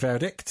leave your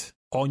verdict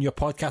on your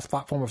podcast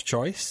platform of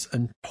choice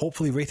and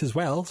hopefully rate as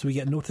well so we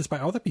get noticed by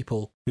other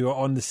people who are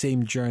on the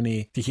same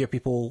journey to hear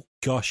people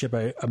gush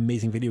about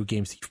amazing video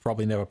games that you've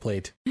probably never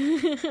played.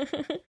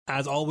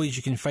 As always,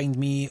 you can find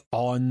me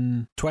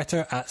on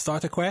Twitter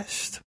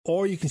 @StarterQuest,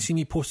 or you can see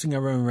me posting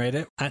around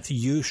Reddit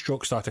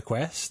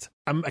 @u/StarterQuest.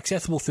 I'm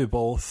accessible through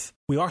both.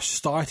 We are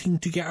starting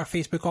to get our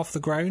Facebook off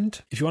the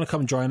ground. If you want to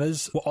come join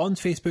us, we're on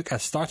Facebook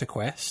as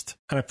StarterQuest,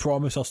 and I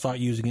promise I'll start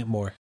using it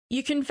more.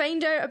 You can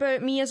find out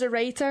about me as a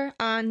writer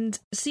and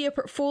see a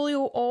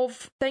portfolio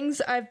of things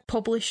that I've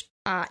published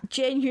at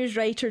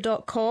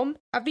jenhugheswriter.com.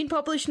 I've been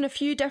published in a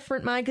few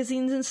different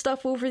magazines and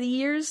stuff over the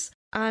years,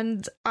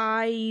 and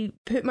I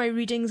put my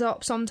readings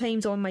up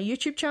sometimes on my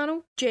YouTube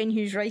channel, Jen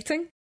Hughes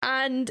Writing.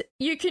 And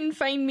you can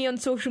find me on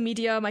social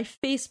media. My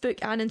Facebook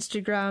and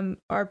Instagram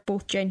are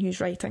both Jen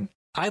Hughes Writing.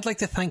 I'd like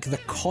to thank the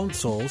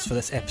Consoles for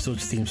this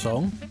episode's theme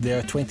song,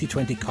 their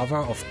 2020 cover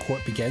of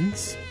Court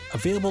Begins,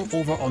 available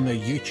over on their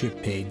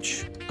YouTube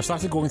page. I've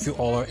started going through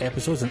all our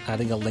episodes and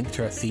adding a link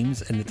to our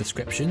themes in the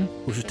description,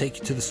 which will take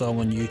you to the song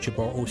on YouTube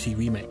or OC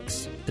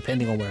Remix,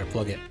 depending on where I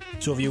plug it.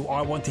 So if you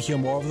want to hear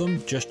more of them,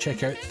 just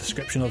check out the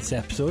description of this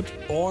episode,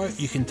 or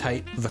you can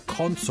type The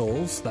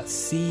Consoles,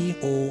 that's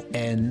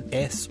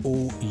CONSOULS,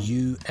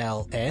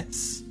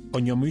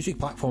 on your music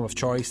platform of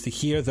choice to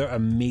hear their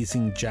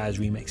amazing jazz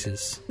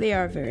remixes. They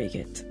are very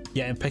good.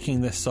 Yeah, in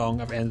picking this song,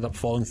 I've ended up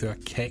falling through a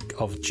kick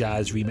of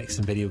jazz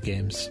remixing video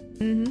games.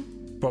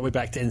 Mm-hmm. Brought me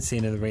back to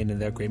Insane in the Rain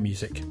and their great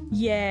music.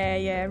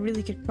 Yeah,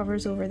 really good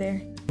covers over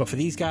there. But for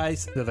these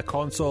guys, they're the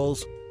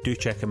Consoles. Do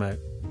check them out.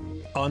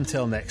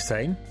 Until next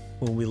time,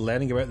 when we'll be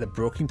learning about the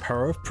broken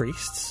power of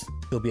priests,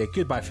 there'll be a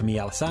goodbye from me,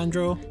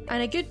 Alessandro.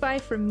 And a goodbye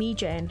from me,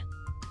 Jen.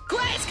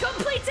 Quest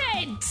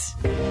completed!